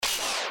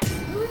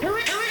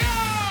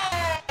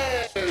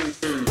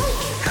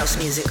house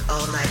music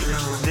all night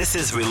long. This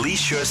is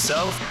Release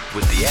Yourself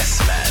with the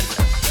S-Man.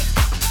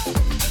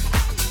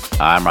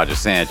 I'm Roger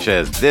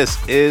Sanchez. This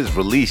is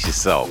Release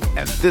Yourself.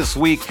 And this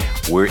week,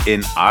 we're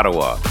in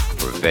Ottawa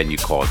for a venue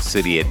called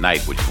City at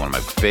Night, which is one of my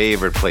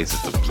favorite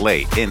places to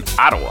play in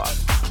Ottawa.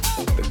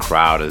 The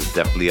crowd is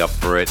definitely up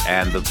for it,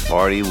 and the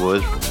party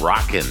was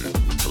rocking.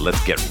 So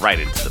let's get right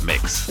into the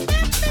mix.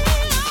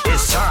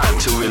 It's time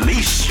to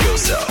release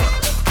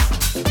yourself.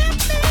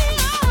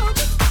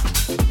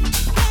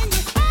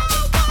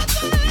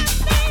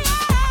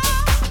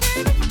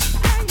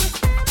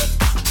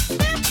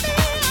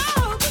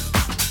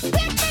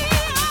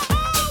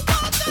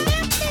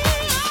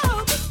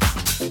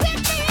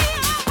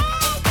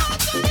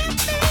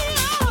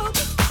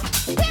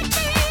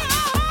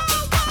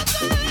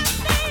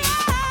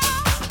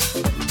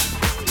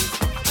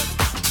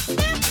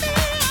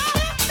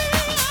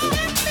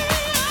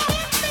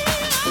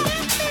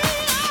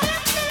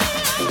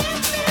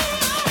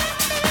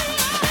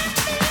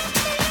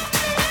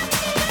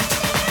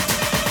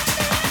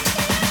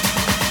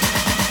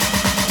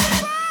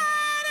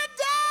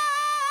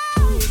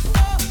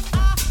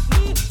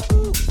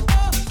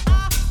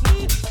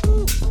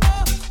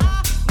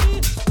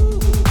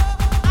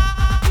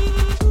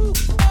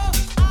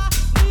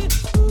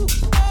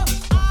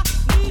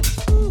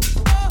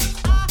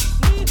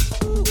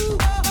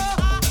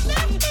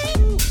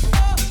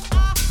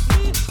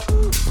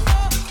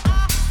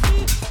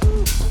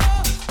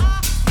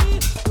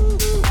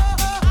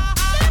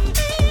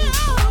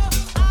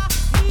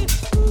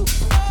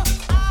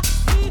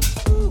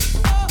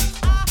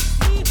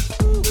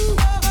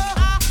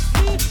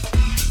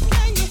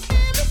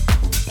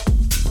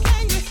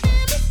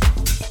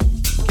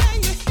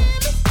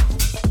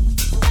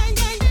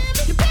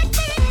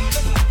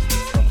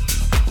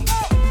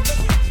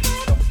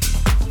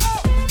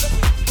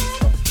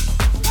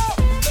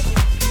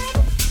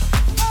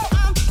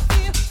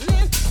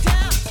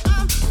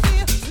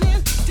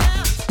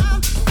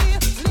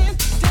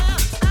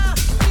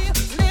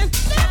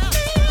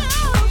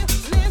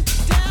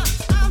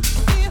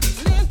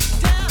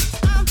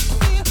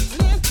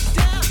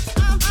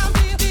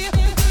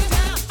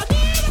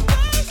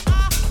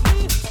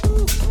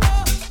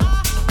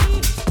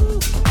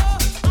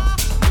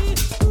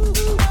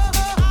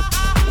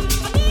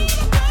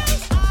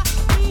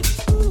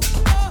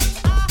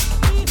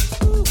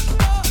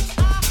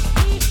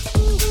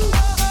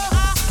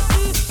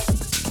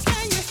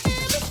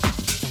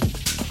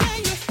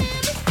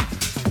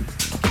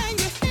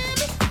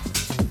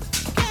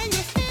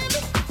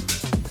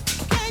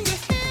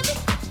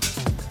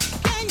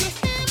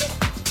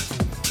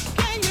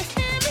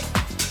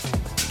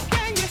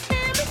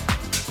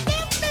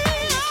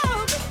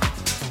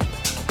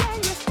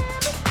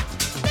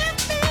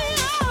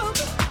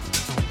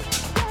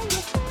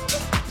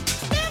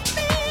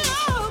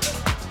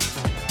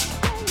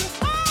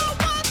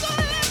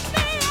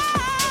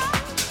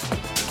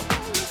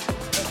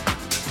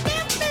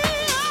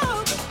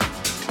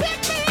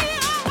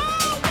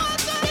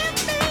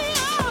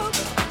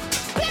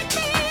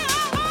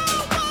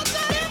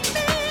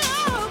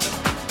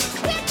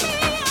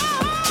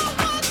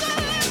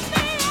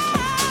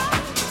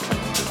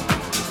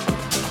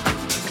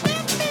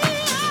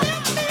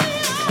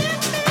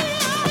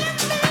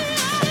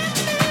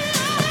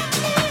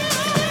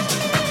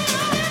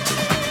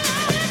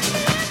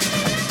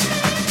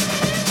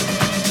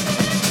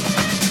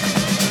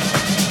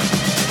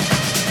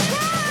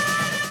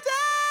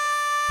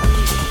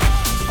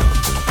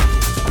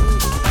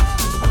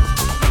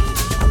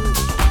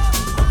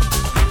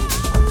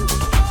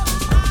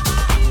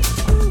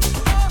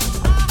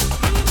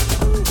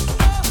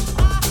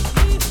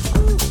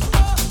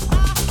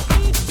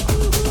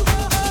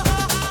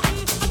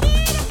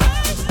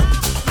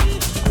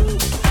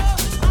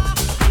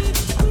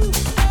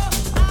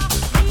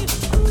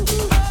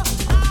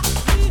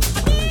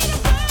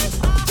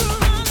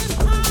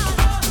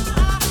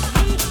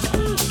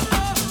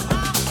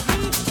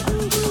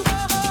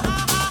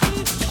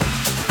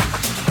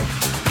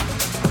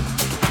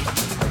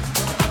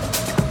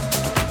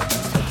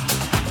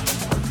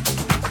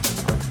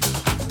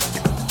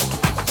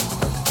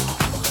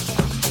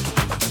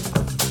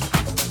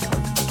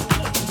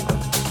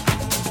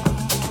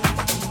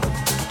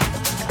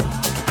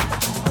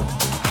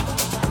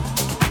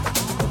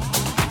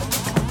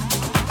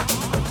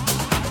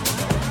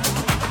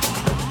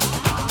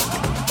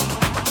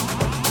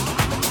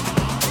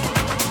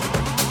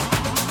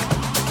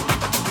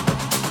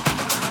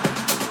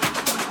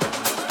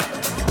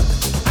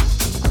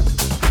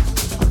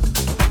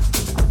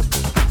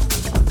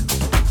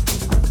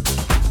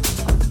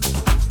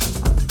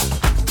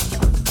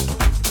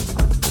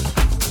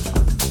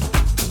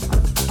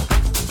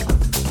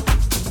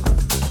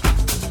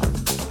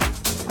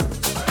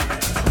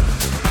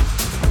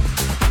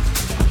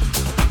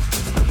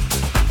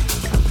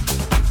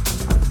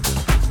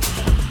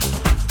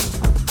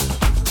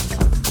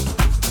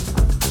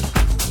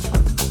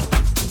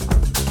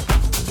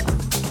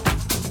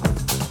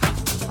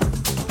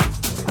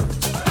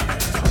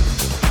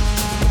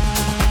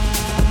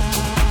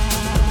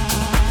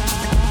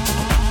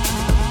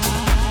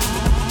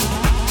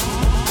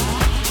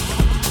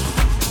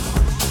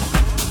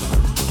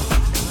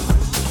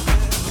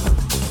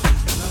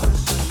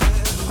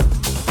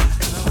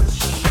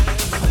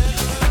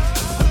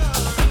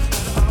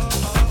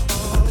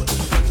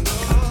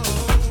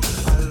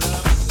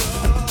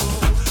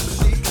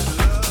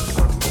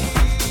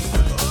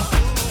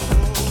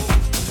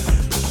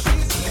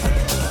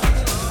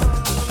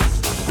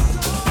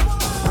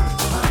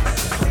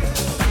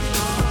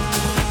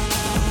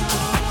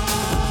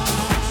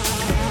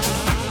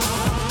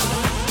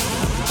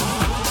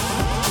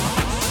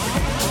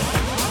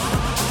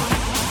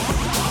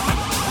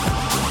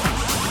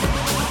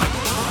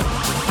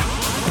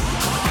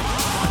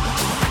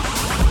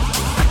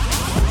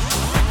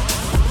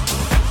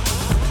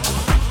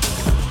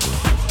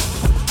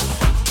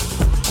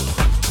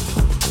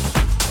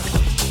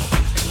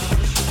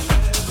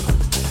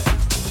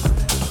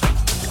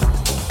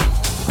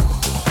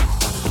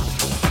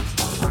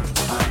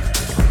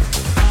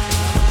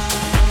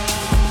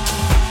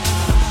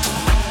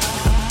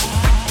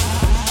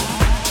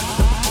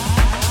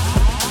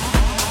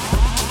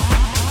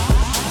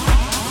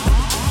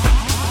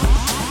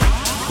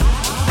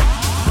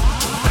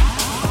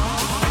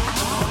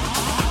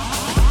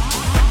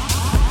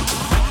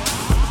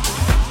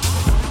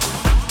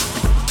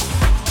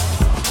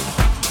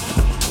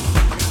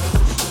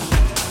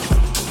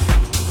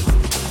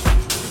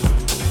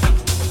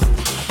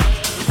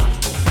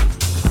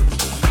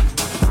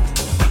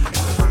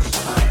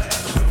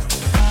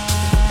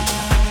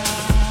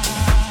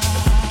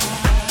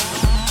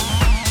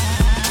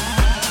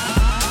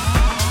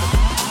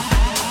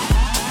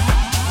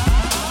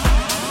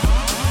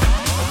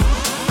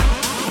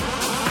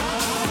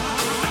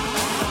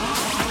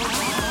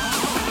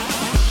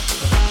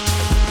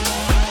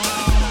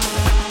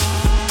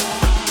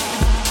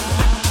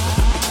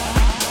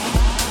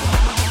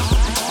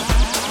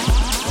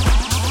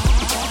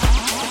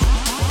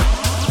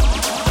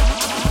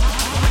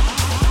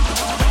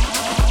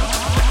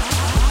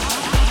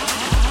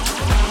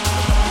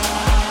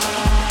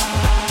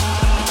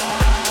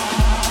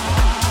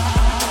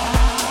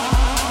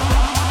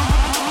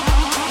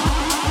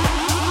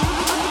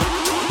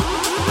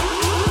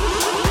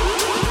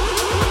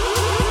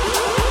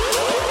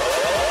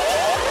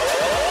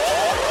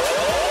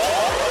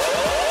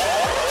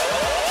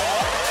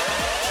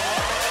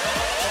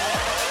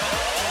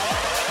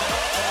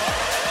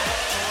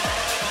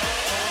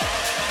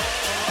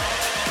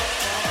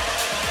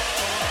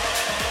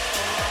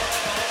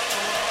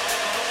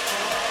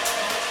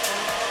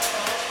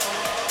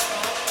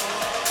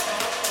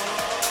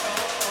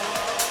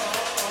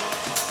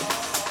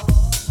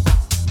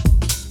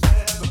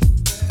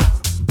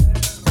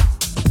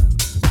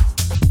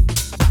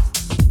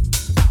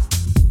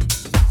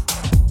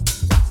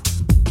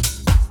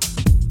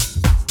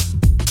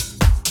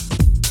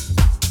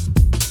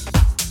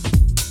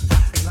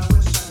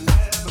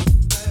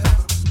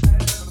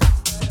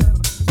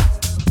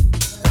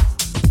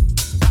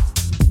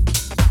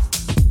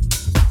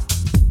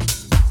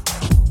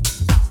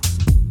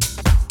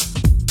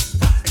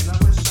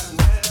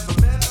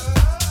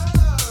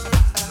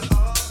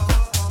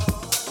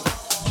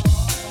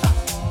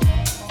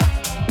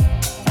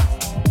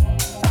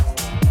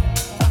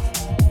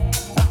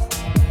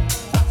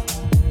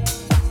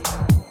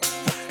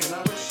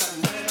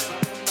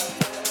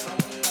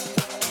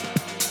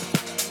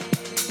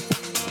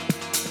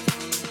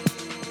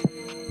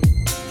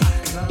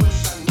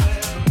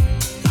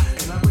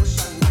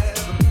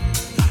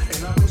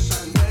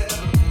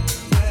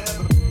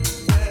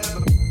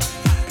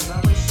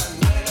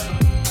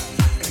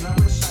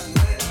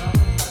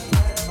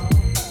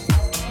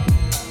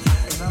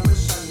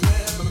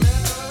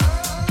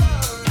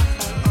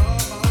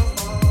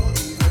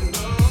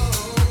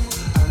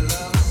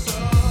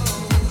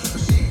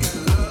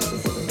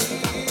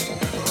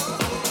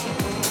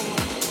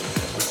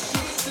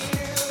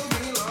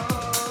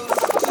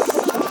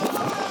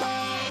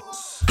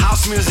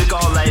 music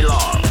all night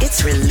long.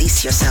 It's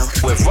Release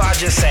Yourself with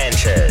Roger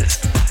Sanchez.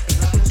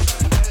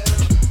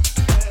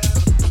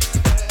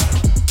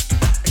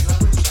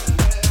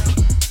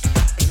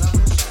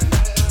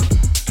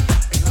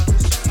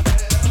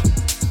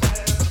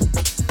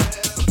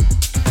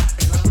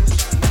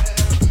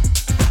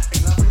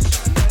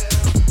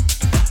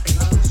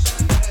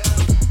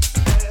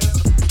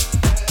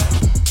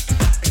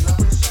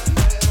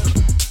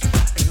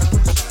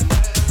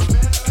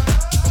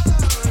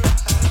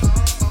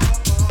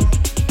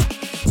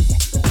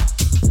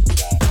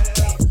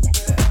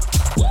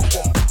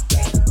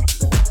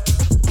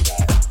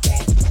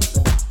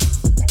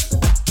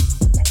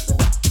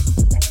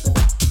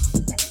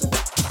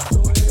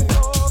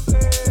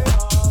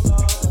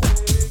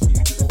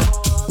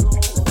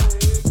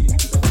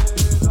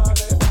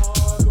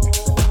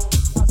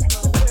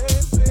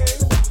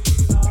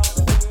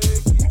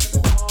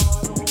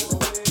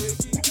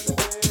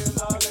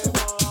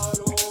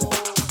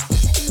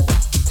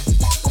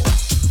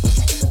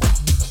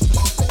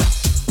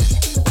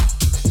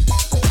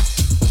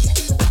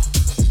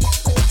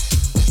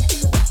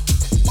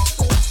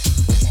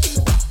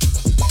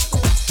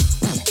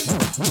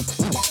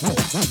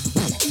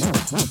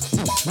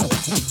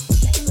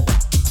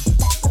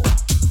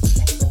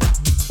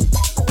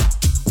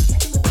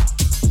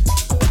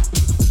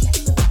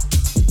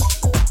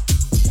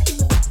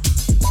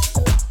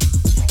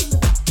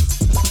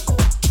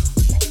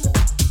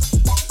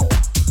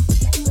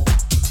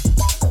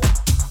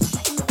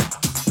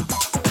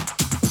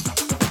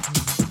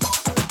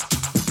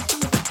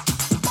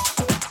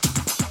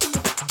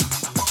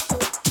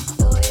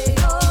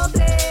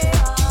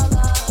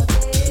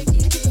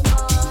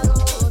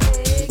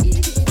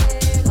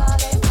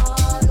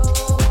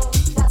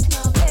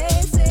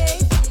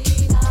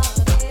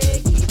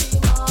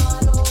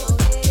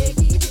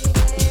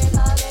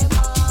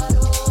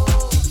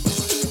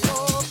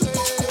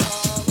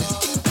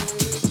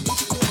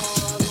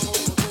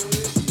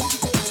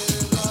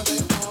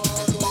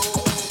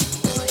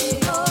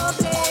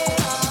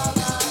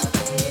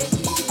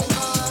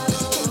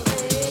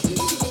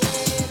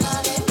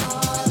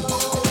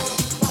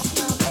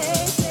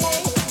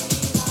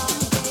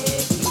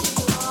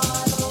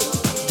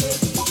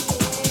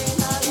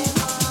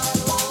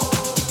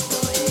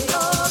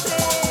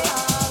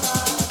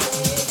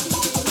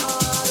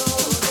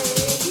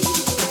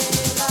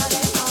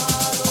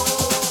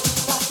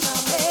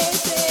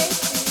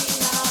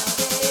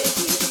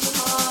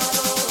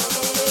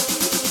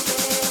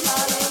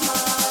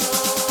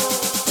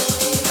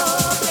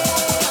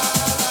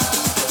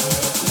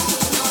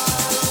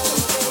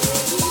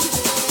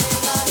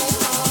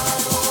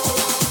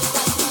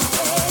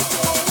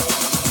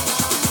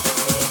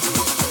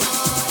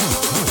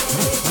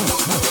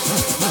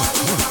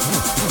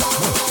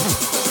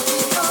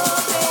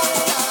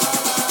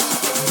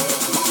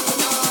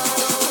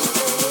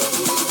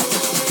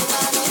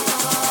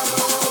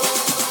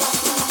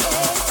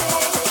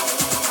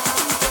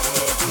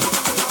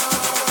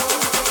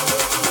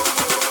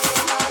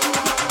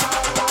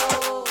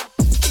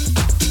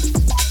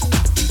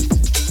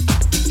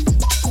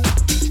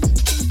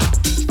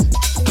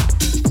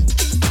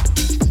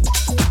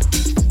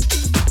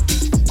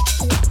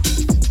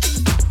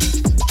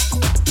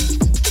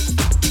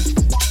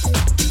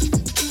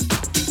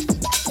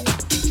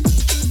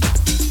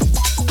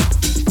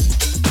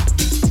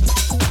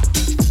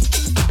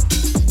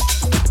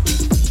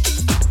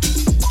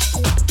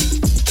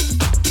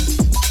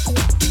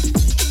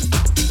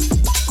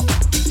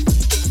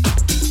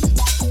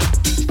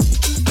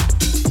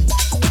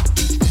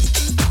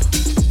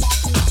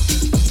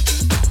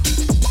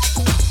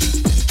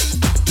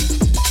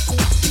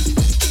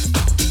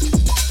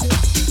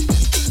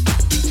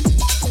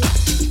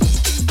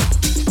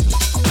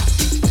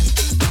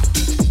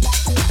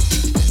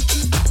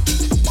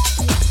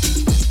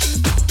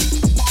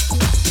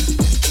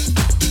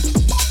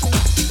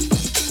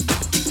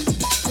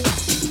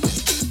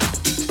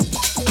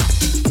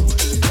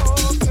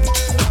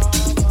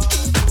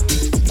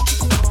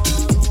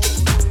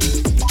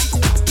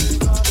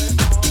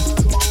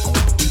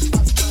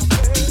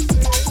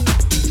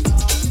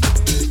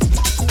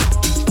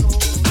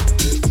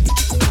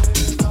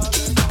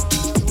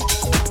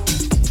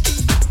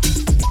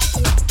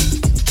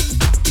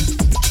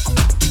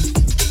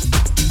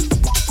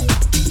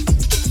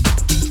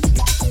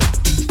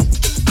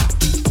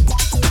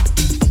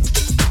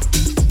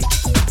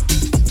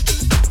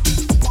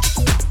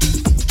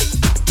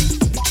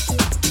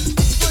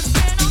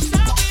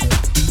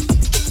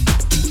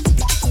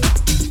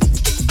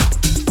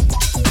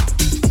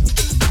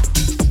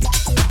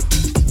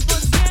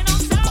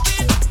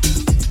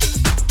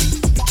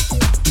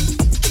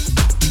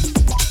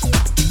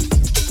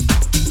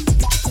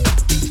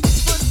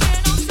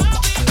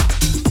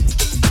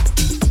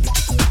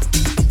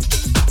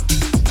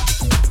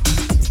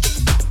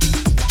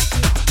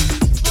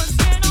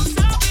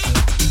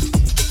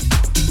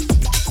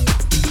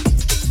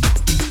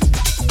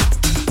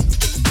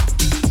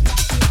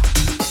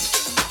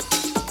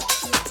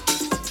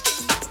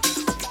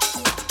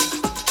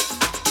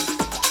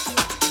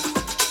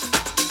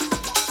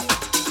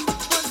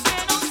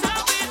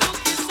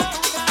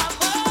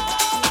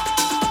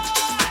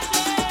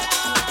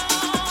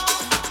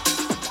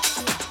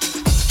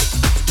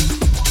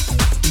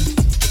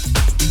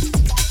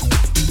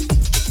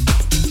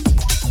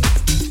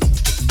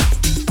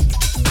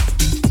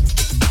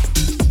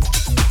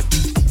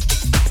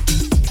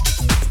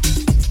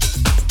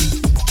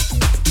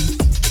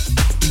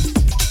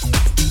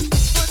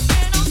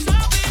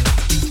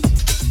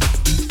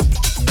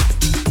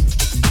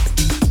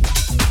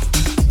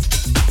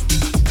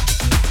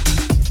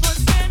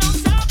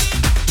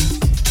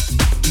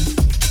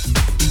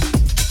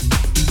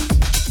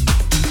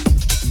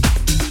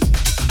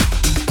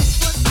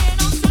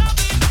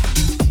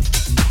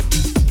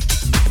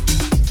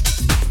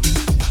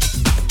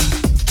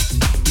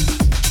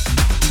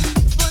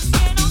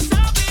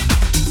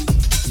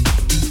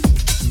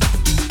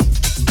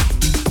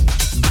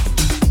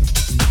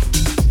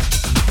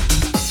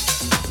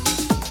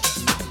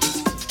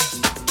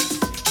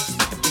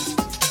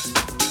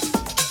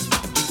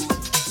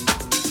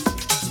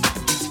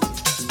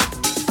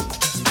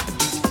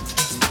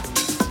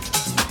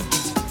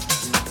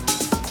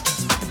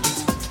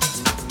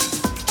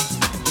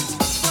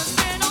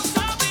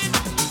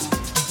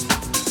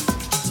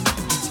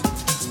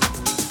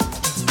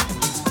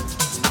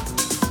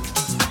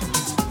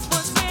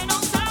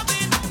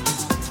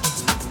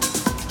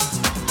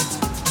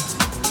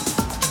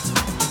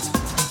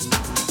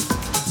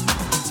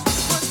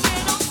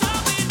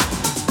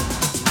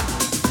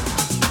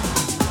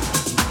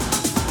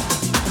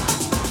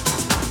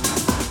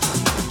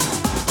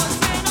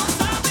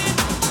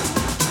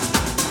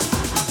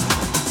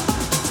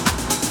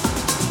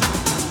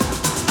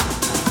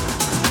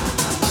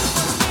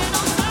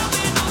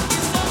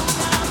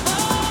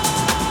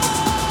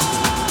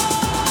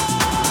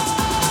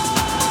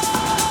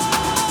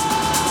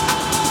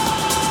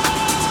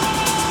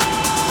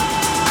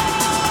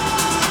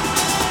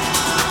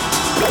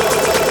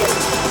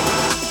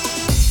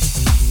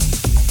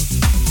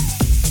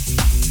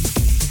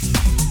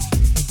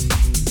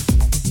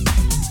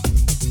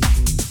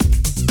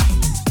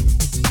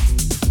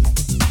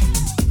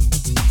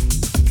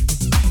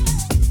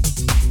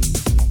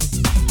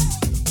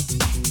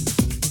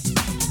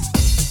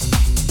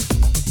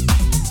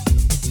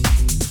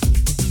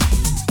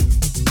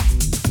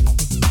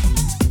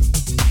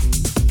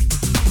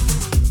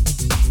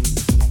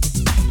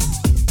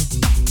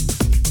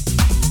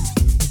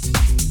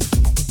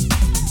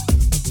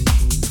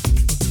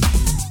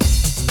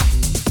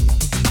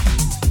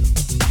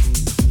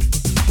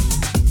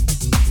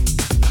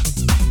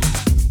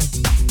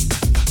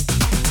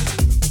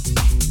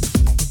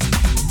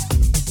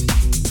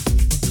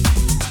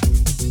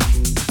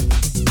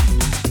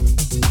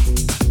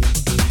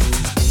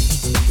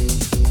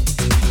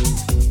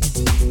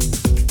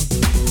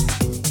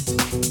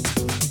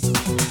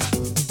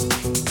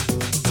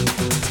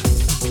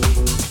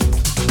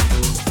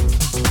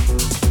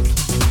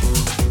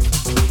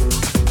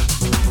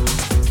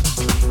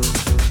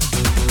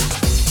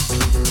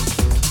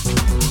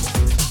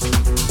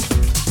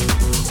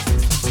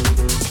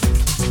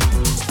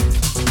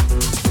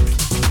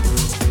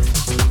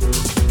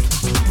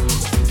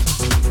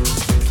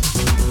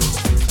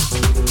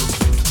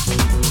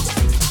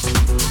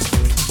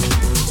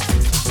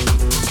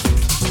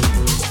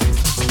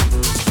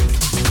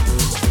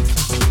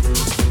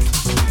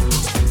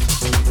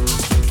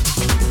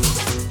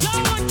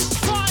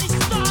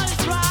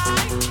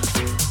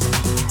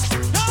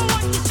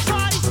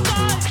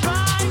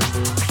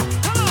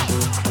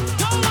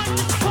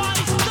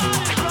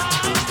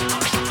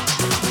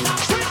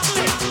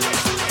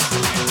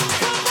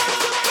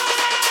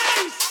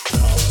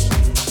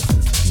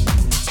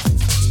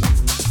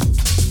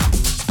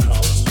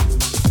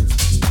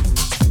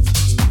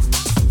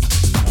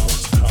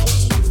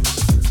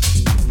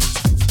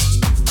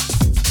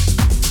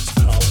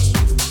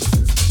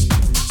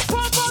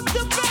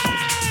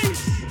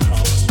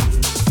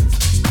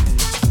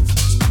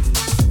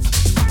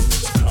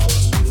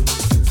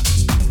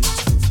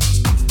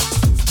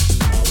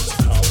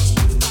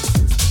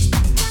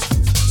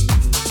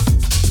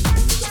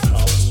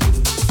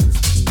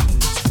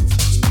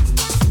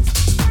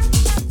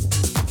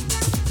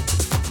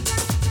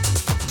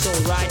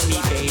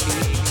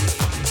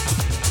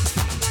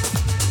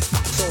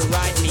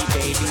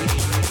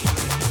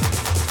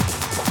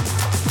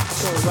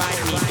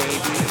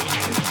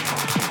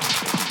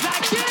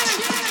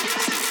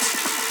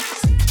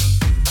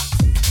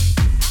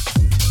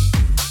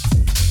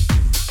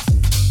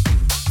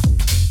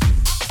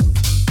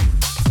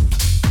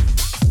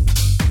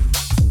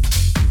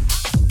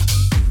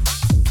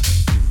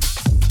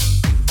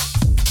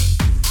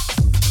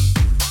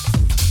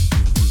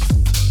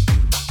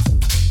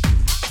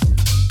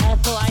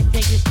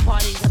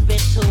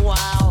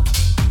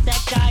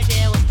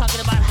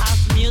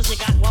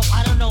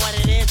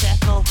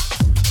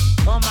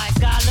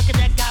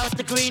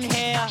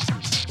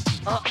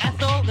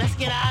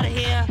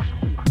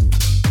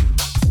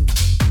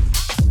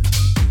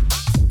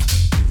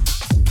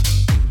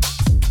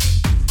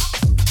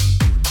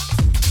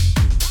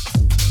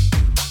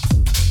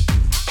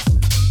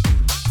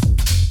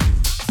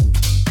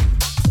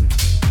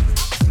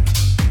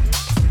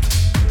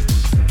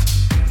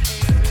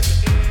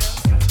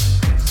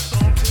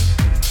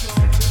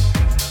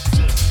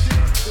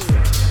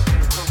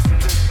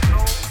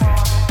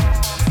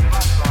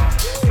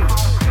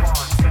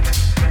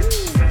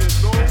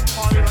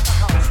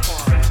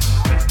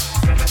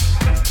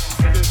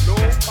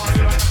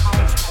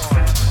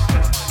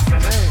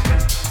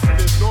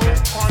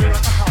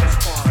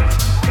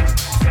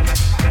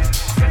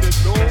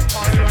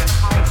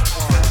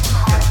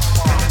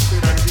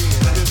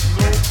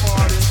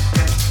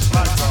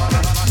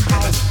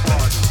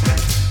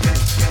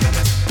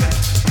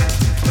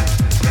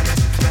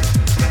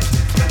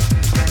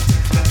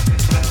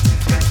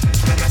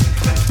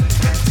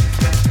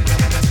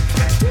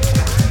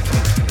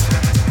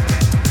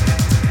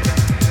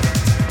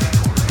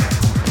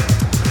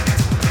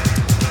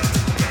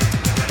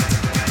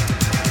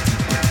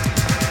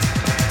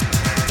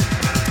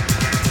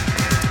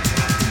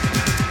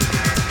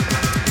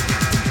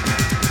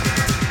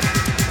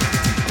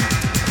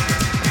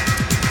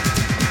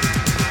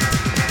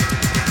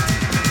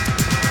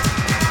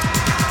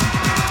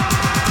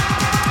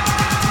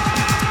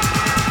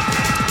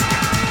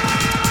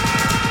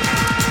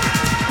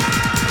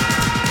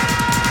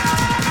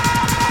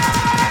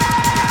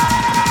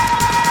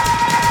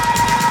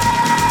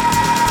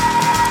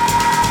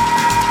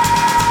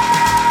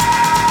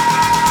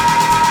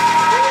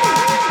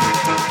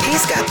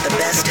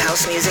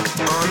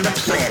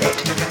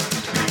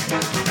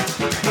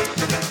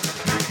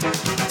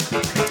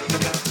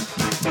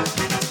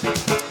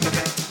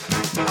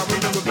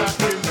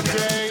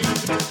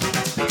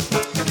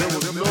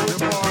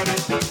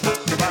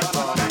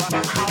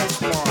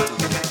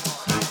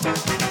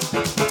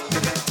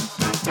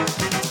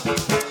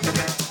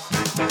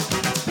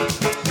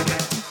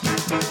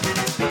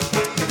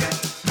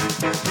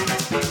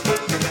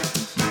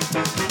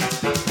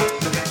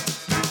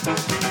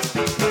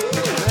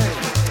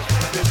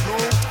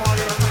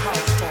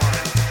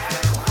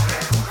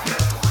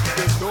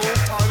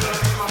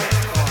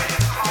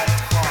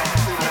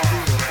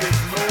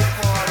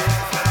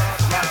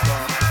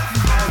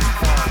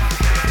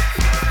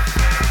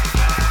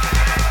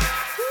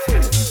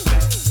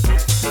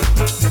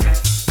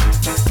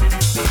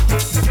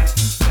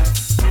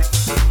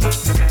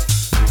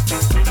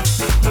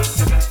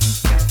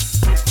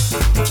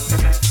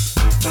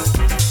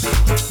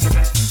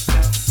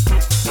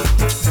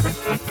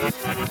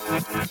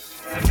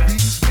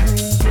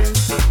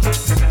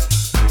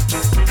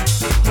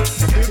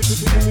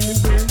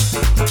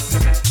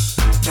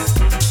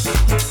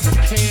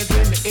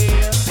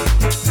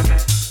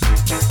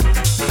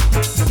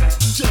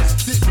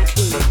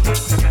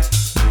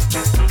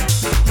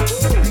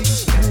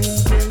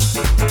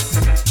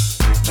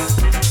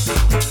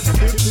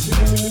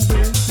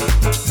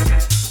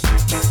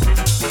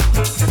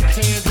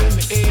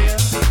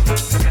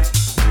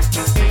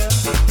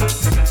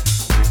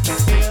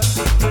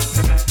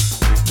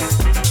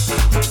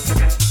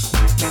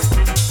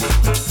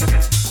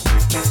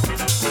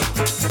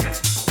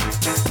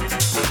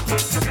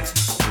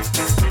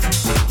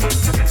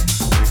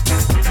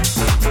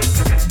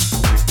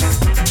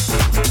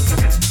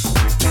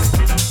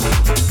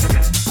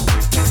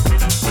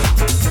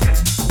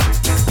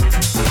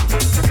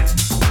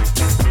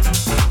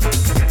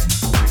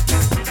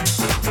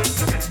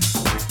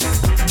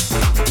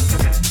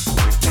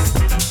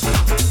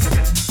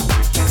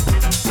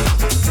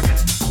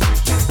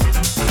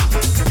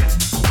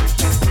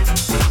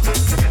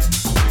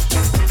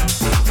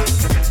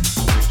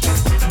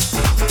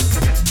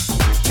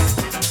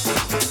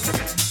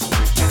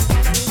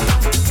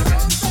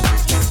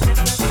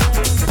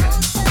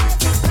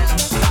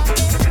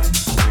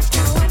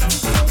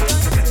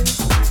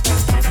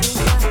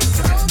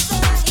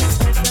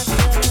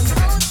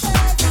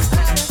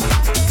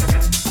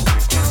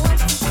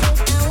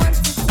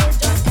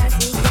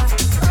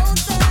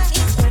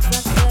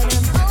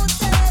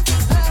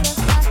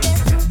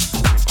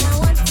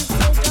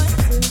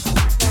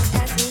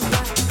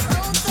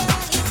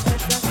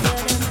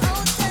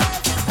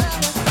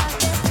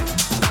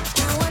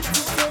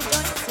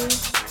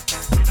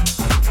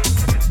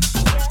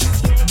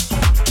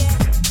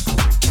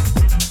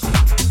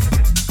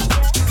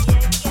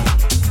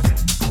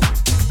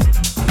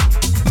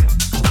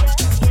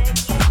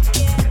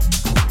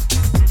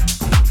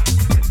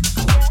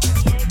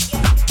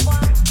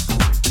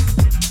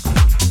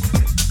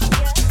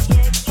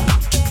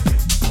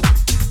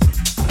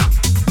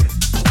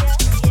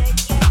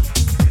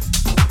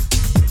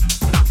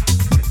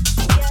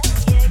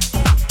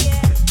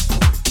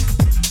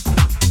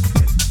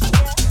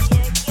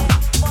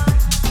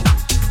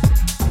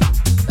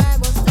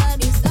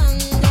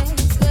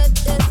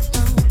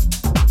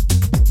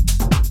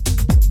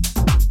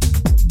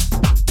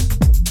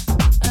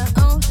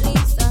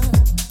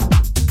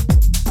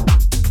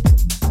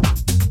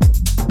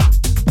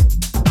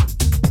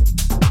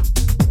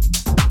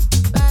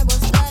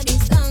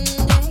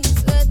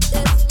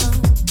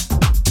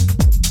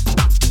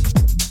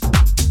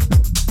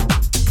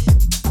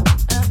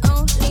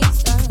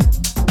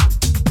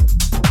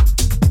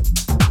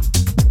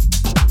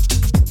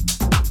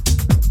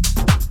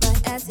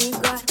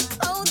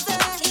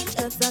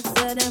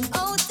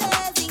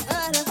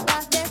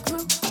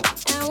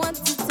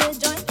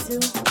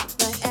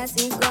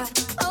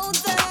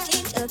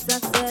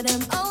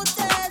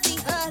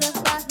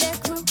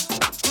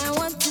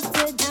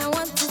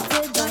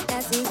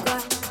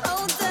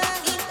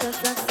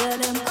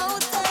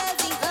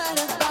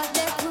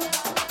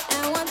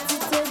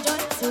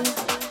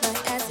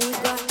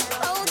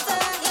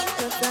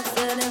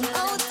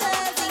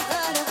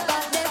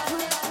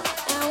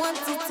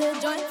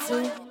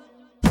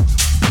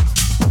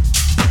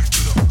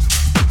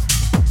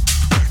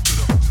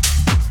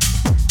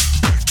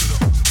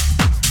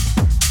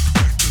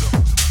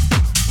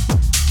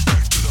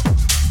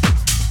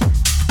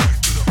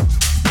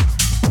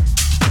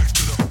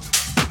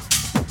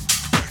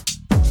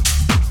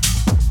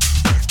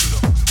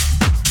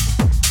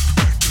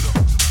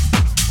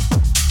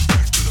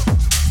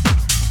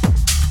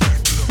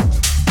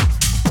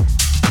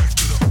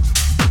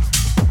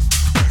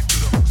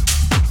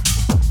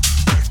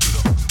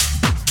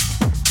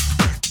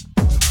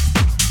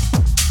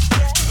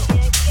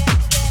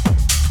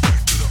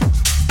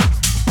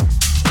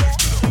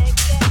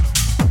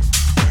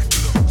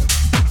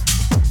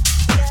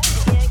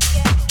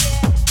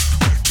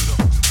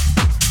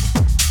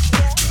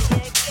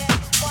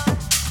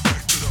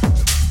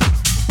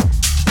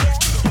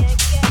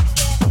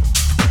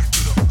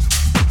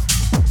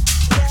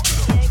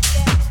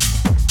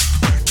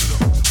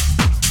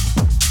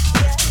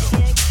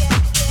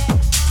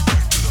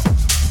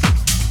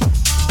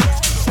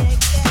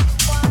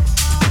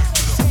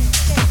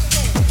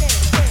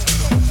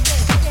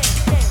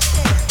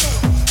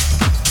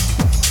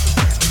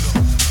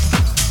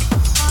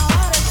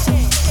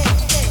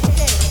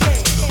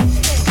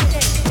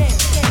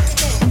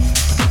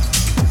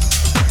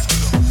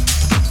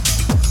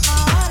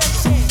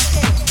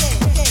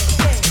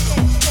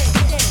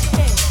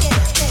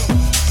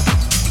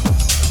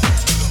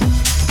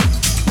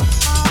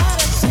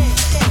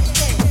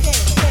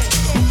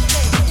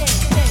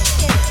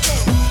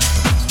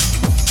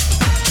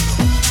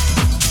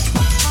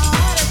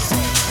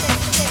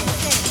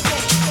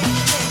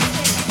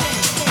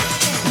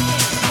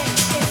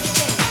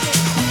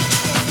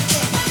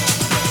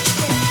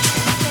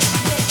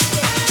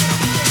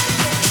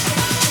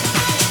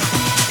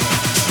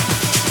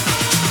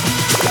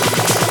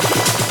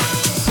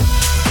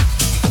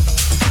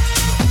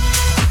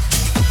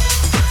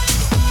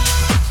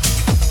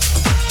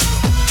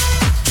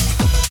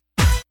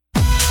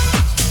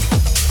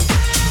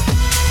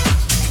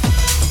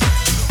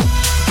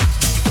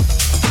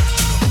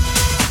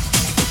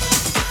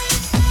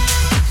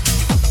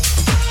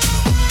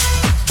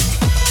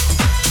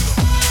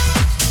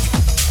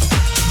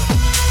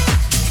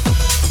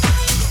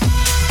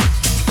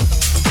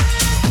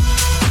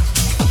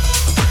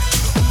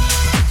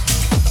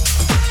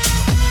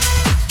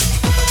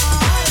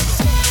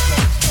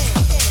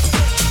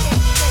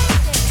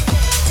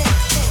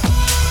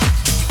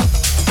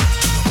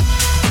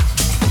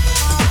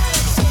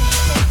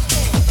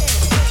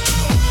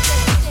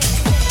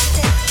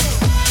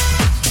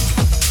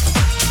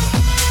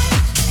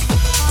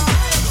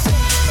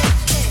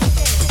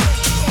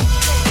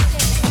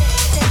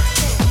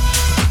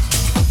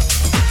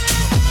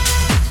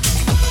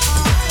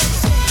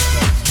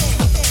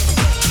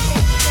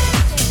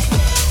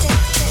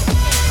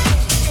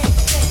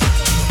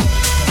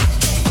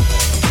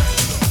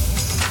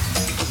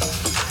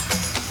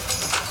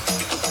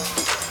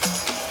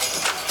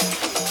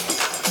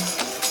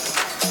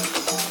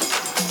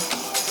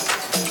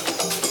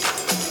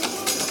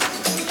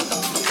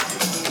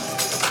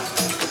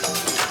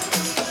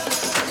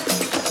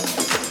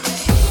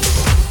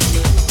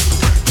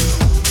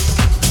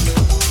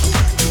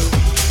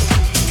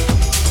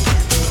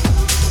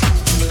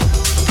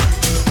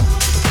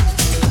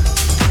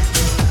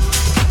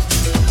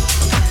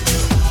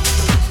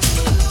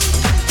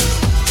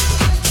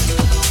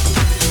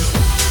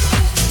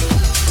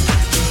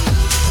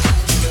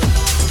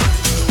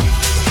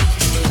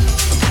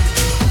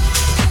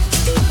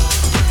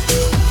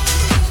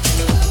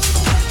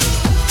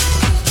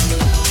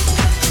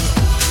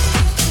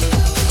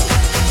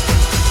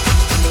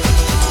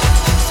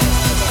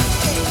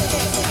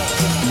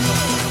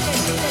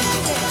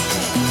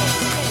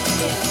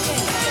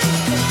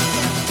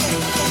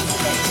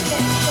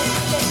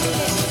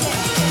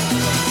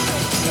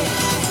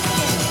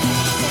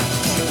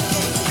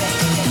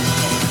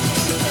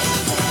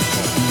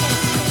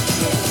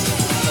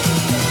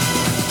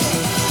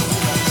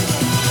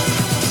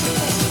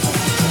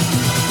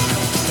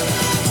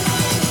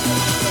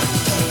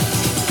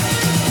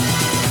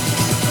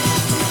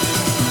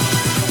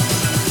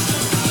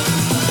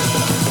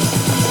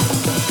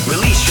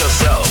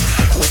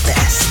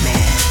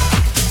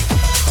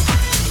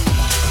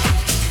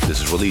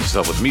 Release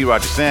Yourself with me,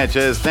 Roger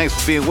Sanchez. Thanks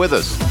for being with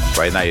us.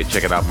 Right now, you're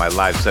checking out my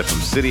live set from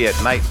City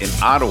at Night in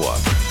Ottawa.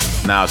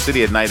 Now,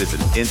 City at Night is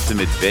an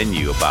intimate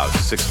venue, about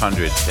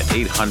 600 to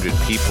 800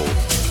 people,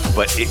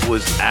 but it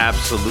was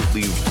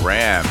absolutely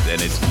rammed,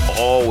 and it's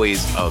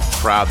always a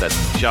crowd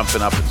that's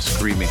jumping up and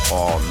screaming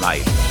all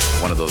night.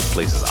 One of those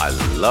places I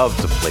love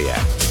to play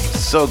at.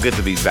 So good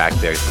to be back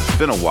there. It's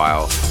been a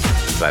while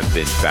since I've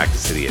been back to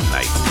City at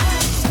Night.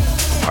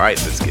 All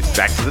right, let's get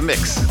back to the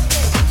mix.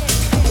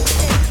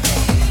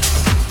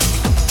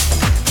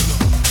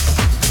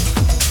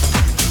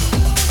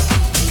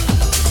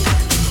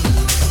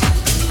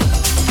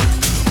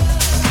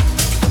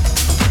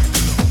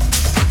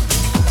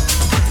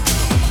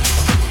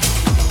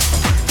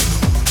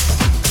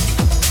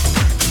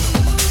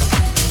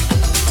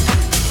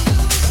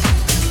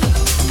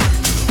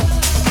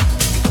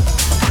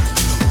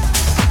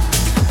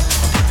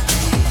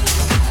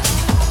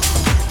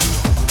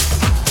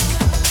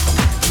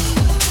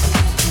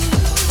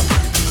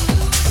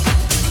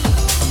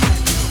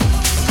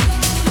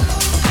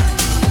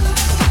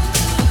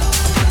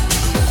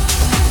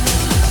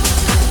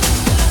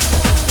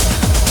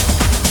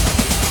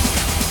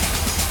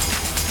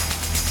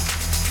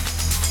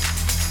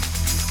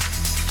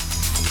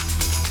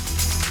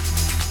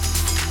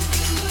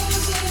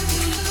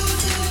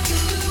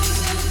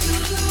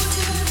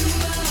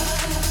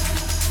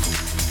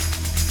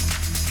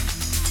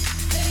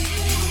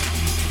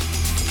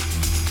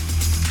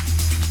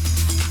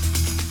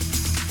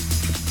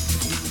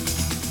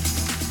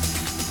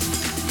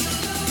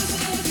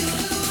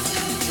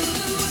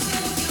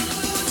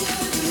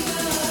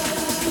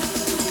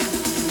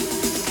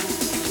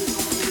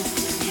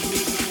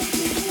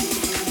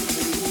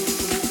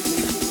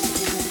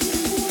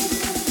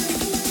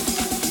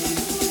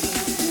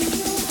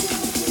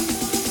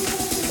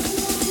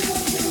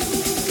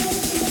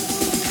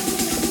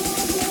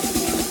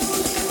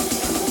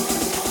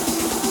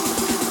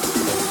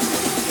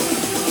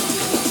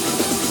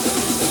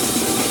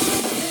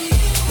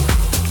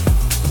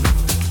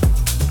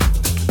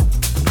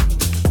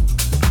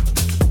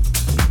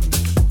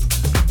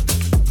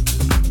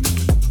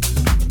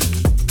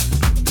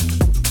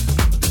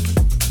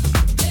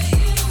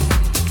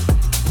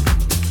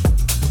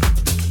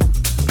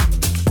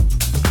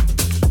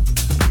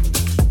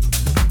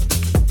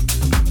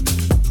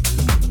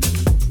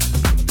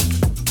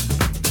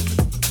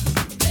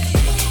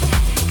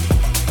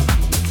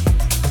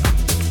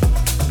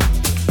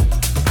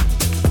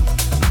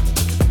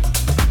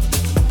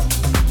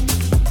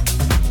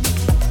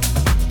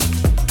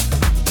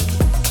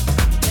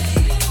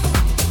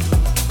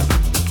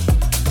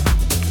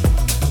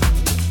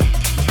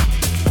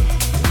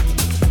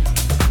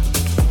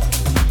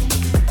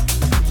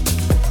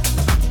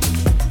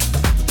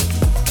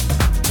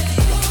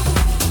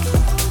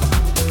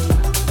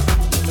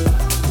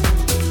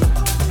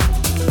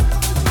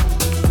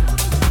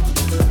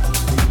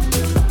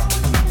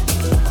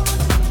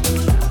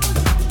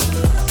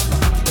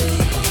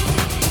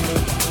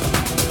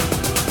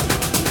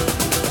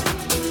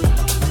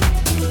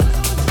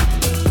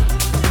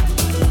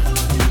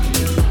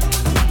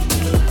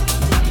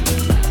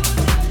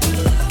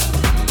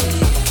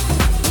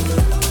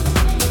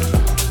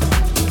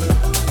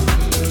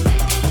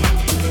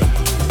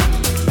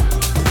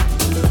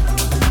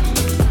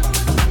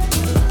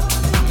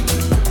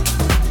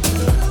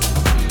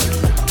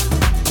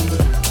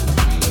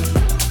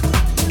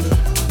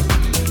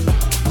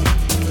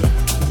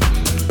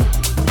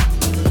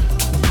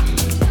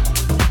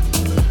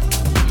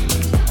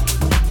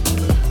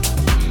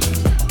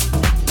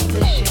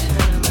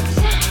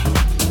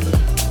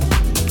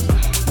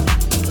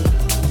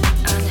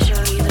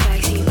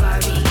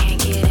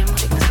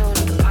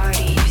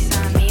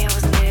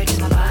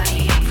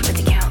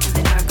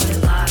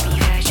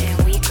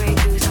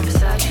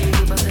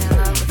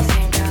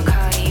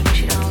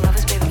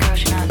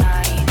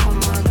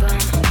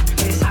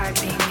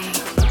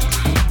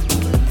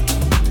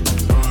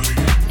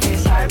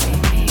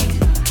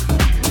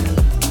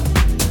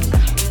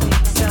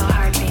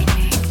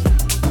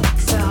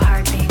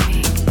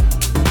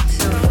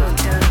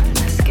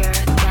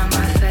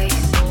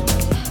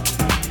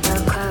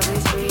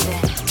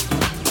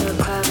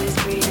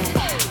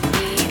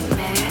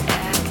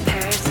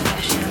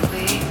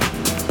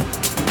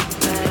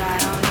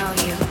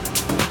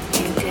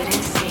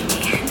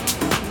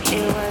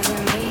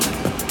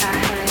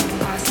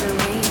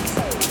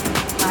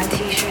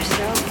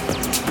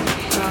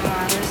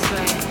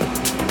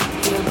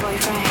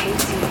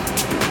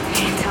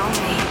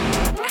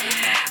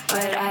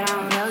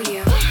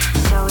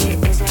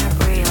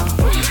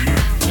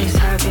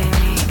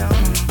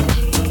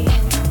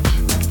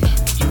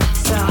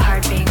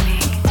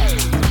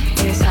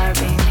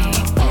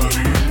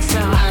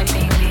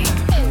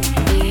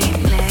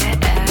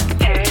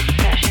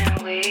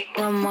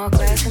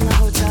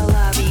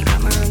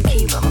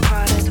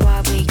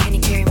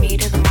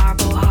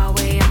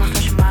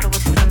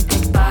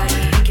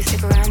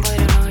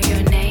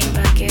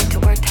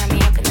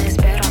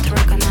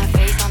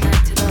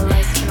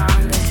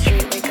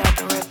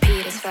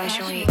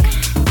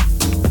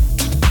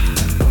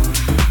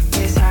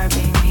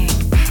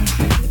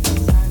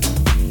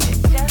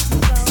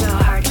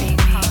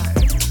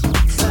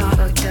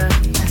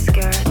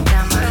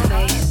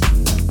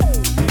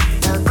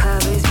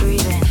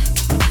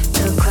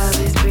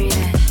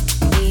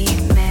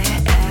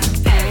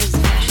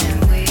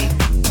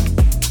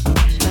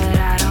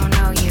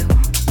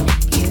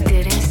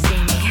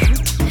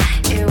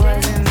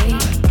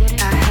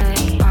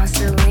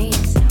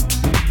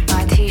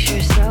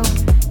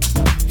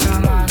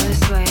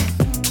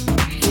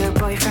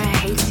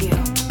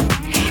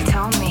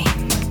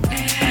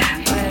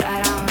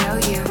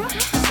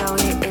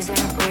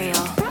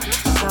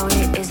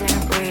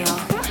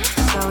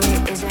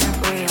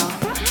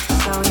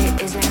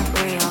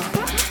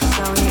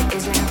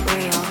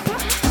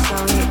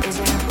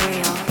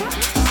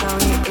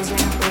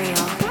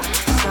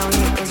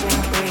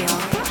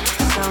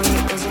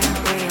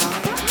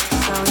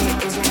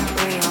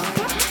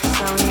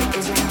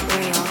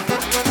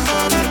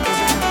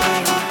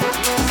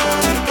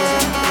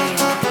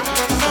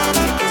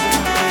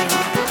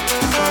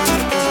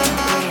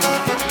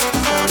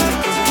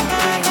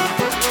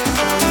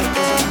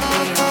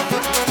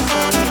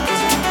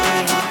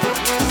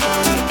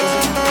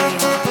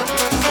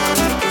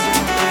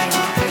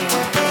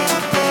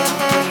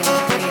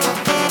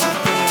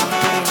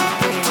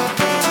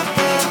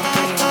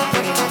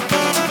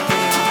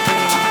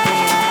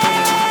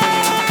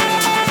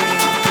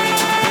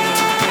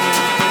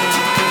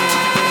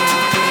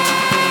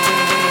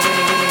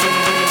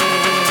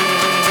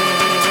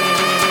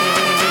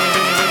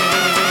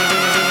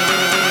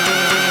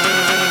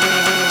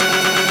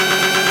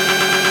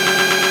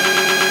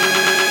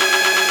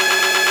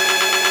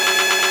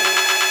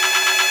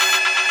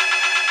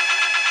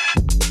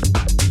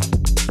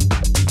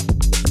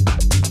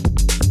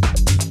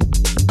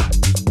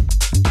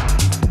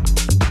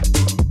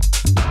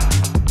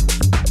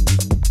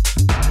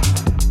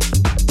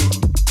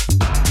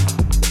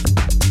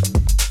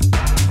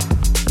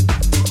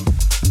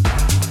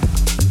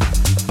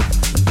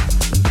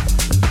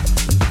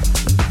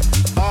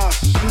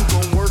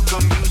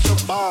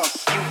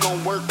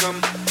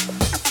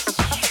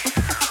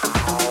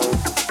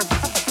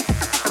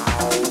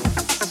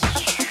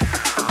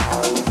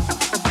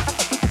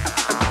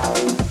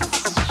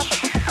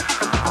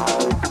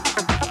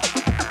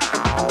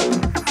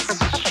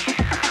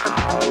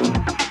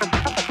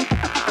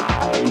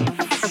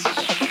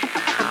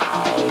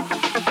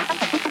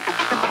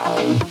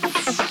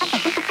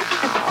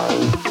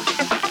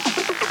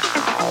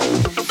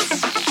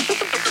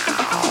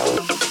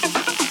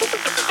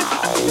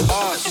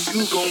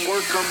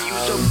 'em,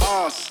 you's a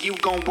boss, you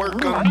gon'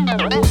 work 'em.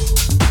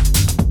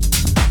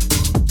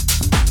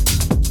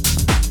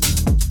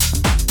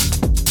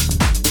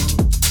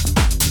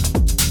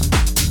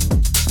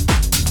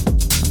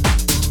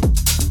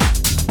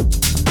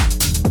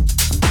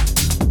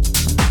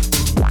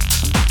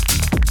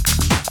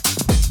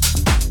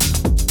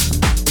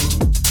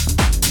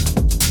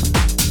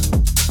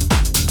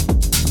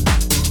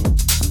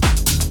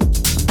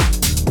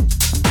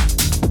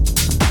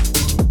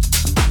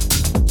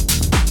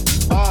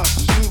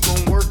 Boss, you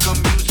gon' work 'em,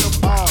 you's a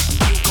boss,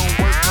 you gon'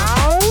 work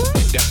 'em.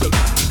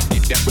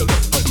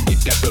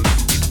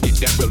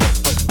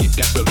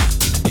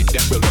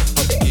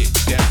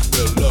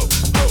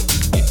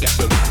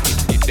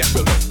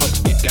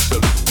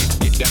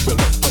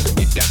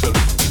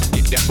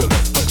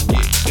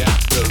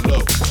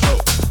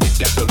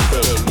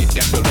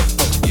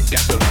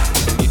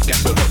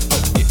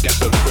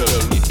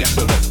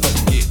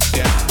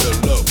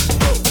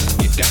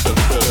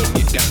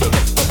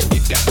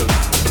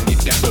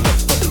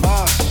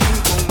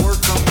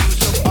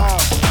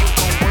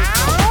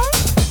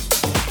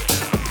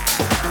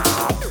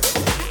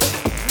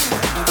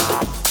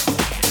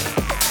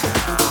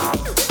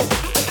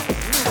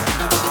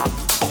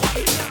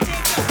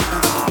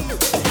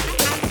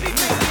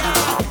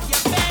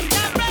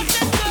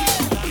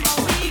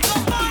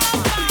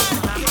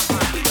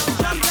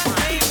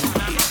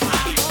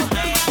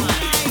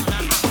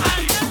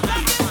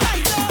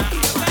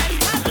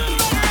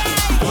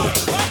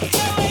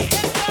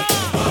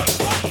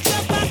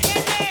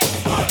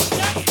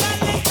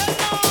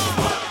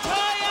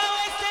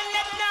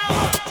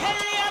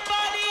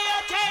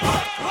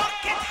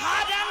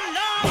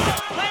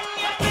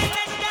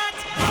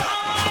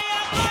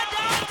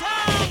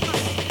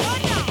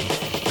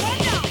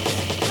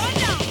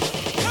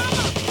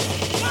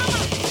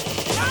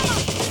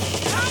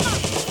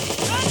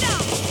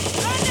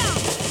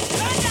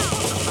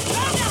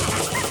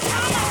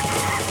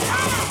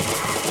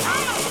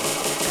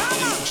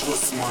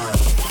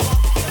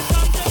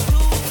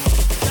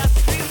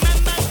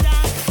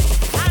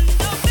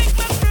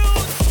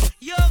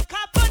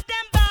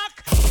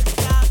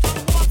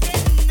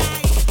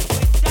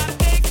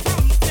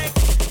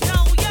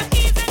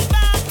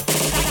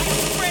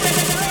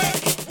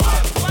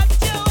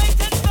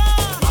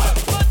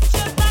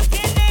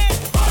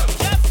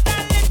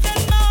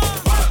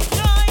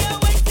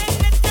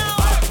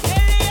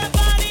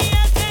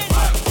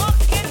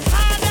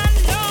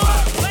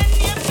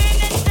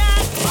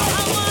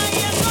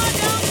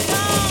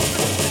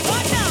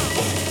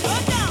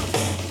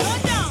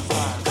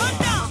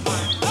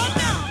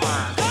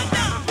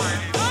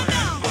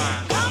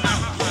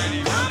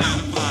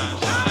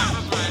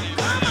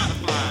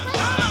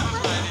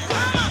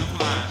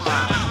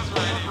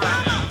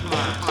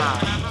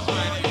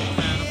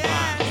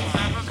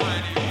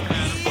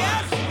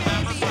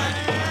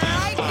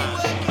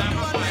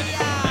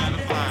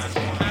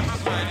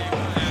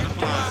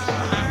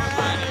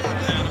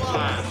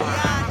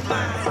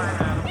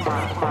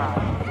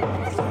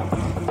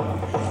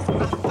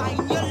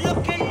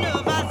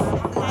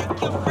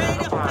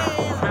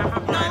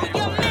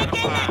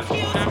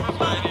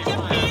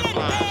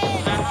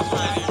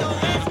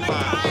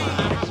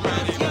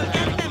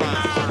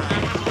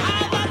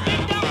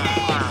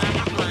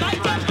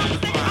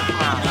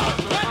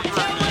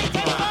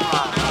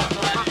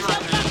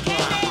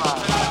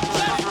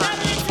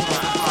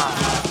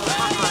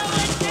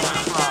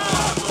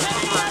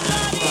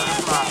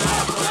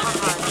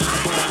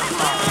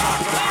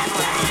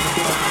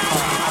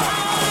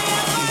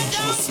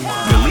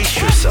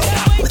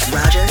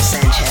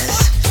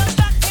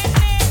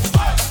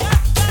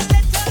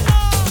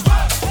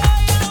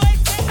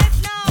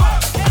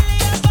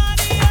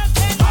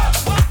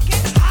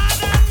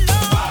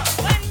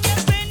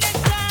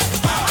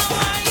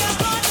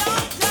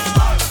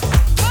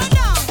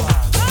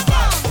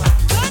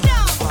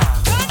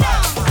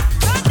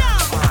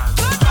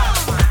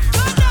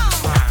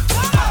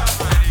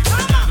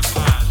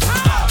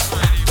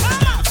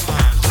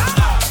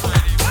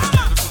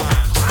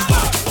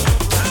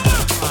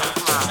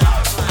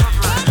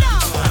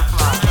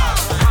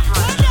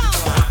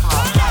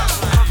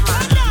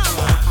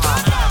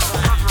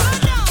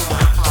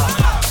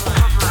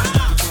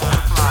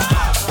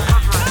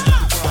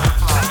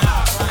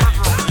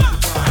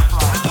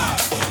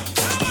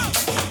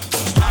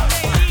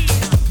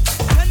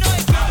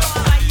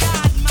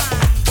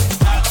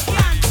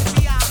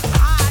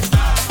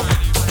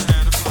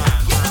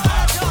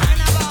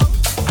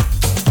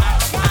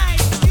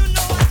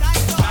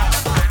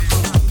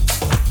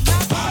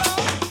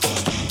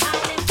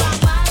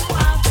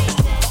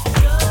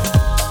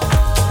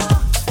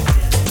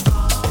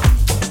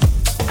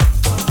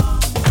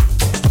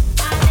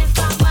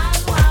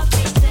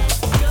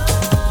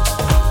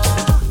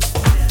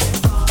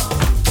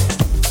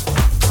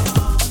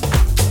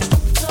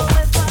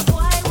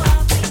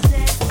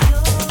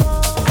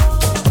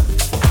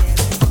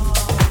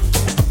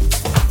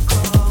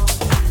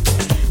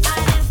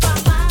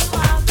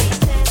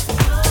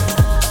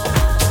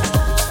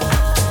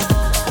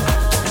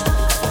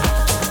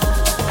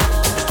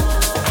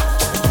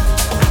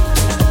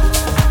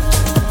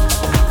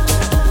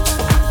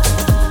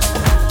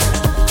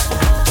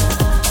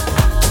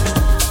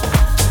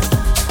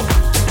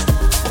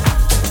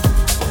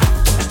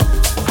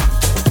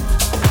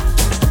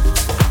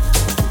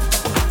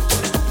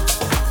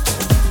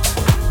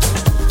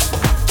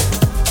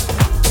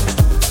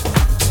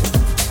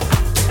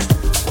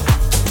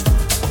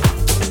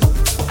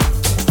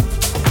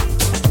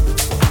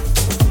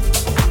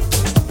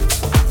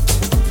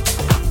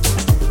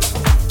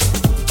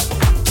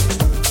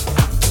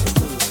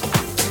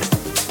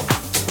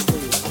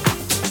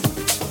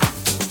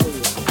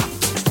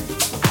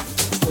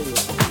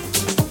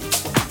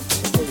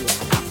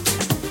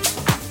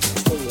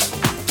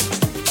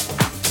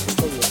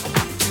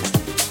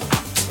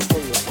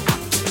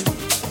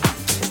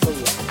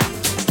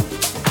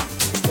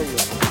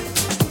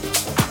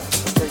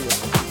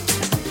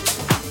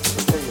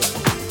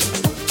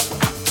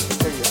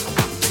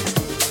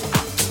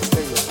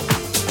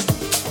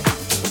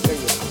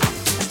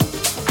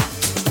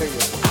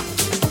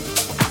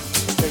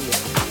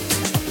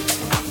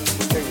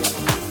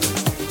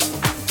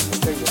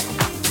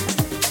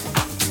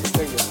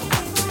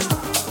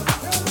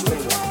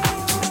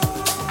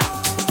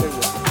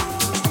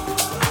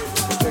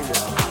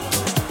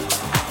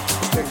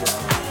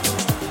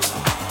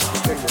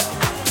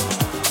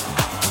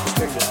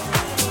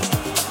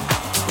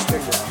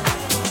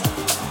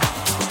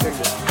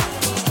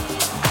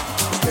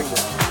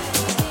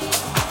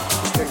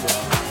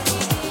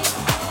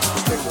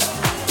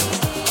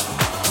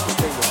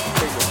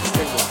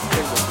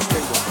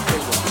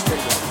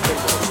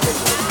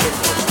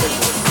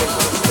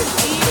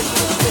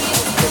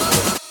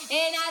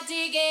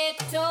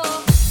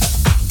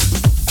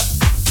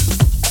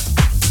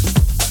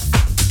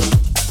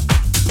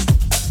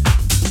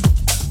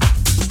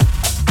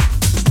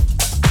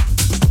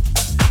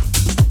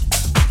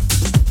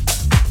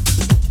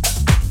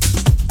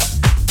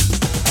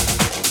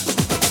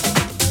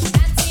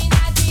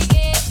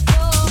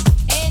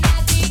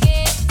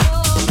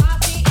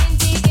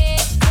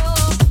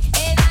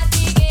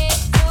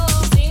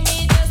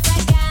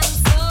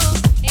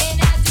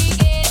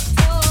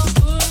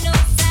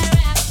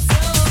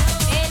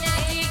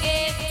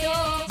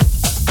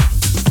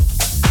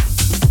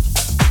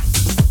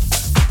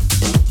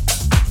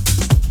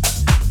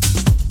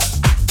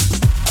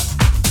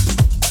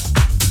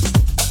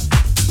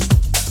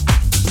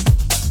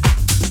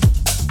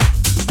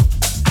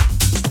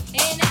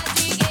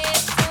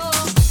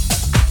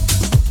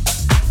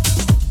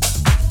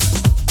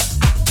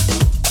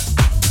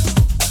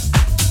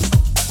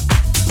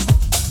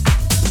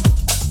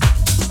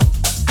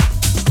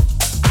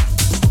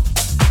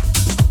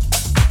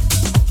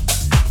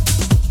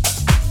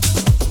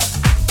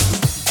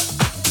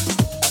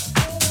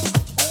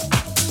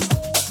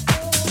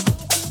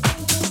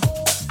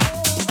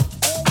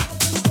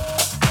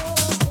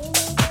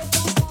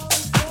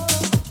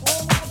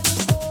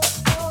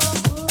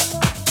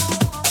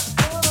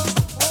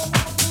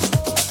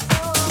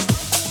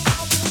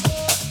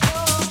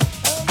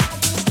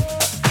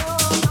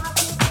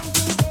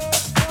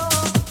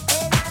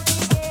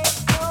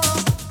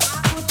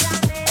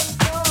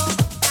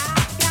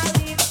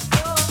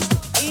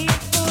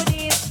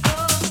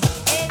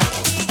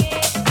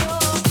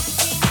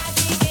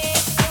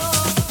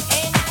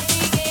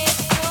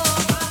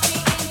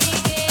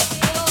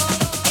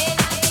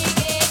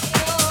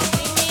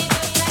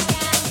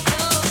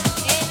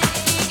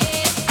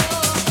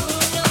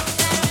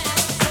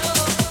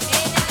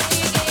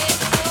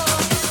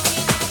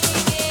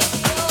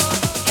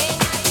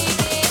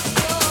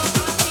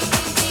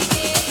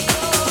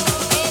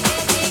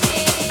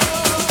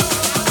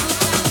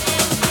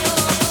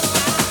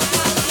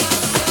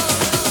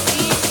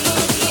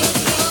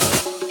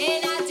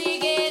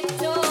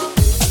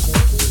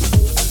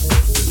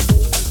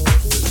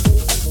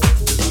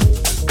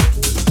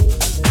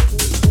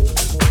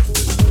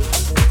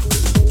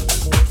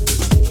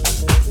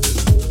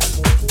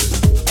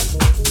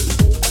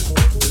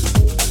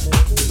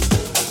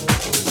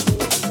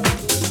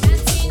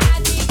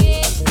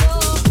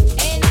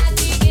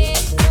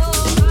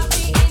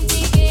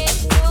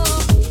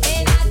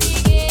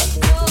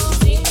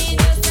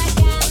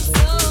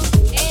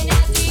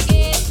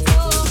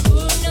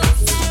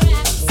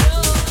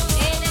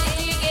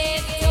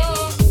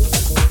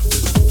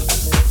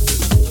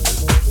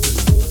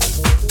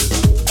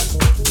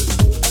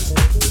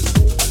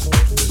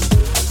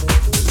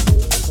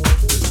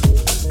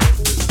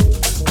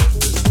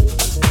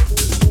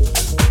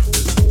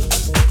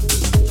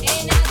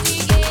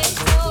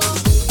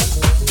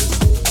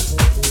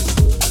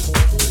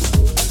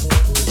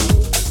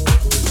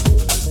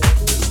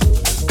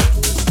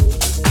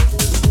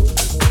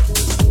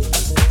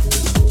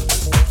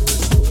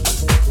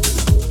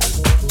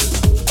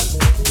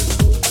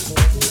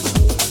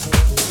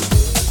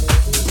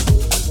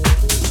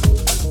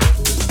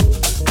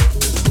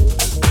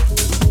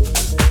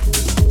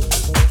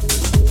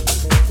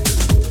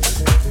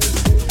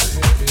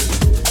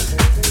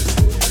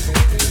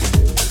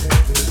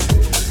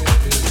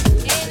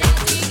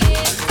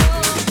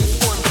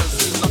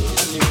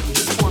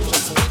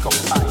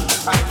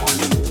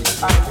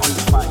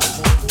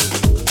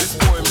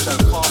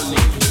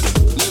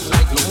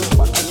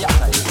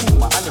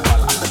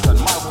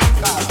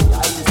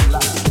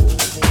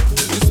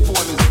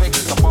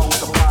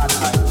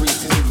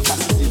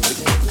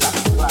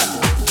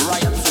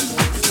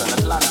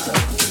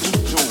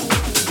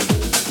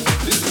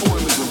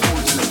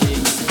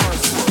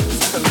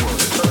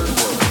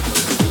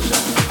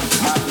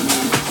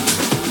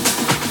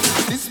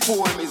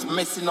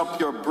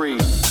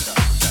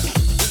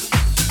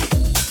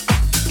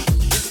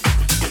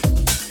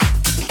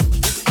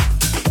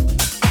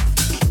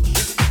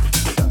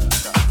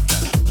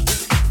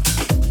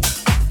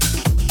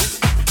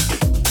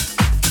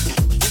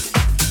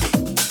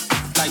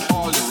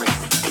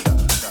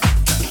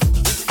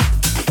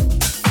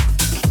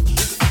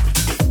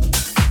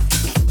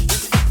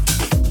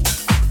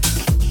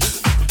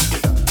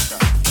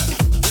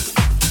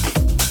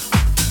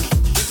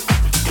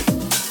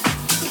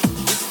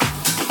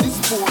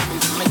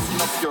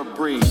 your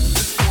brain.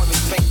 This form is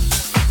fake.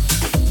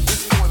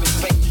 This form is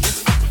fake.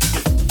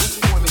 This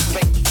form is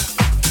fake.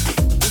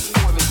 This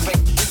form is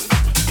fake.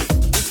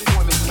 This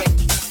form is fake.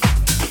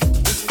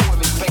 This form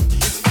is fake.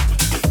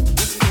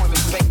 This form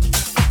is fake.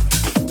 This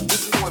form is fake.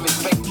 This form is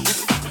fake.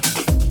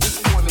 Your brain. This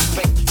form is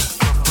fake.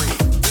 Your brain.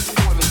 This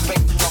form is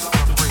fake. Your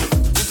brain.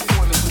 This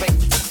form is fake.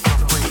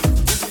 Your brain. This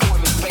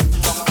form is fake.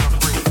 Your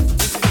brain.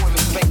 This form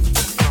is fake.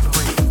 Your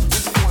brain.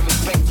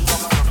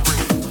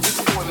 This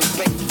form is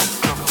fake.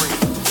 Your brain.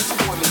 This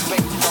form is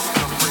fake.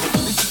 Your brain.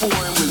 This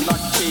form will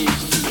not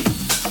change.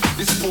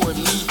 This form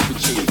needs to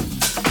change.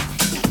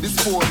 This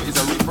form is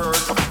a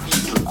rebirth of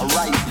people,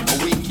 arising,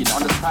 awakening,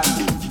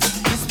 understanding.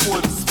 This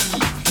form is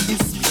speaking,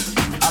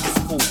 have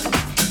spoken.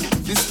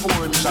 This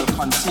form shall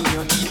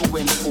continue even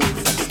when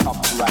poets have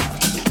stopped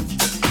writing.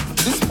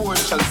 This form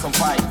shall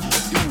survive,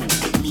 you,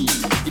 me.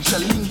 It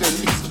shall linger in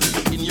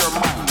history, in your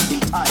mind, in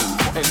time,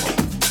 forever.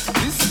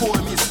 This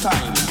form is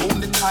time,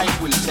 only time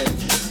will tell.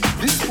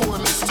 This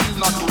form is still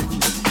not written.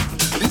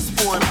 This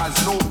form has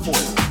no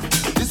point.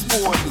 This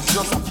form is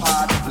just a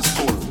part of the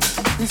story.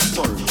 His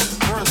story,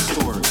 her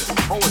story,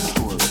 our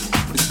story.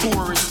 The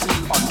story is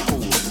still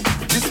untold.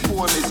 This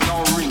form is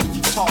now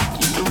ringing,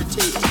 talking,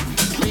 irritating,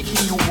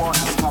 making you want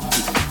to stop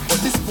it. But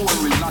this form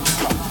will not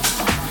stop.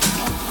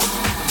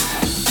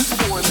 This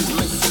form is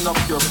messing up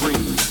your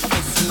brain,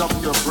 messing up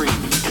your brain.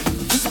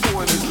 This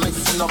form is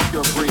messing up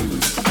your brain,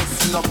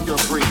 messing up your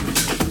brain.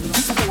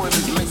 This form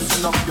is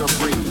messing up your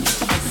brain,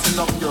 messing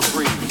up your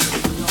brain.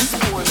 This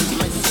form is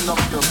messing up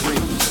your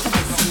brain,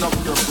 messing up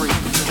your brain.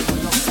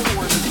 This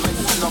form is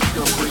messing up your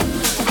brain,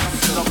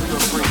 messing up your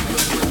brain.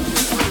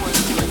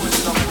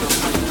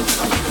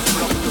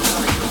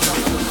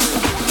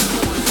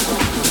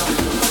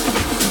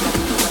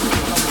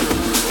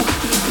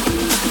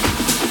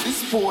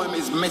 This form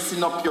is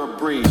messing up your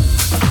brain, This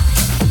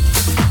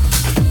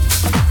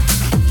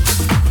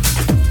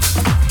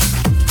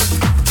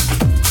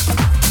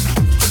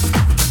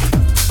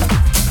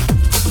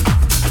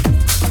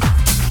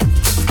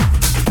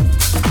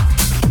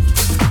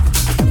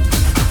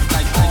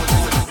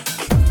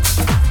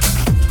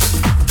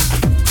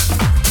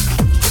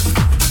form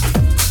is messing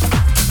up your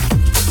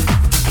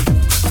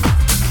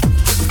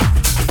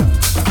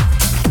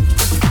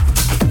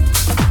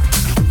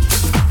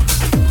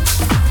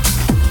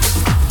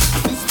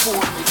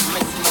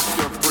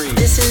brain.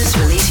 This is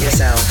Release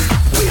Yourself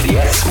With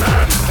Yes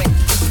Man.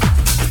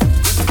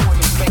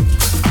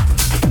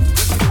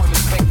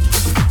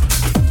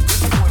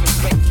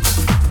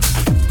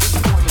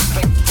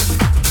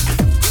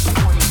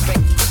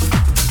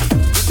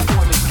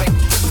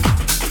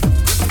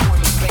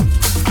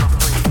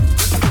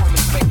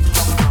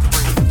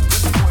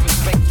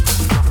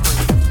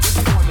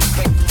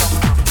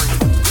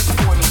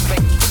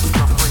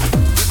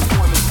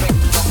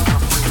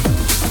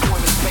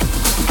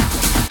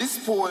 This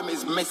form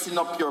is messing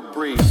up your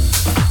brain.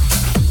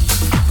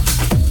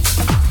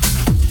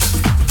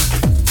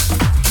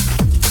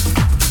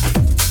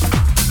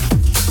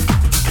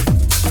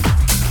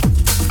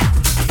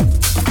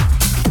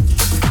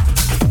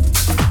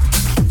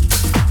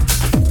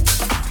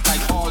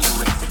 Like all the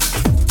rest.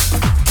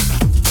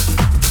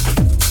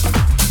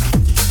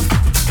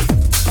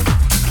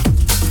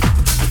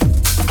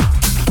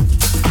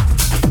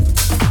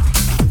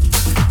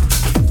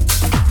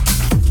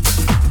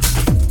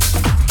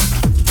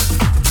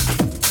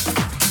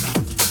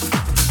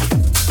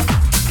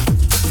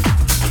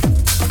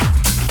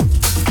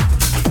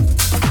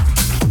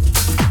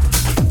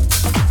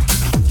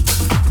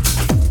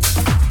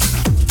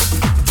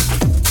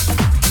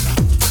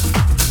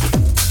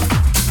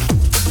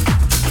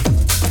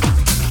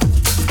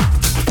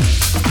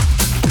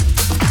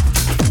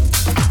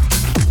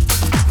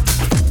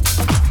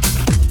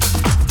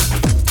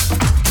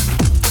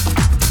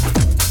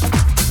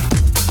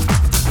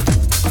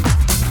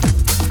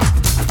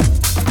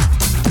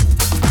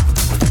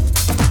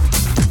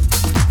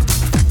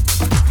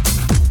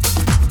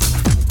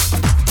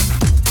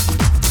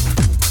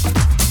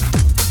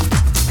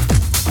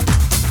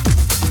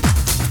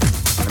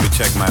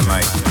 Check my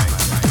mic.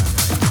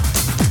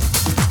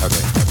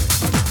 Okay.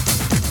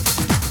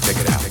 Check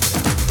it out.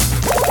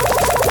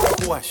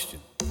 Question.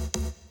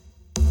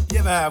 You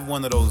ever have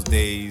one of those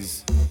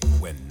days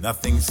when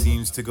nothing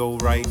seems to go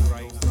right?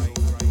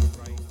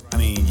 I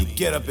mean, you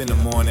get up in the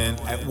morning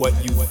at what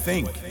you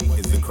think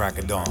is the crack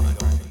of dawn,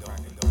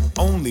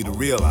 only to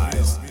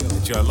realize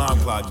that your alarm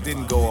clock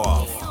didn't go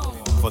off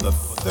for the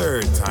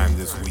third time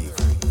this week.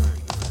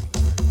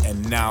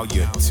 And now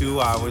you're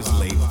 2 hours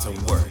late to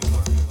work.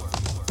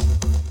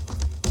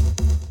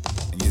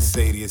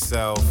 Say to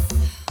yourself,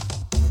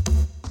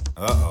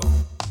 uh-oh,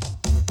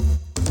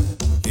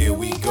 here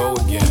we go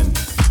again.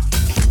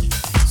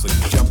 So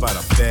you jump out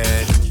of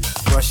bed,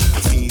 brush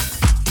your teeth,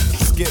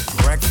 skip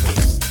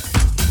breakfast,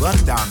 run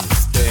down the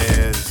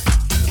stairs,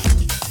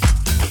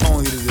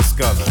 only to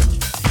discover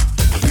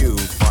that you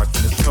parked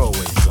in the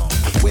towaway zone,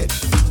 which,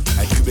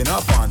 had you been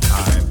up on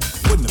time,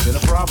 wouldn't have been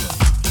a problem.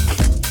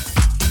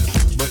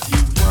 But you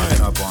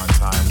weren't up on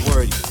time,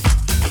 were you?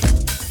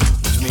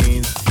 Which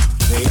means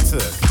they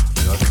took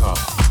your car.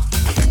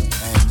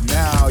 And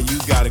now you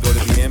gotta go to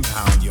the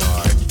impound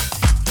yard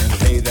and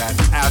pay that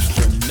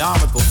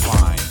astronomical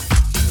fine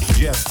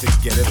just to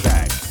get it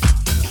back.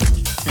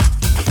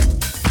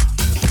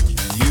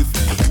 And you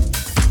think,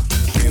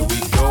 here we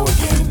go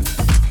again.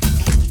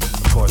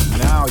 Of course,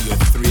 now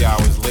you're 3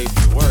 hours late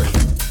to work.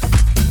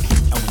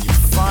 And when you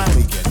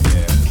finally get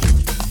there,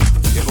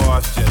 your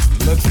boss just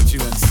looks at you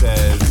and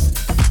says,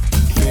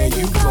 there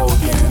you go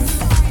again.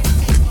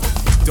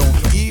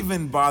 Don't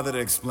even bother to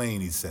explain,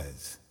 he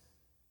says.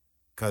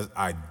 'Cause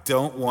I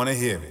don't want to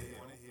hear it.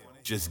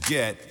 Just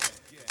get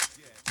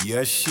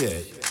your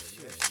shit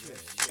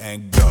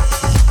and go. Man,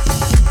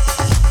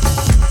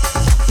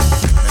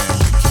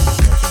 you can't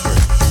catch a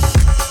break.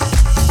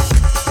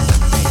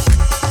 Me.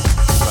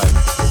 It's like,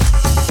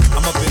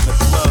 I'm up in the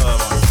club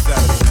on a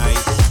Saturday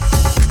night,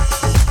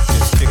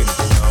 just kicking it,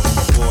 with my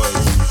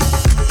boys,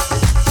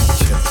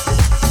 chilling,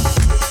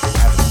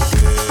 having a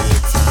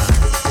good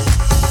time.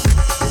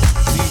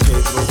 DJ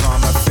throws on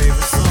my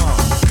favorite song.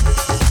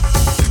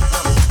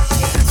 I'm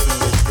dancing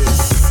with this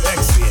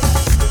sexy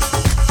ass.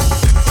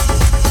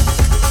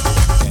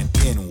 And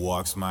in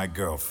walks my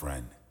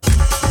girlfriend.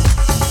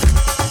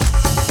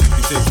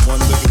 He takes one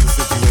look at the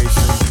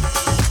situation,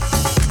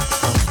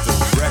 comes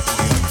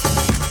directly up to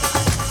me,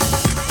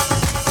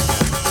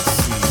 and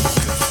proceeds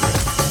to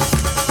trip.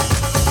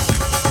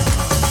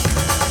 Oh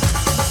man,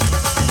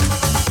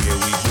 here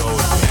we go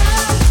again.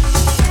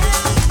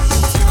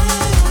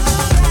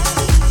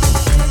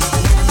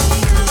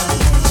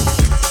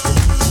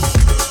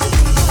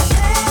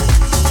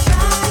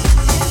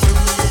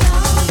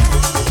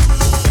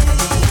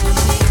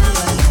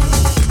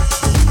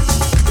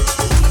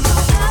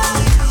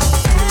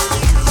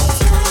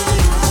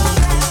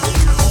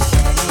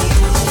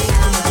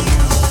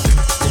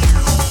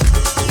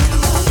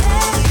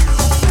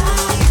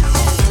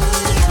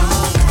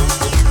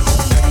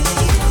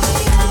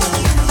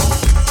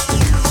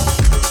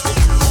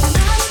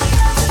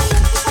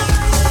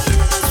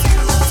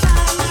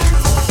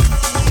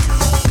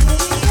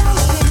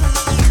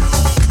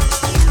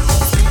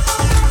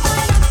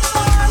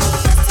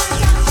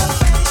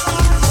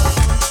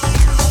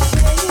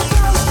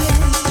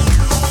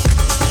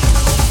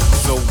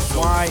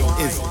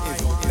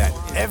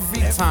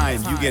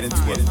 Get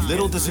into a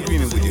little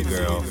disagreement with your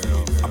girl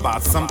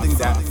about something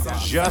that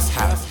just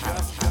happened,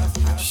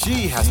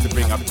 she has to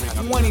bring up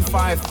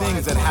 25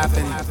 things that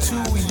happened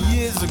 2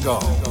 years ago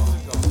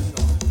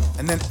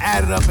and then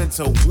add it up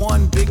into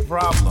one big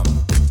problem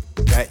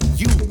that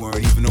you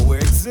weren't even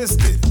aware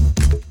existed.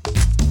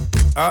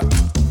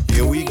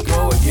 Here we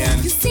go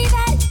again. You see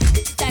that?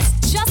 That's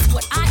just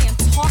what I am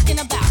talking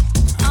about.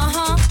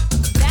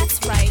 That's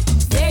right.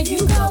 There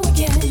you go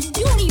again. You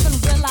don't even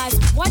realize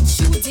what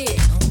you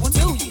did,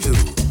 do you?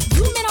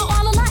 You men are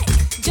all alike.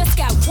 Just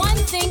got one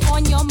thing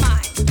on your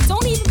mind.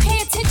 Don't even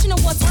pay attention to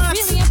what's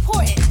really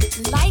important.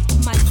 Like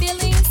my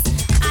feelings.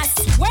 I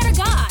swear to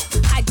God,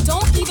 I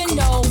don't even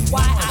know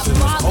why I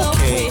bother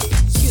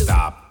with you.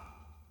 Stop.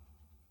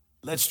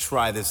 Let's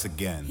try this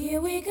again.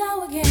 Here we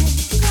go again.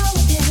 Go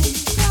again.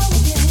 Go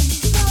again.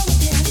 Go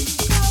again.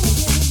 Go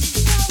again.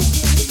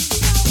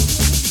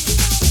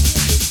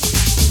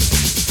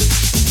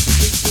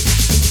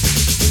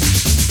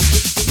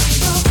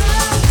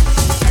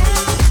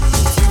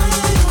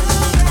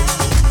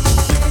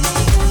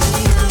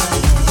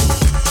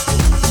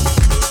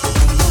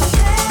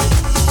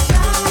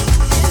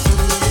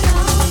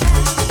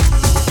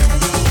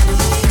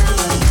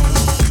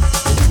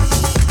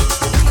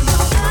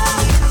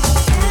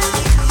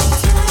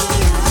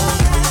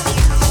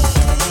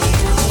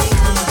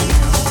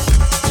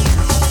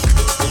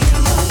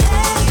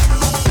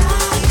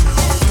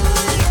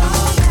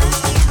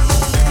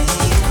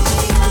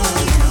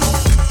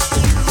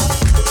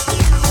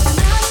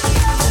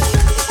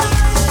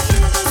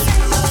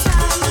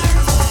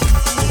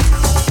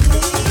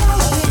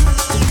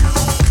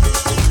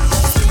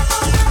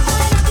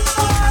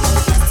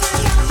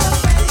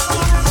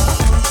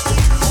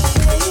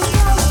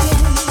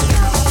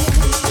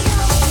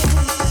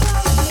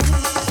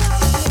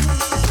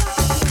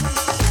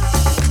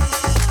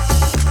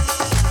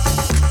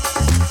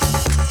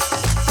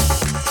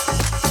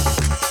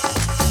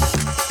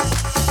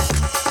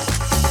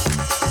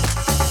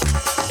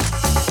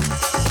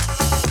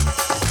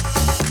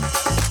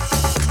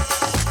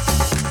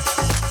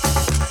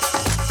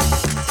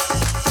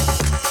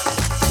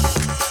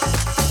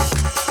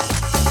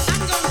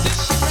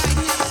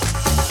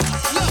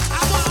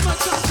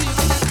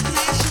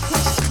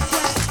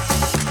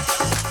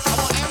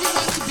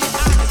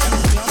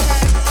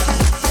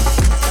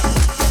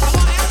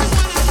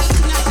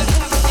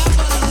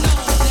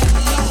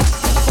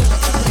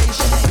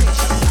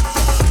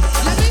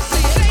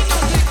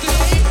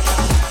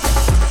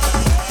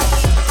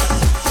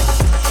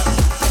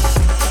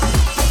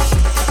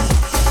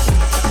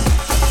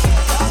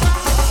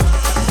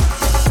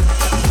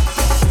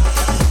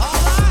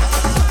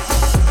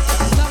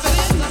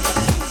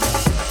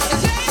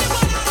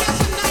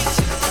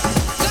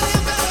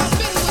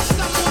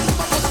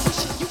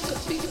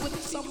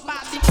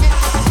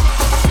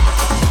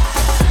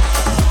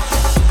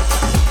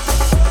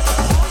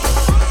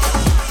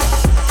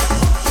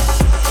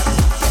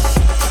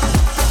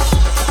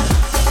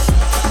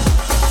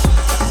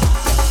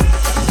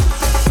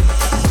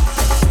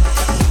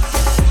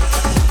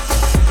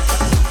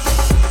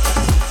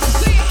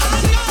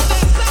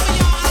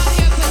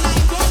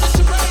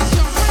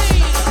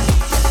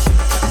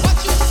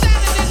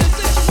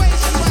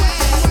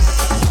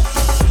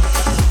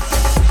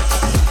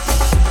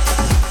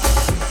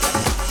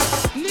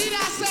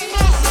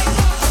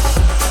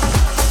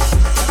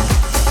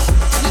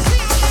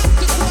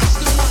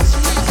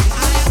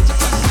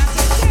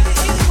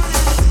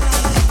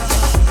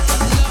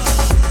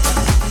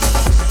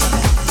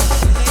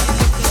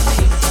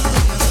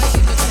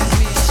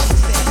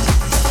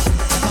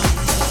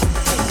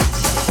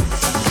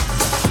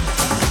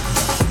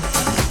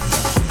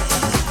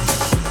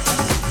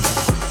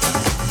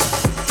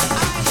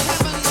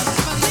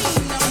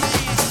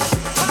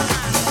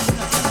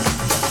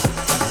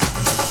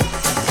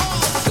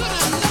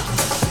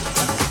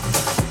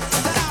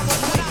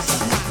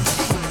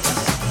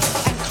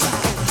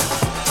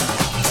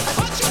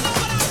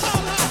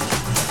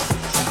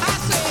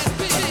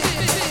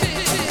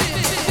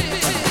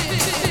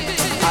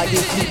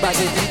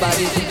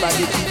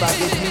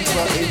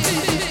 deeper into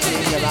this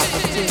thing, and I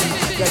pretend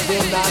that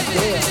they're not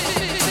there.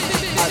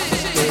 I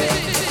just stare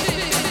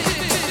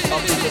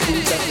up in the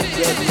booth at the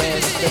dead man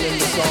spinning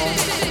the song,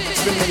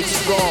 spinning it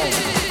strong,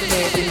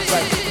 saying things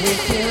like, "When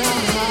can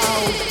our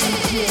house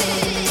begin?"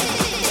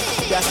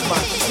 That's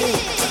my shit.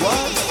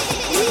 What?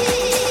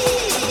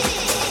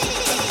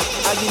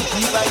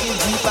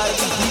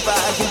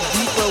 I get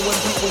deeper when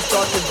people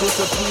start to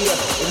disappear.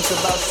 And it's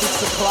about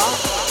 6 o'clock.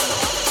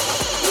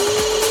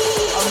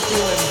 I'm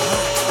feeling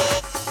hot.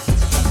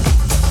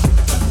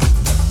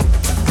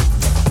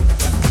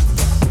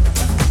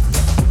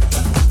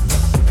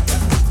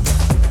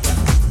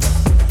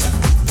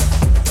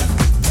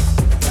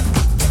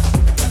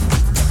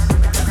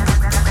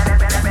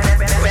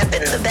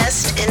 Repping the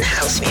best in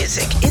house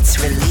music. It's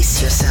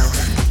Release Yourself.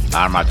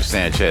 I'm Roger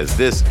Sanchez.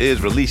 This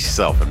is Release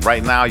Yourself, and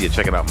right now you're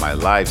checking out my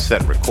live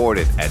set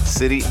recorded at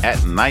City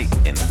at Night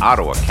in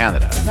Ottawa,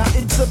 Canada. Now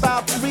it's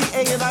about 3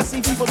 a.m. and I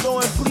see people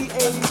doing plie,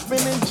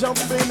 spinning,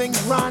 jumping, and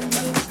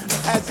grinding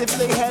as if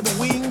they had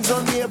wings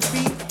on their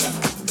feet,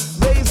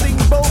 raising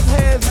both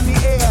hands in the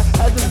air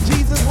as if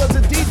Jesus was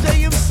a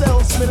DJ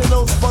himself, spinning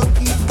those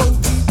funky,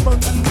 funky,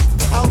 funky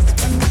house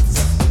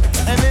beats.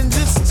 And in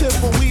this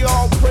temple, we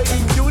all pray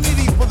in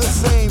unity for the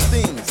same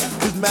things.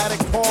 Rhythmic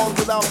pause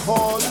without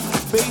pause,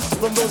 bass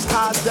from those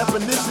high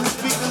definition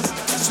speakers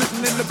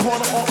sitting in the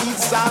corner on each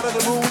side of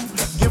the room,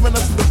 giving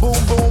us the boom,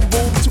 boom,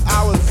 boom to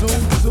our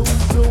zoom, zoom,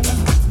 zoom.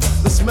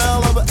 The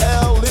smell of an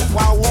L lit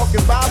while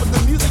walking by, but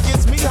the music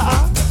gets me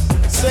high.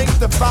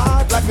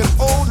 Sanctified like an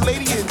old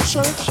lady in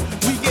church,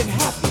 we get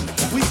happy.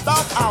 We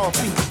stomp our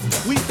feet,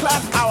 we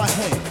clap our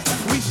hands,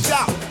 we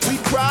shout, we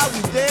cry,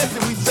 we dance,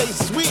 and we say,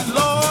 "Sweet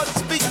Lord,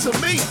 speak to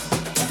me.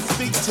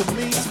 Speak to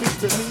me, speak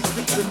to me,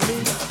 speak to me."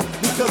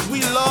 Because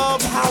we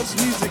love house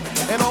music,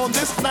 and on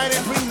this night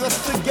it brings us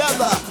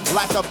together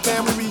like a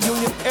family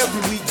reunion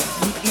every week.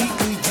 We eat,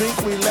 we drink,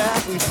 we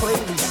laugh, we play,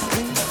 we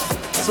sing.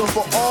 So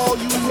for all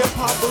you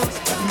hip-hoppers,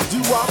 you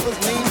doo-woppers,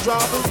 name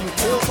droppers, you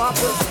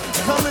pill-poppers,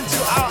 come into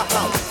our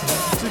house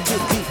to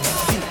get deep,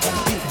 deep,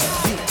 deep,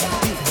 deep, deep,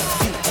 deep,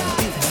 deep,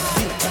 deep, deep,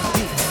 deep,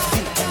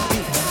 deep,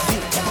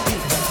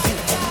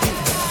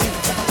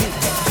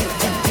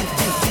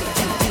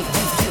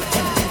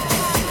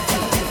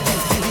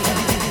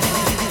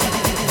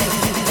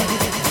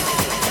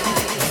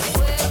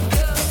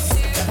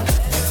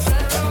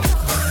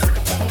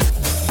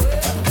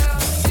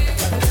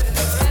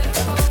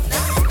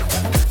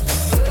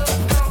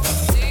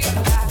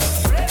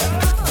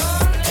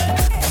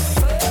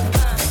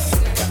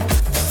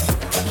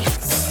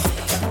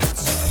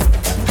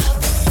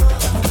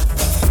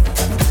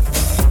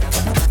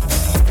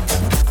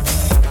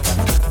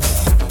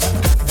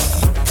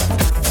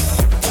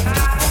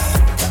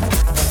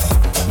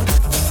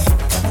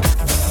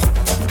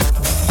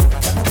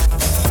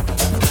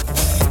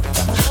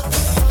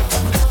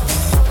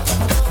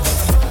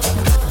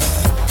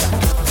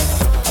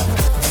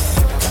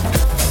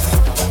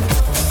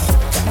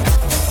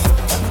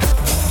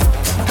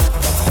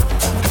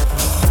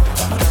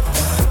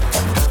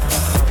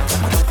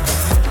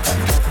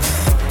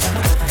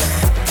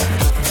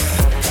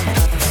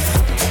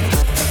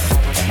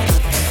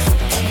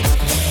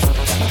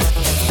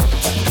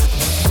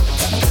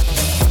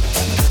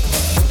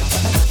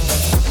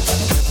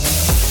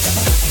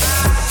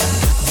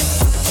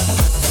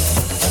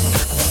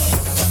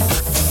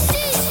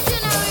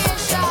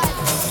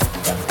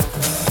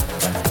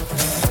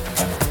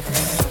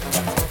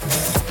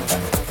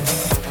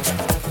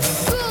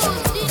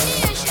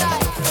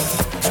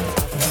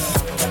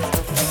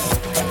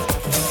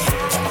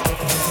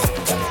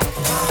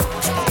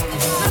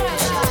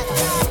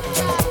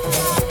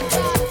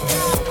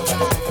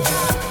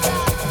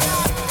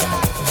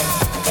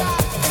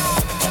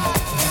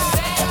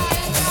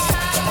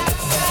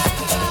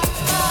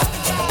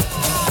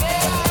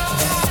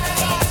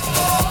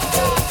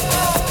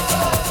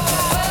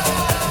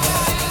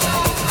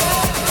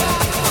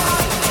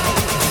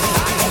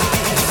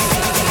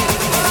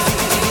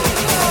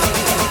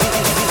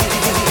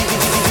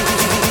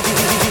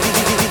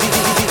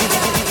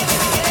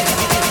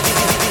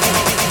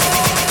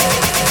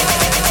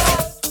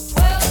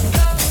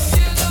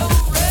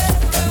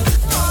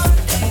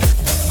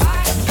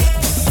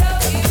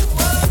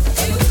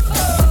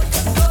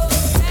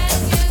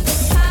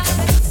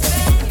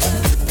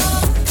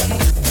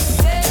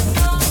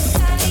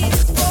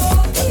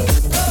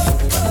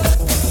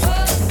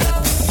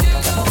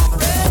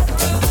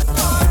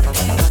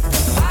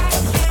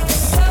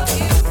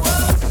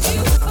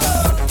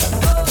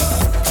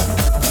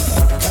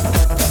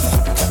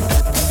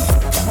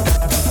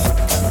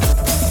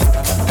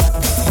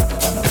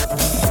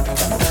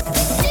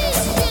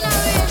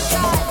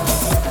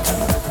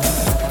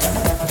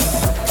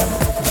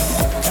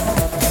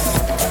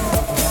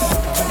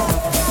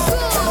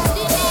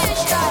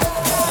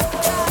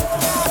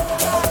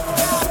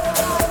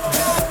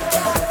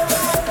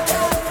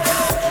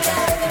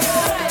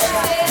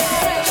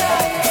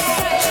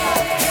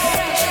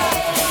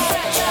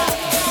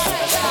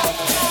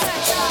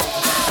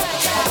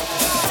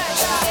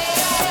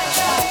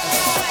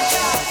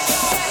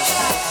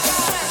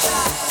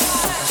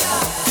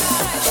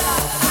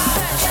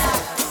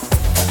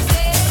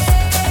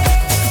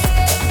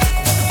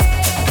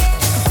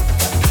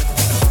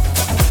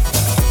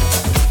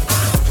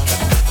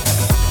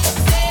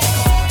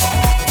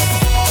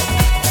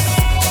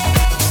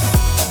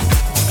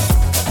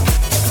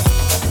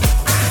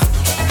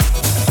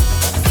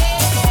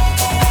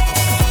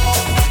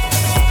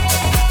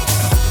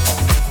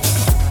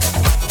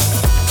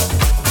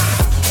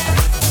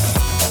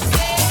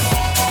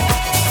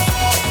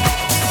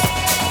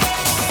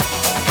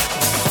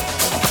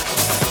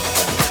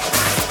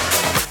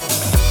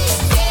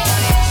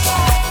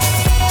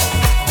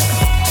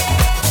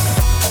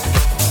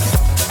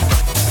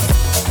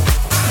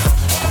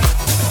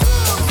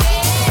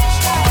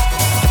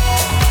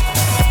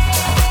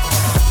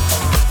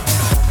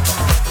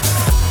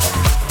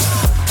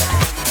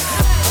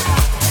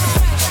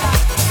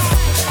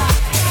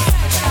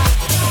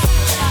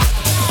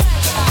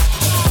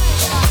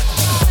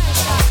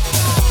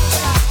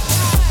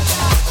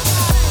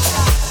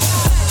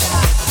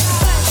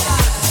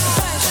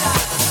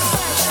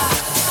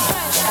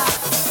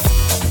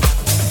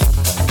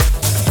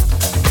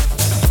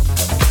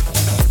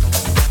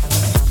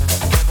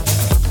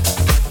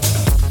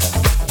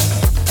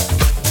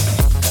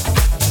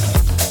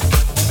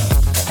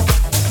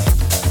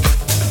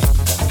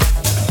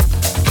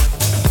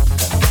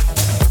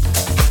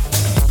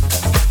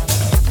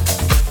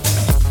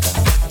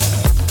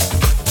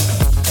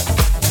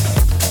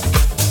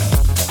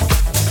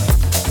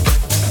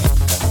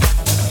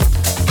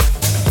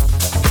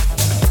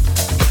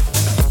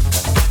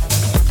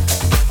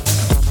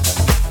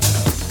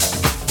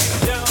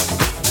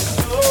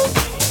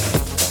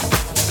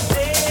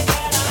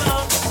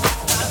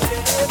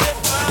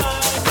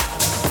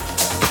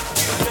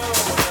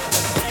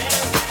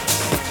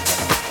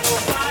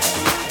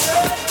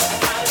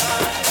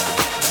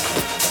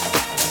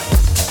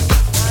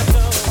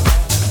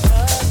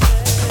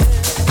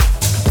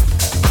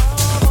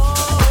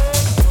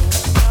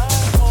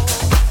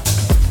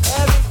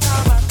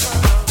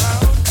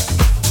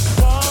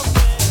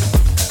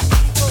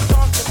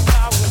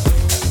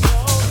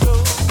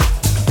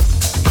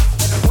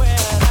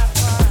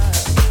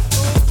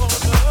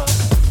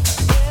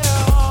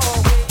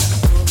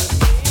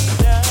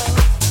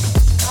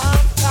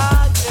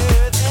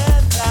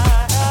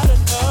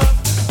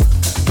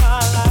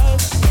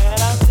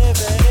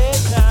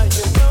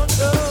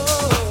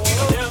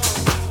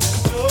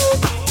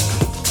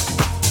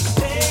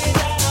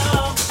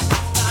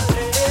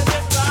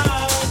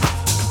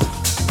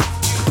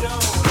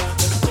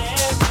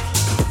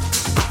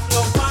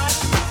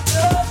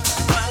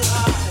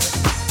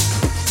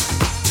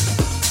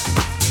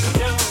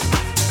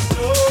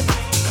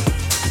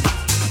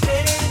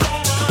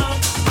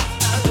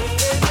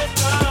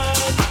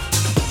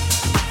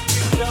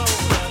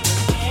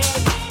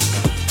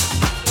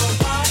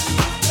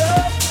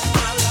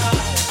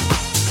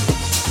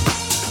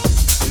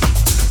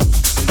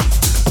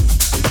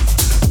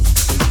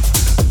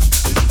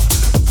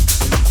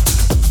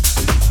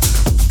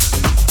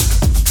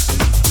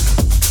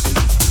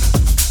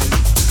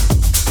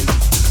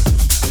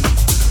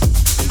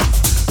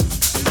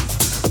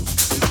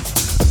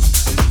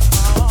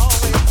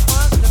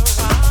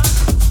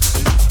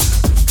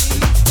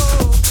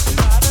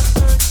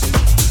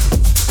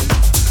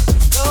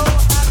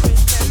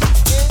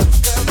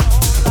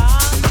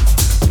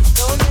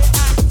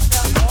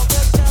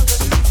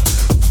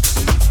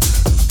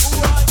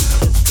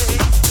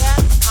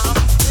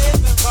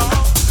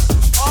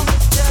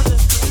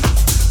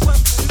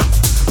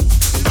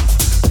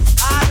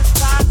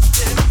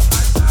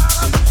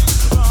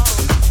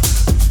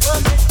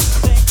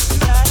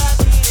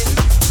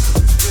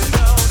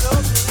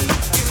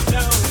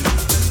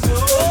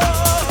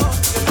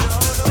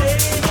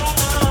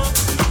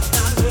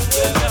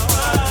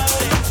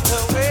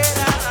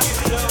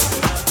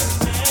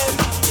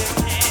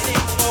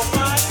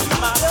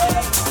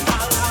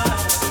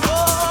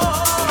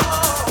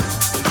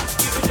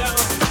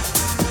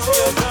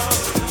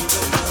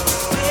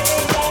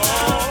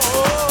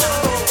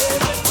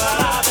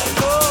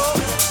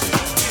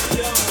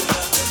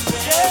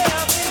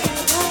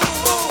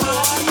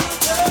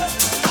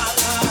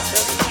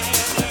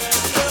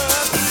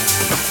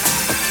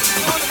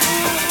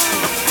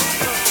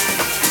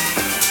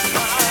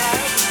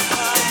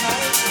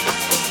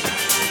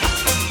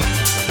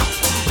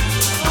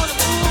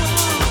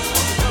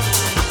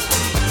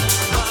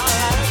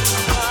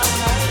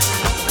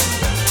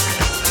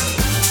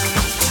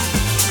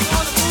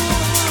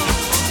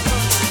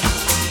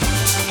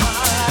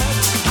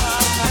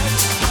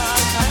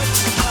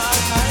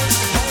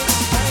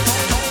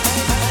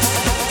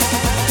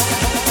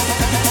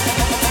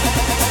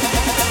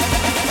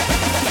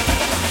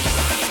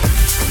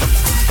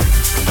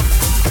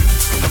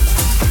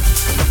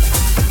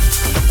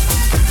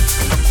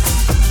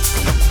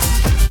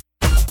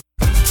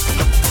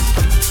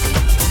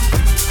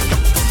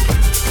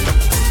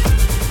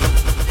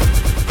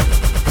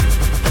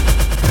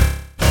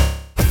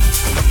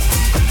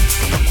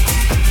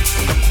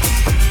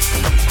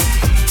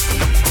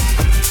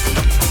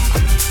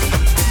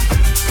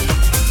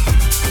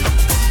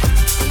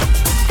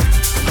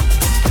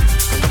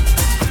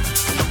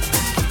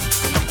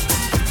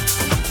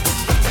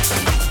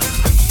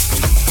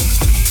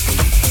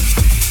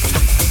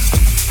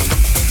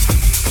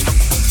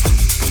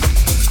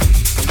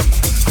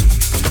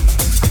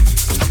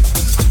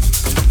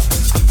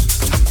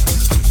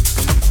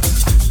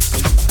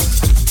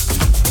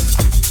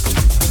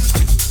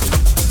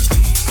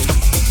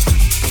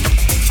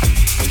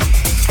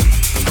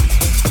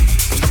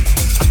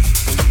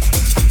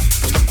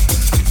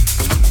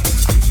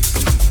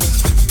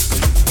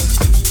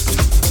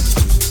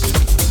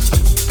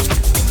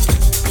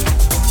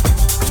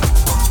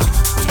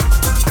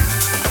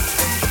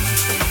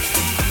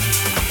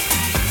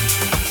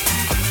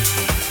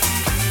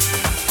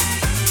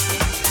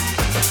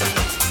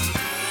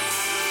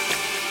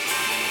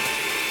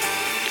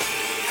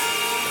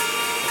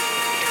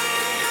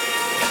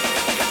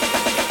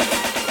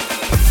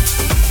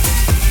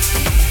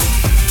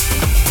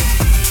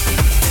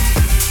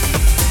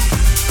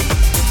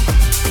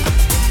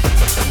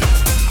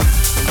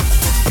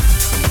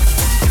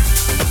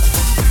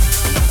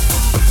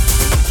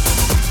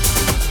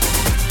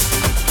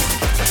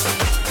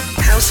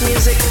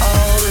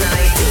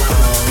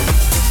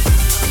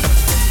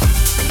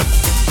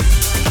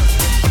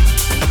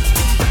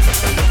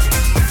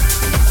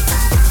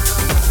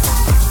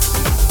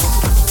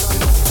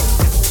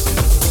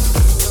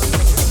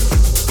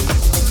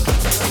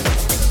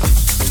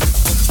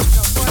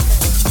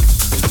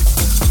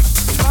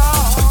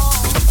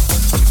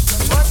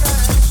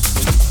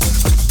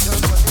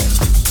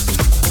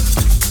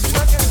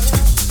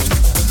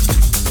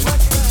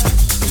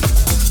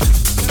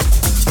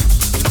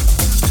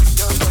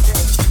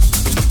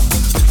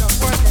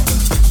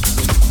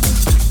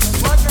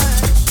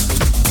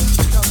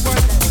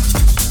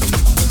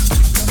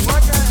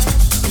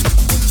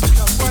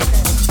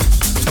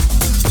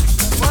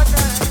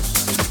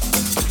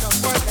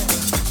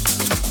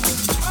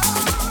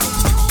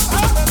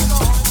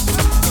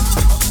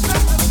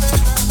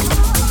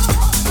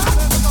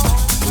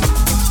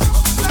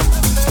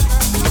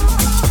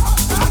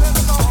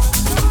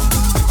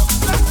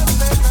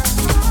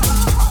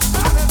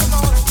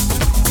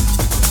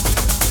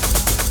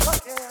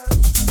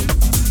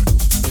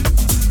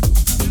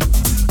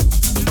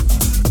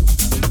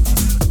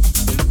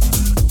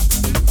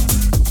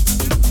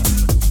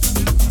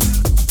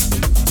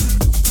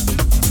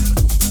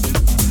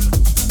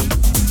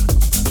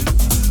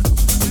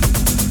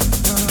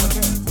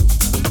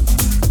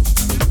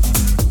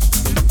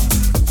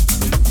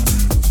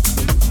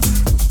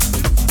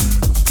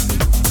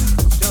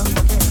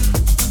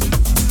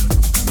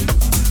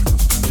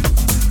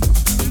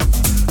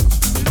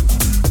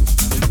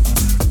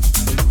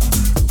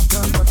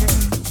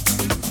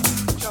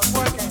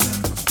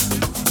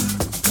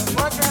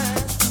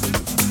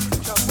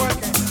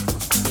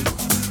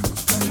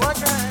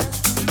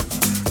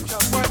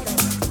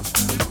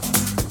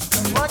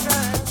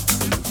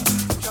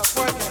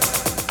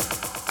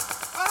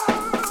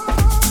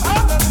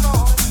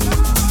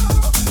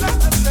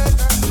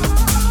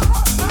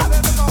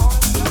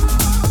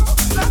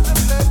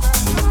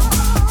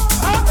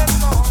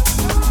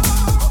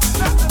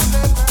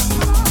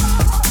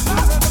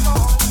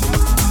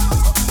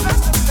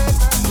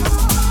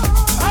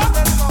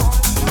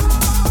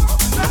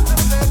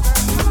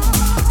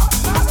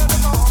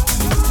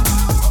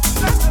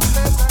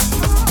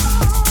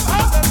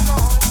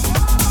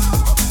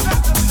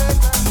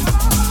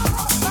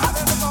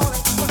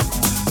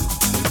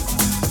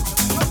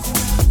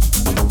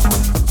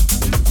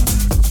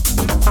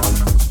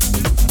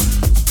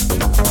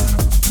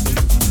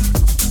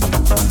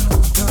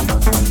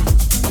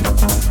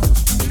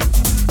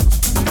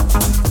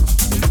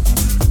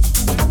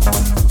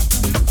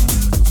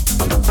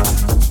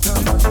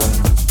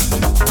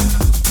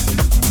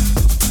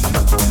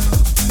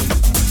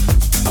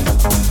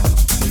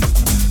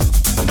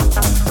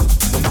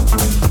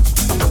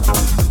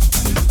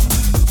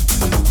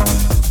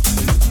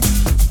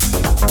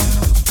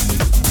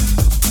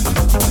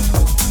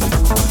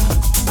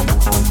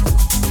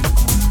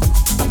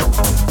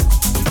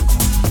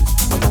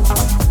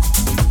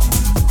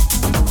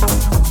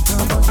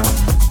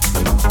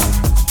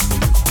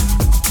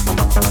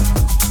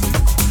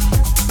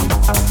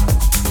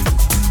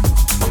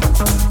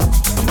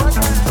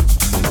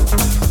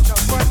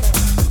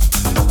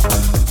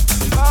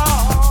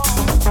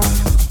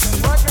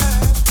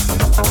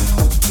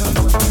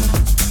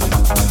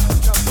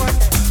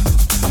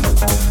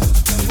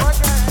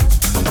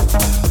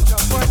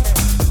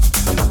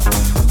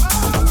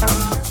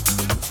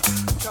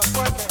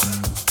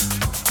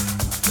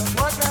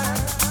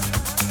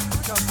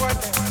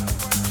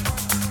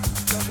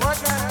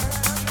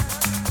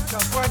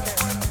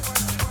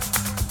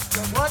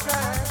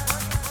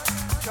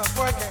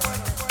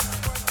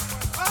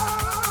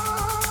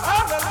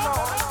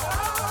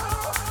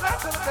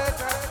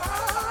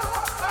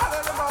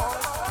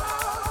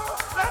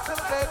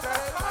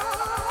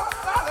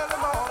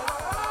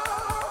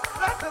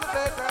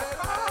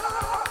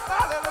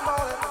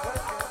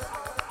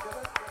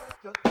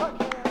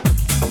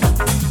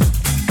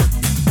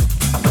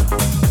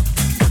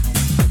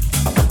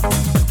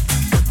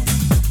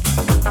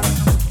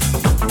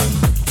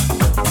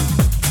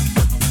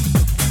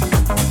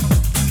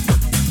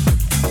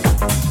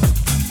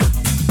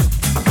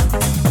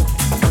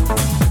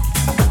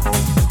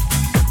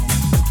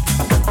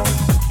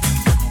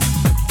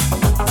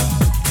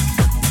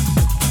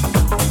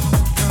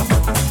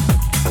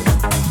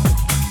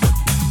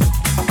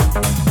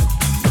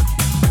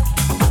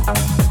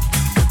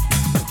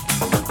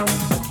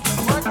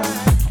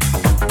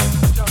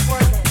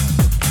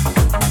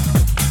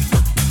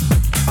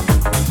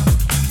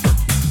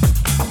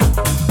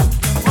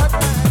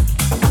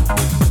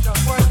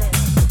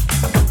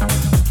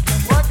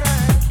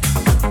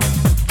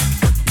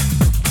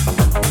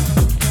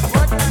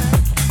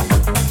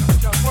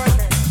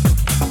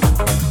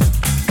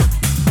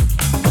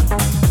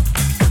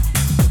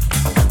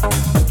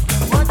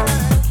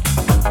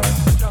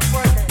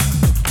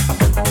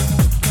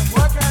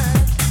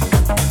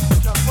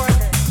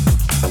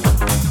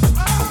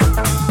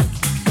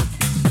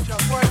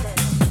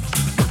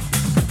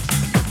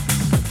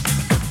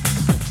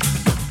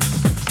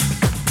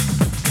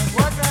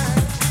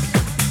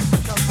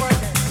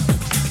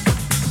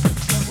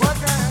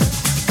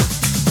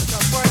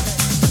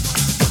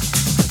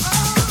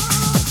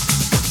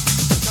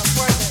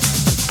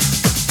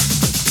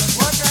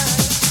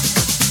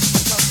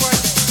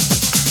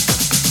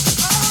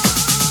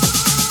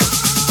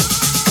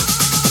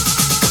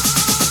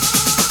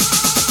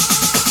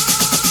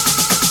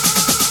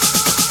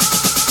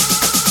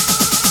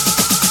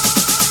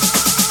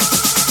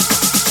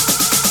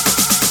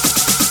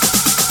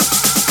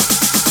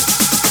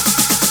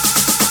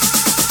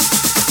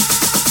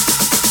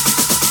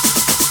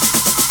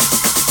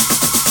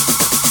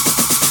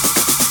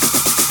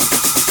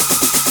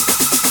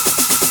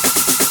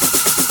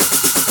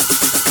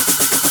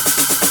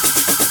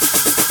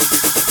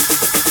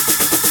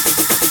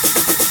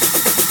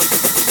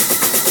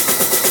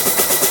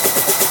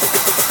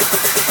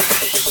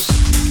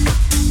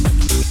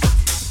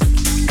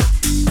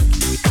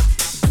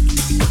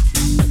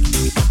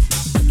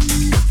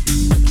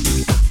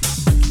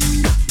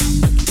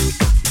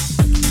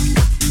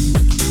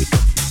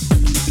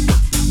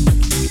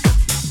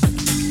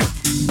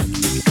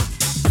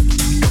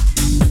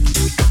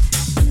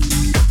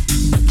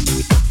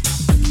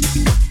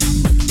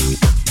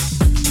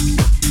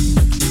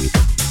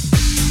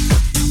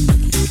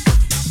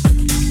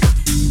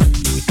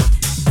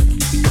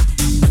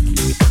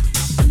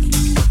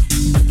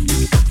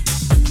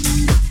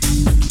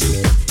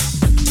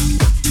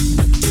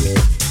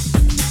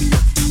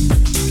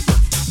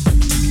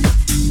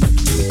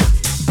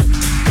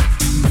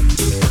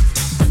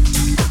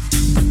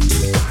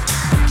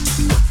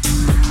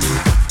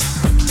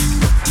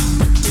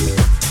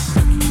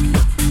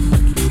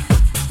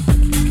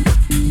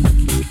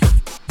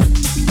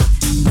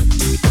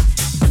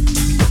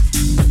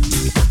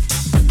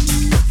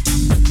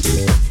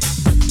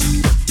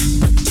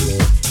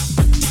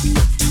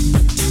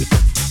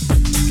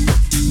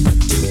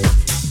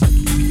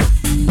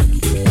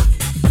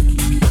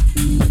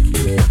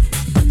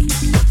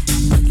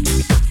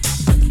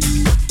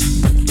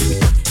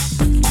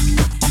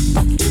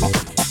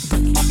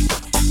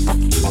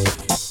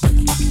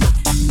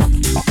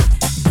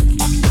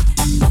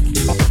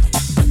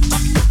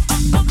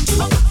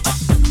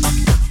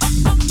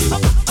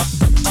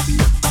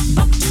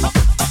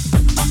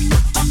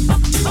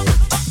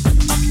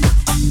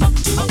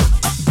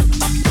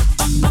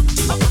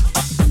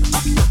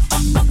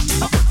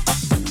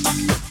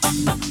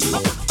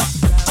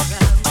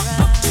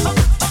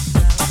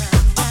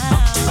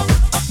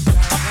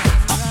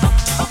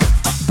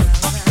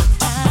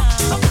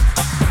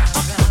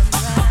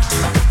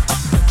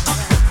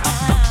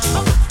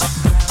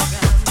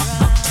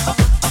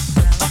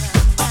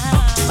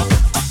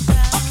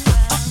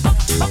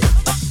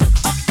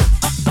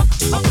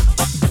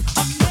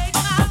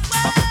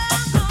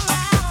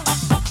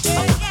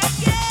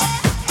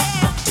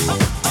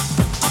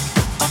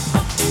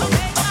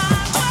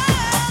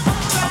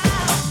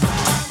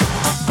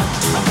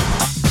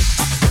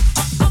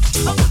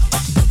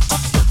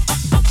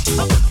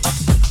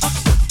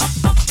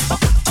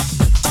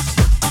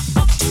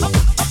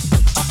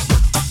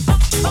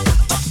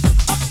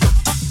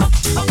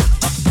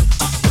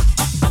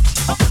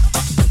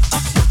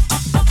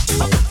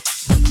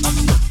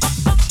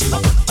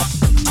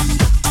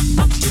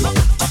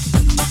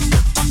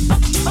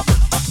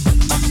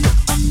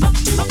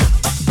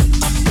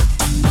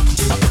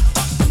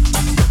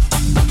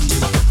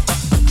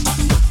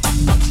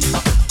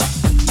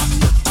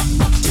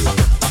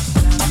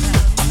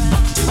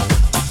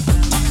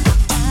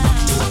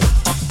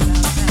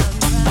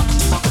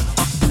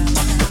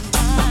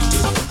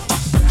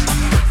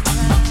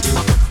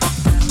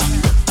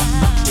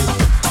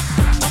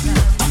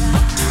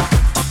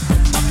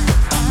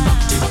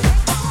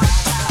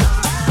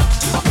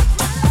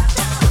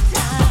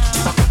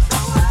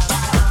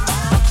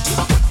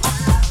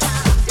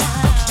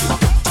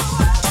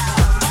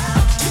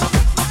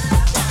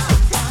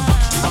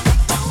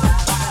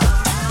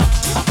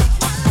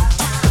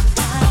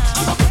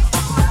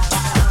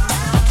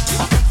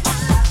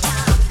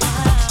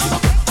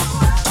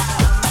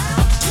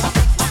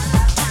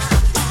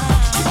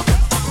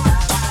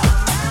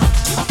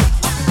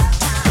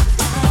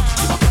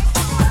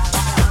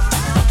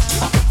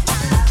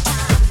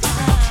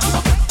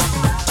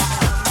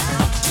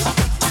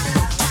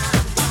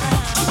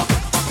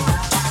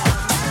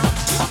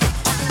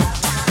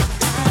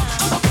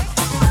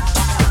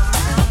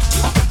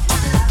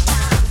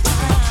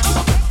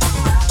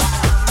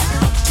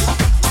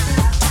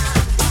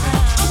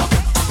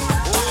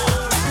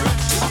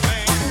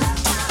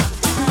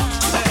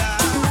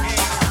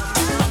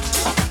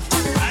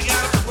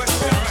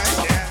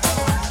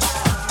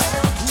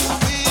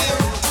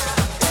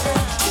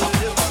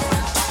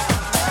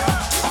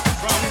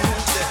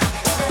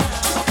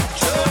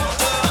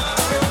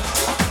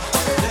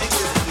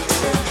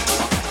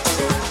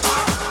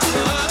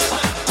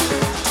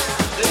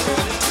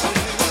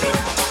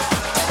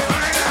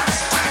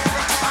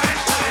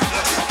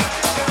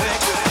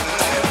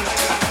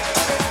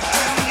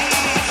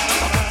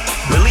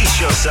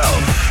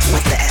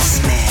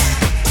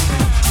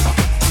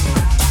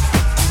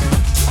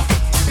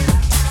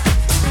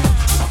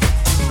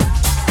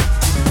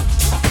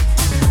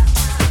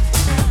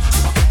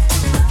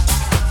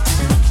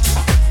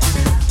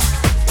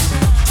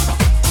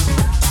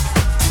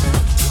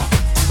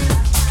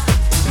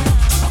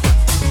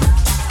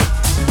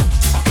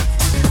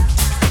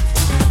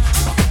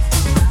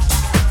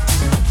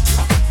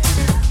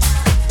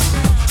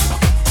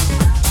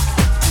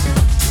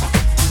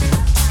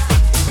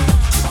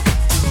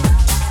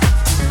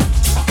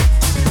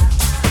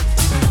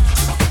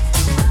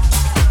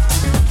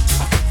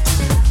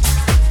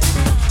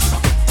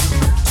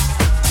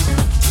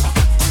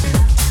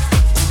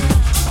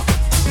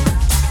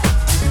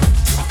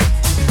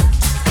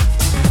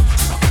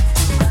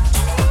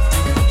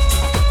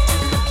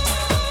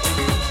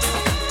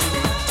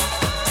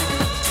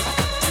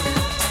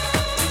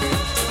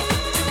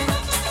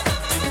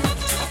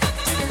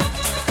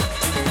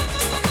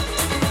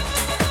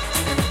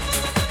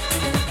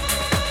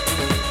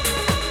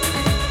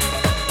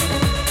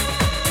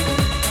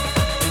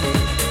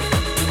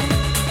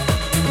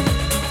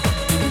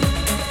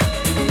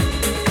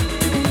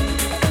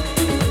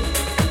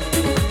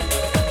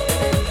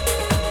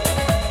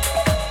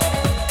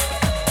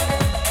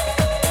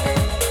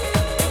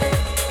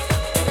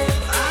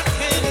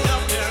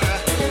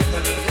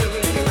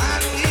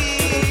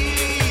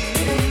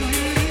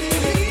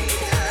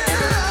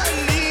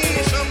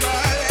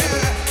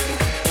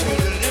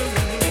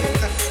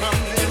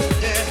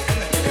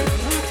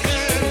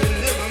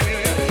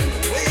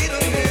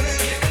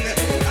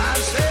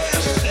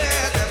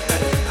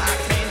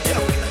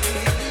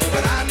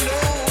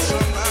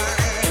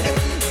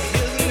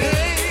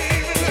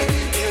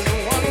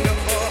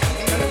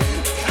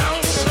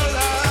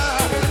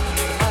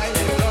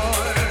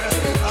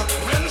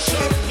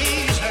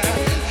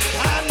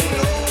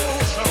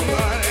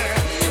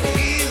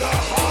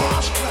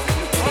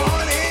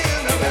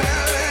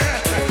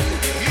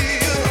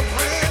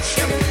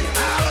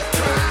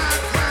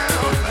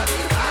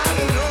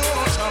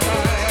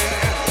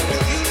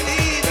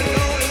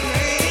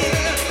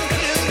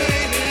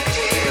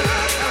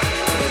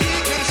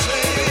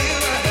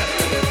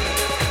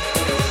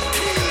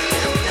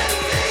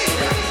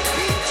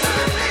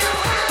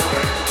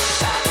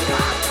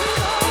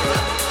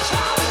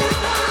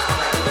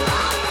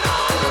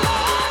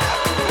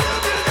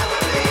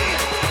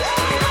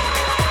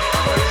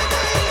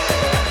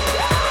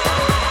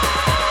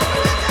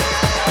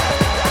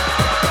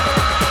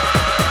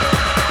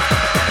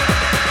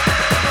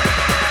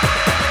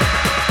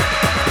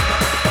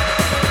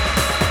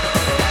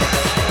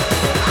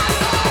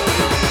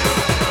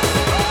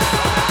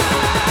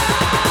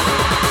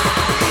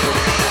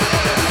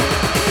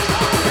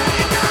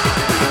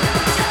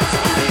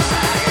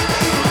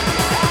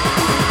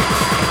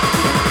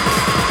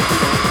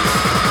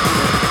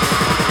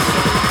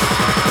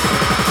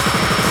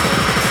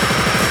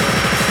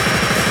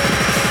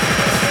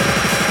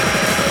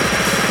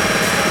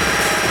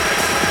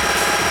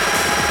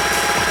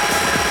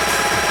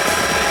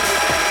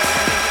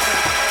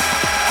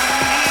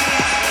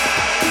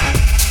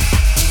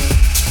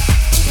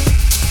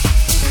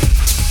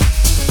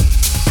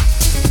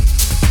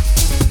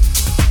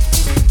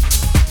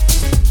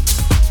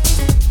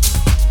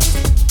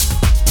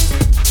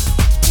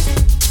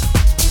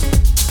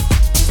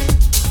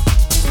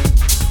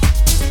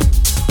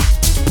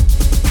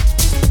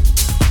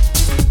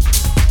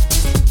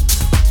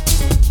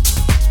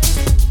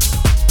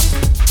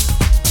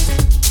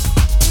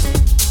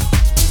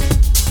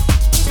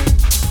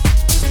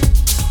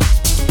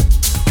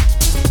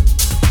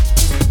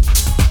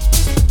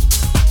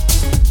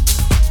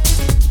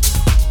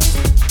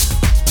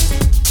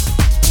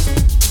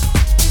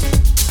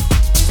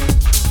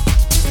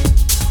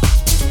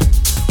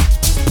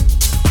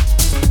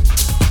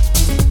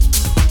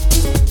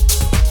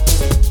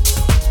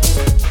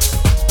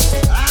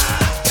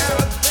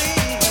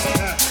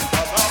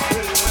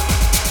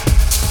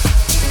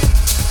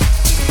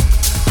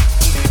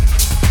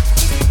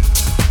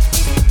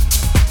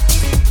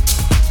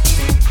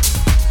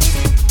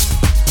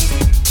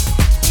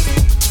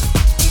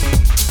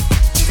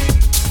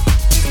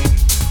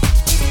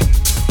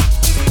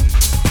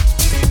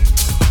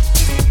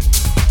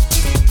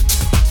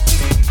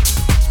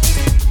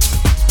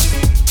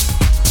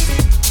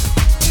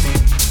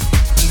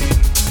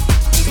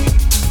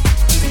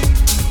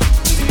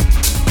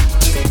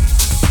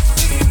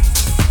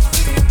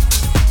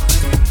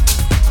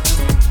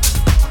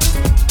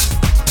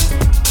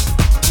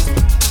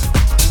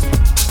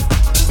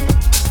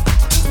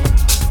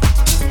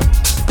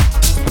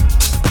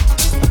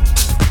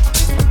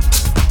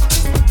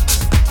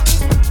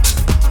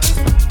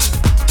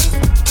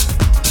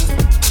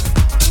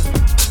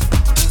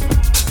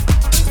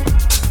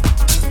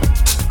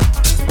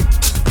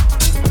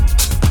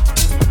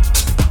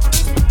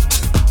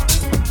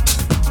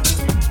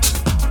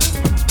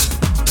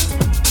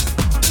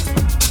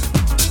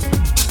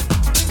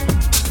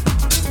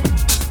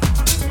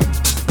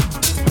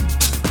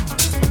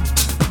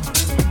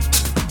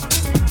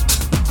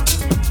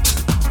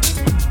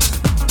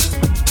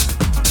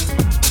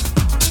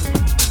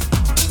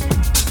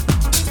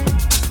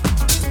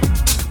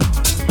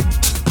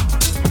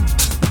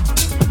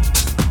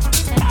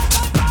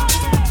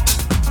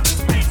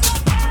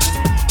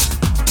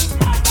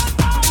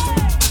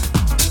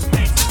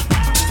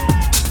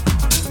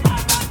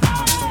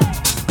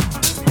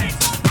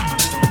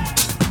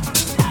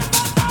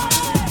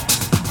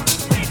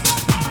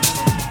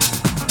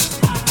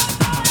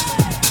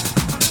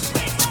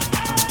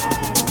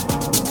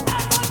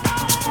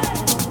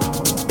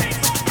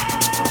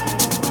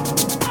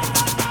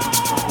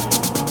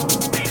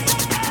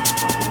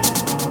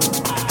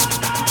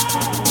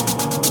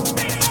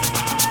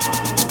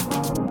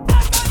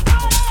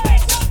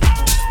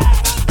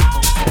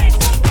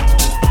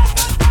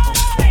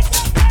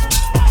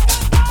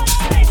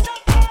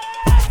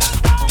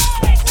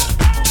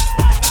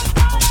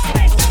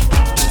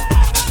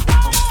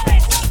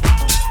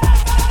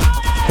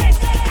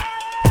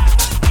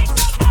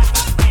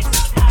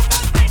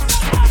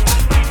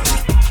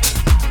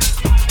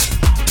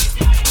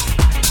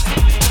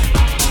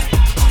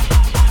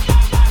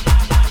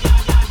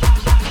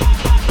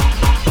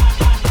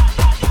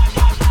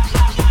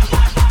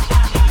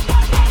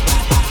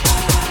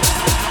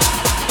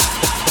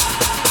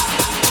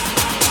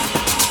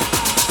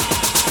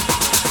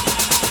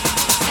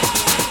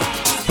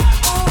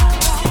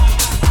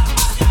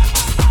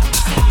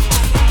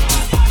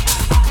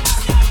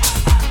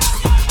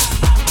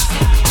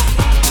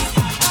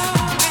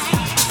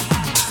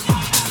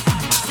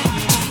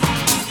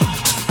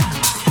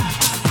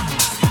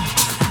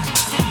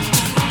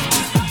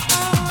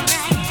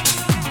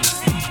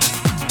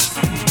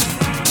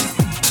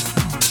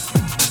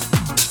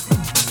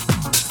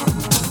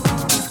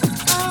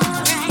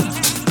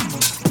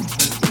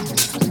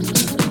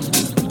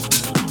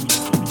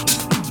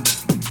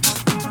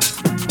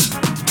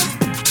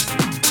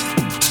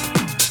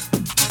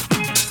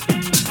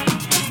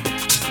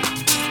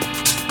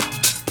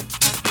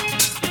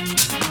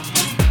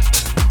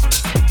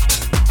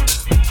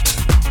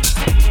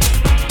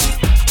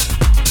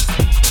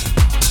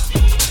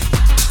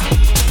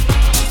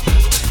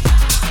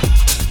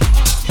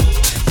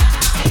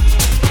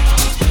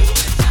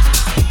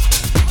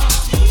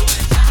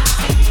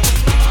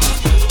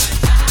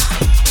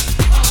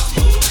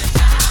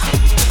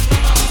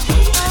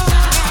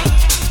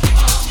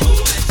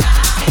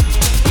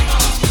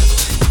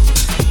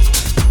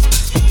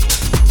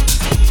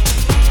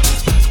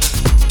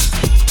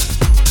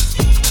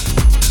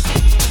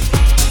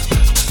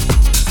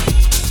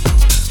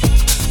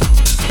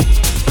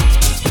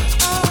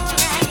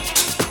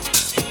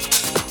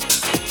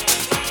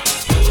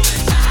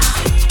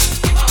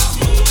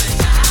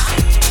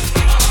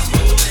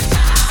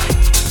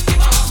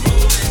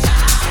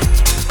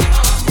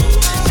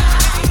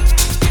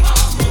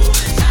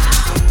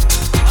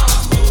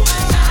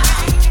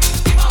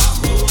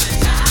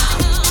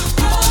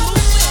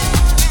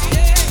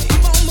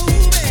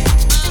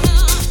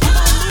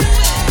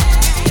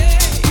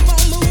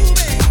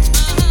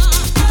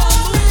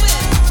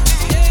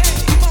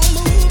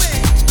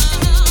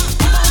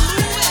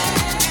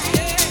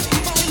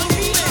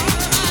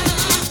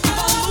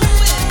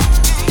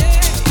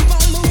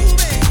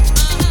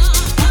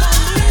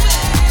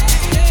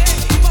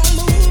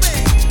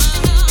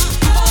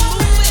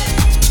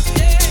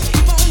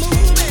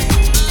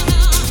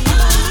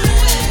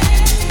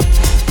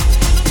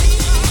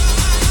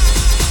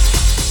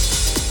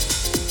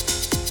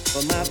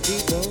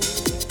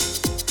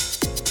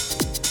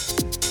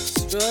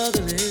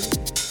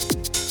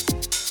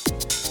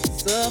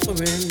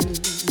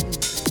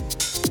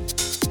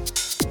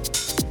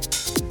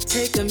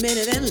 Take a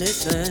minute and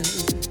listen.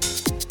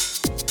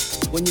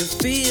 When you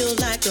feel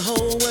like the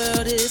whole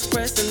world is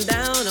pressing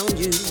down on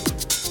you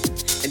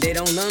and they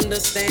don't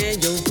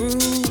understand your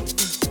groove,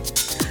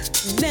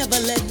 never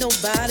let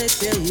nobody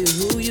tell you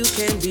who you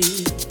can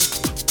be,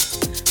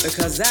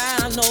 because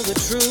I know the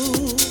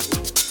truth.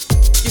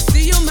 You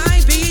see, you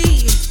might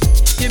be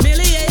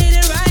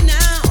humiliated right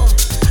now,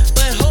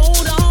 but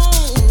hold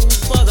on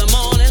for the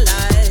morning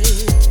light,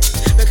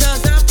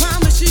 because I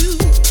promise you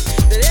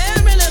that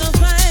every little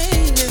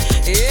thing's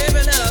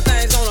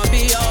gonna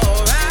be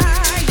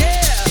alright,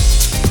 yeah.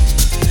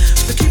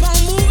 So keep on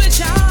moving,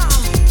 child.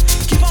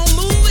 Keep on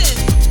moving.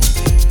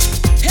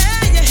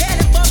 Hey, you're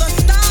headed for the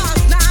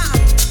stars now.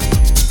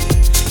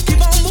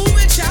 Keep on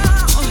moving,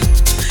 child.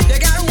 You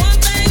got one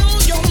thing on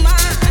your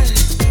mind.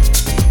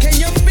 Can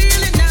you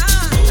feel it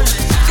now?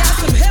 Got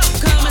some help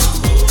coming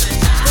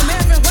from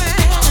everywhere.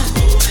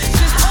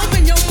 Just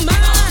open your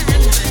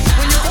mind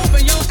when you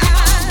open your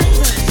eyes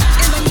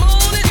in the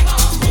morning.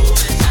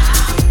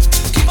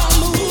 Keep on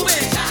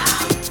moving,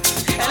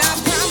 and I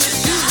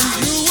promise you,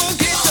 you will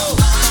get your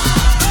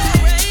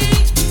glory,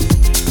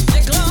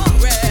 your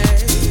glory,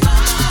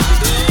 your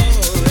glory.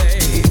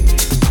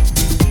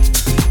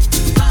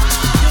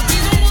 You'll be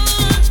the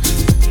one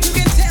who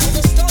can tell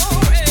the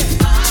story.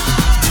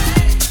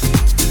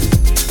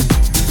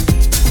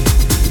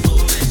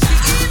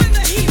 Even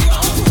the hero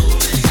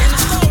in the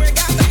story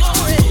got the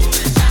glory,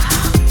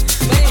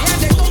 but he had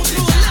to go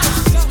through a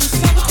little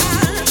something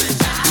sometimes.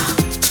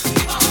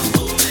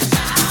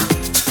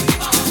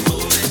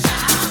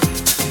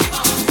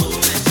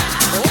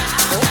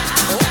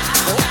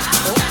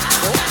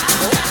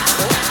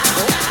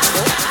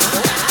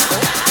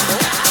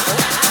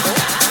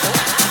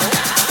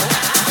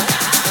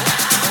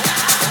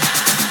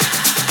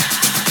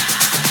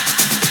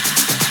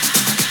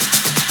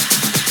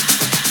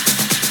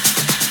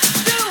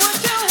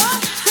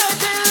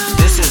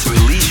 This is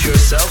Release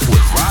Yourself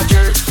with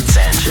Roger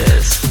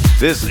Sanchez.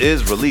 This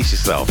is Release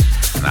Yourself,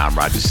 and I'm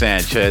Roger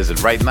Sanchez, and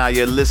right now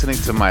you're listening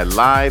to my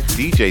live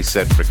DJ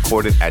set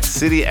recorded at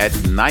City at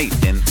Night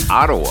in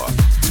Ottawa.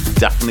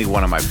 Definitely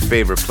one of my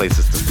favorite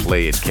places to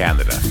play in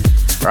Canada.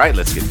 All right,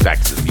 let's get back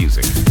to the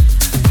music.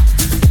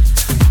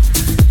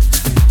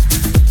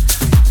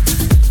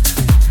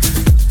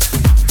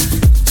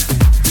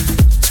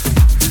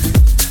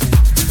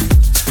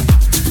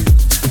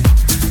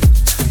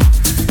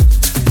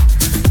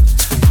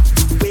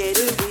 Where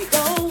did we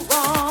go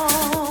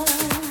wrong?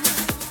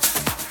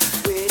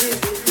 Where did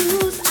we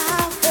lose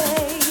our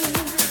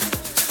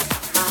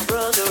faith? My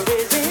brother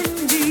is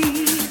in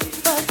need,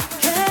 but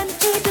can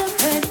he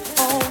depend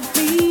on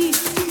me?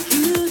 Do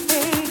you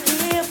think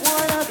if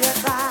one of you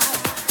tries,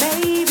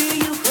 maybe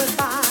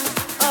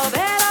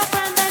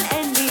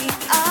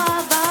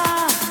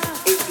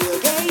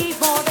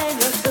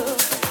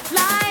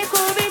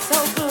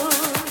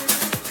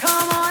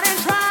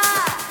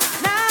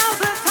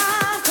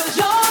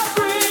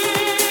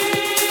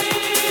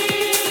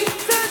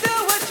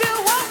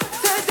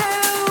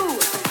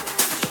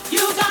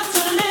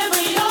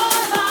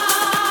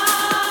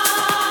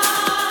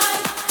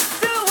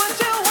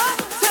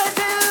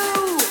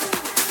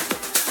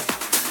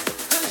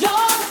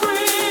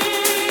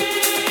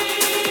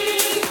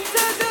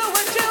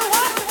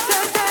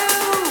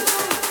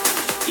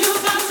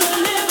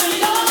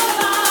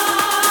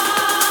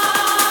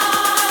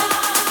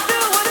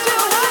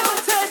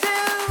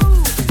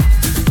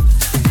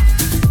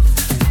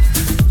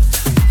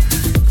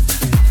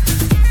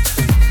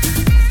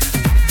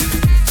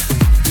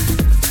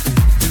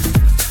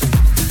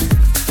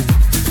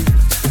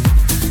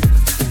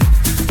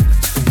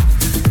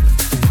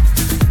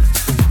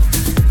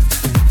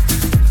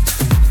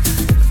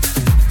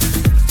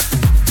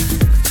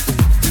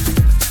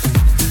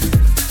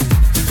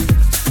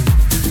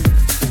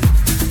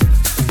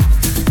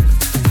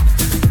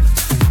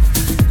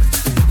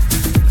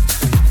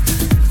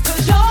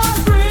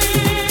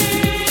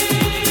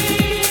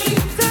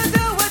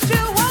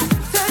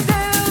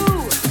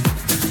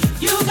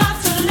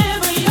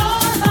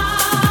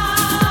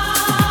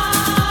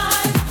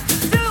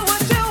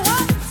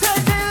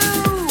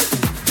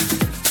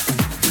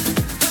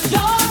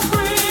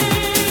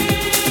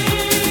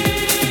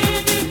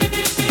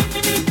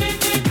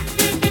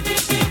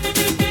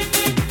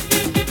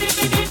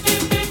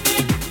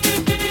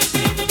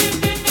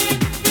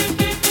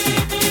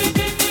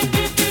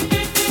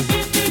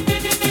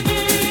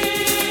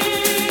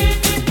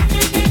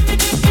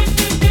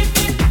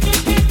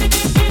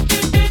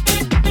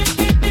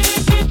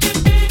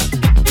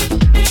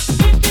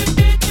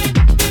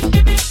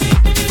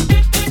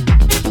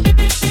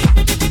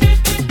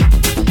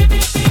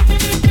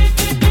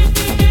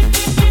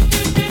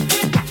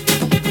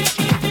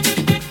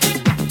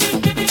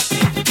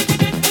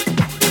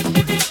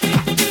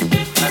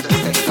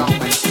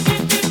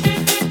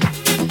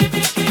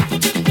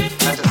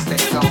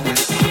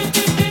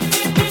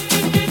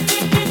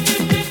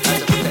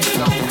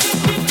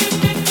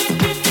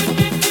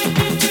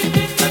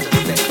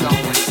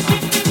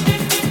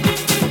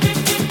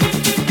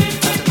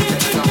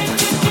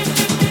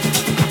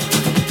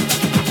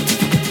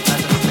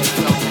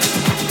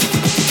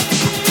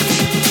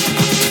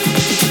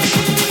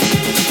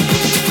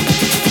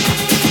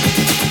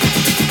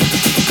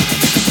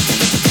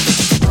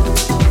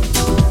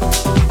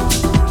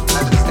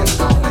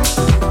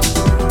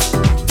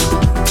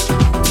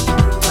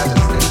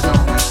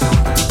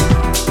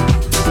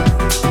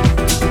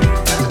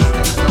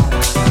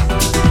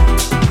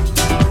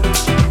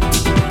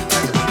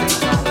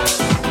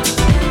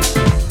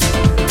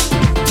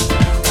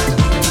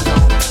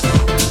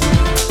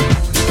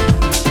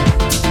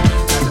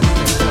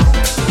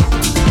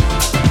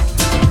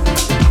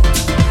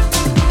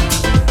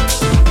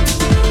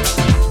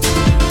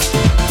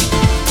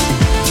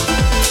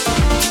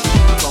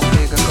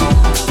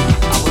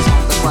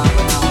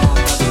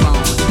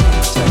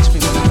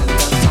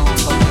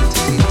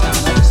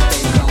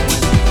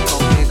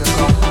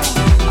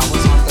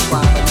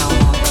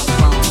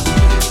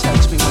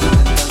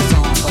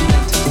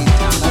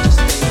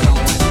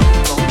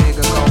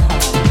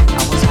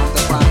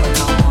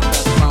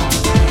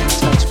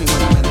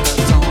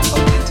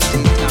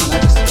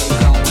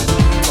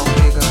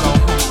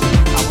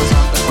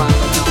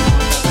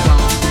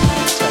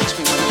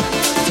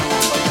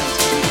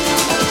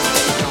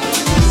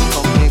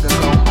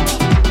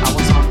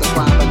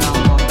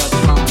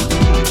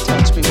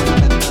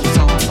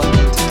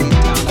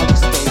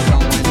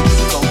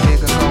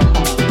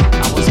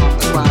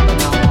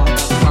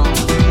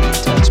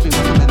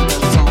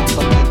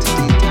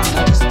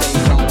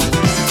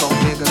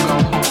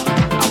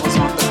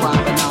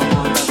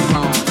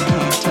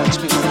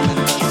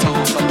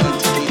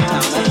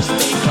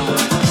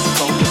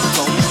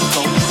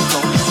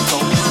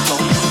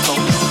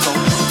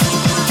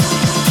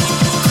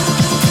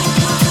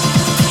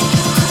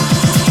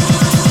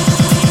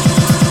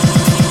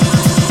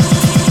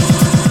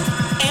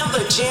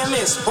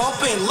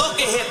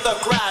the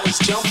crowd is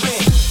jumping.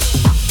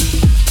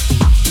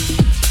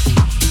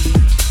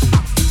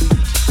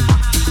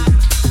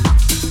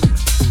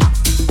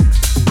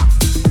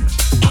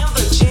 And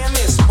the jam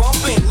is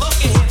bumping.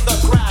 Look ahead, the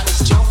crowd is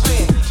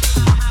jumping.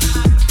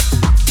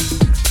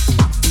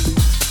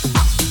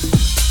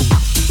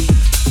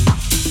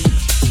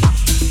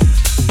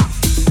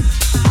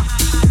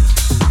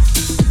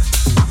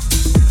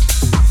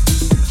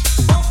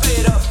 Bump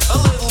it up a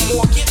little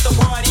more, get the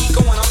party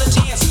going on the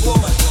dance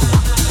floor.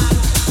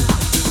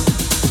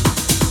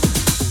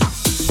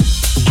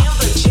 And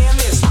the jam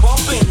is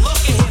bumping.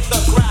 Look ahead, the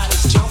crowd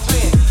is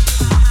jumping.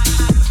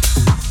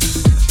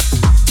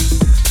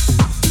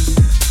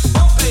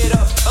 Bump it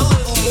up a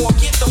little more,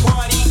 get the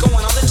party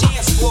going on the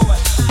dance floor.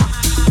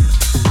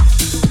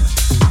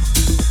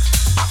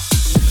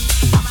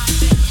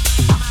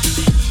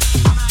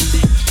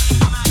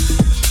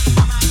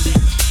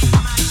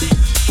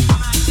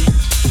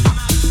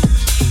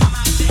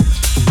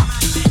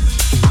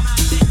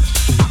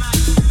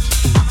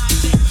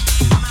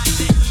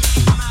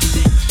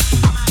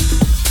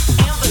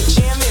 And the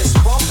jam is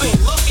bumping.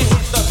 Look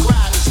ahead, the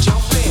crowd is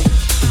jumping.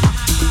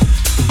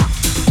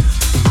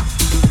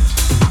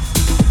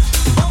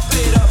 Bump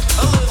it up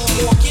a little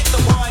more, get the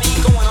party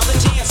going on the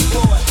dance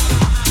floor.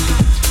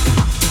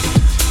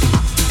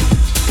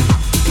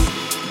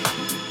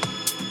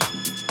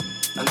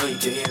 I know you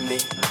can hear me.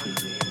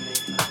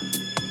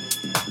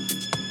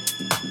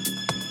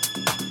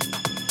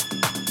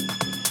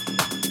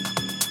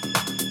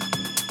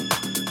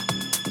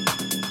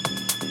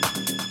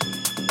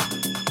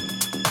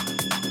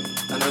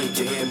 I know you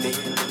can hear me.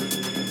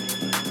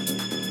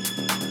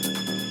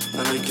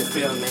 I know you can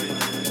feel me.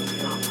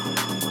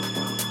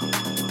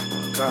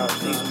 God,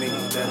 please make me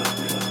better.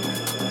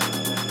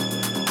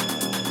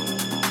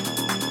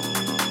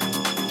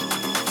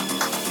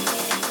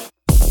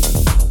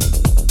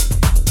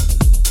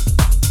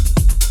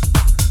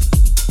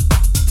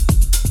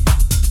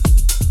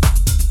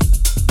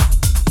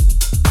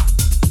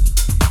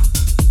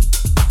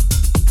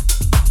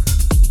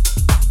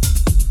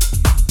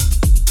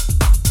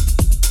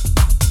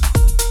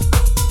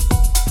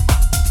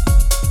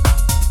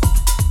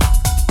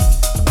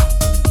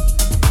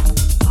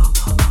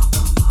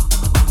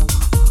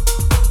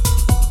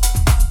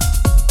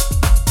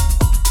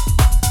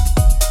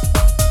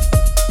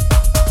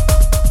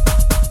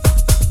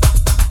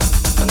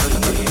 I know you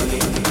can hear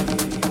me.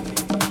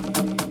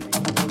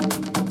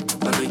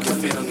 I know you can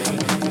feel me.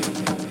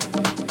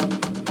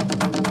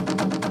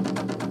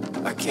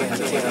 I can't.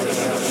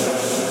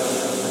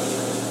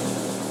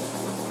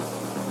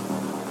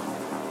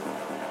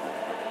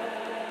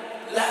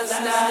 Last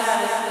night,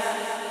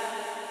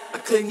 I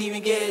couldn't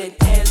even get an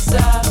answer.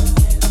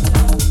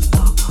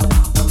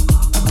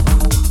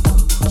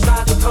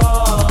 Tried to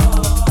call,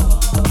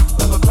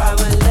 but my pride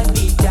wouldn't let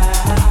me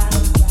die.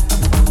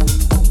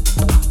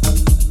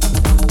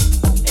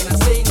 And I'm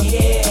sitting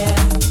here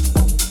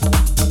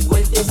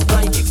with this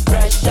blank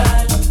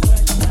expression.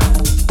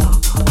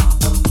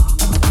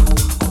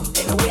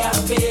 And the way I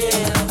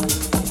feel,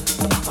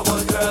 I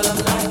want a girl I'm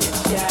like a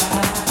child.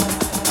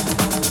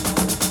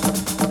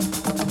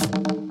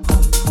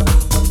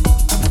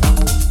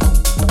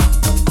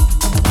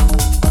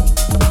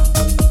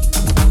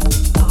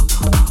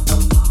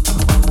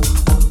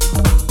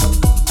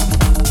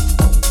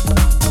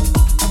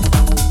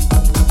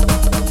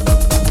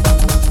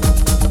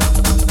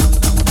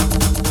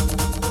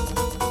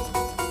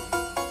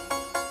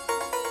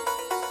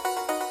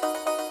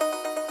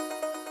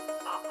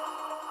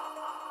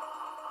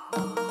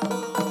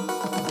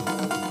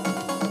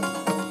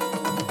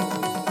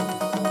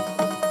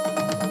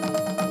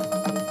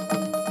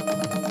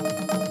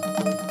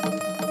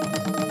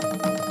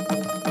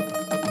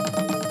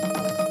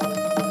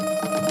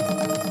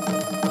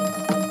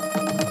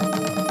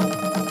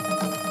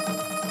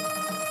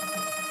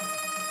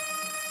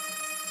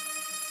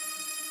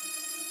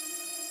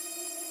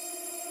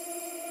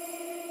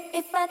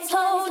 If I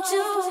told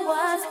you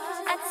once,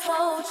 I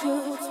told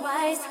you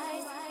twice.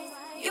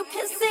 You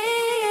can see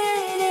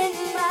it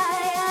in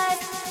my eyes.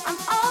 I'm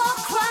all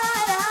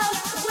cried out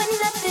with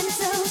nothing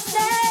to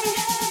say.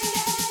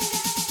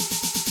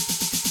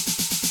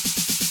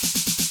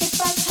 If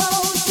I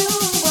told you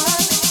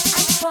once, I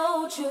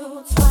told you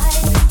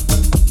twice.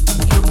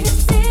 You can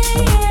see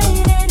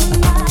it in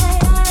my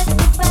eyes.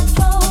 If I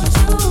told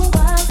you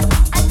once,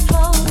 I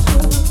told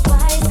you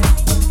twice.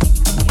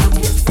 You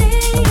can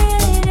see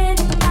it in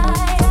my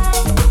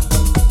eyes.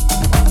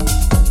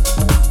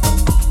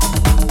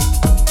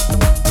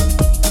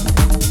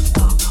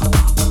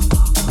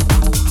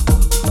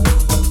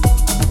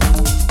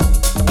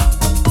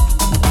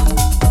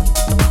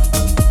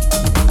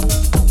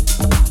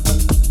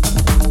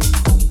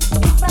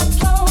 If I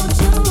told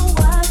you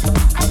once,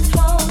 I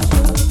told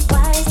you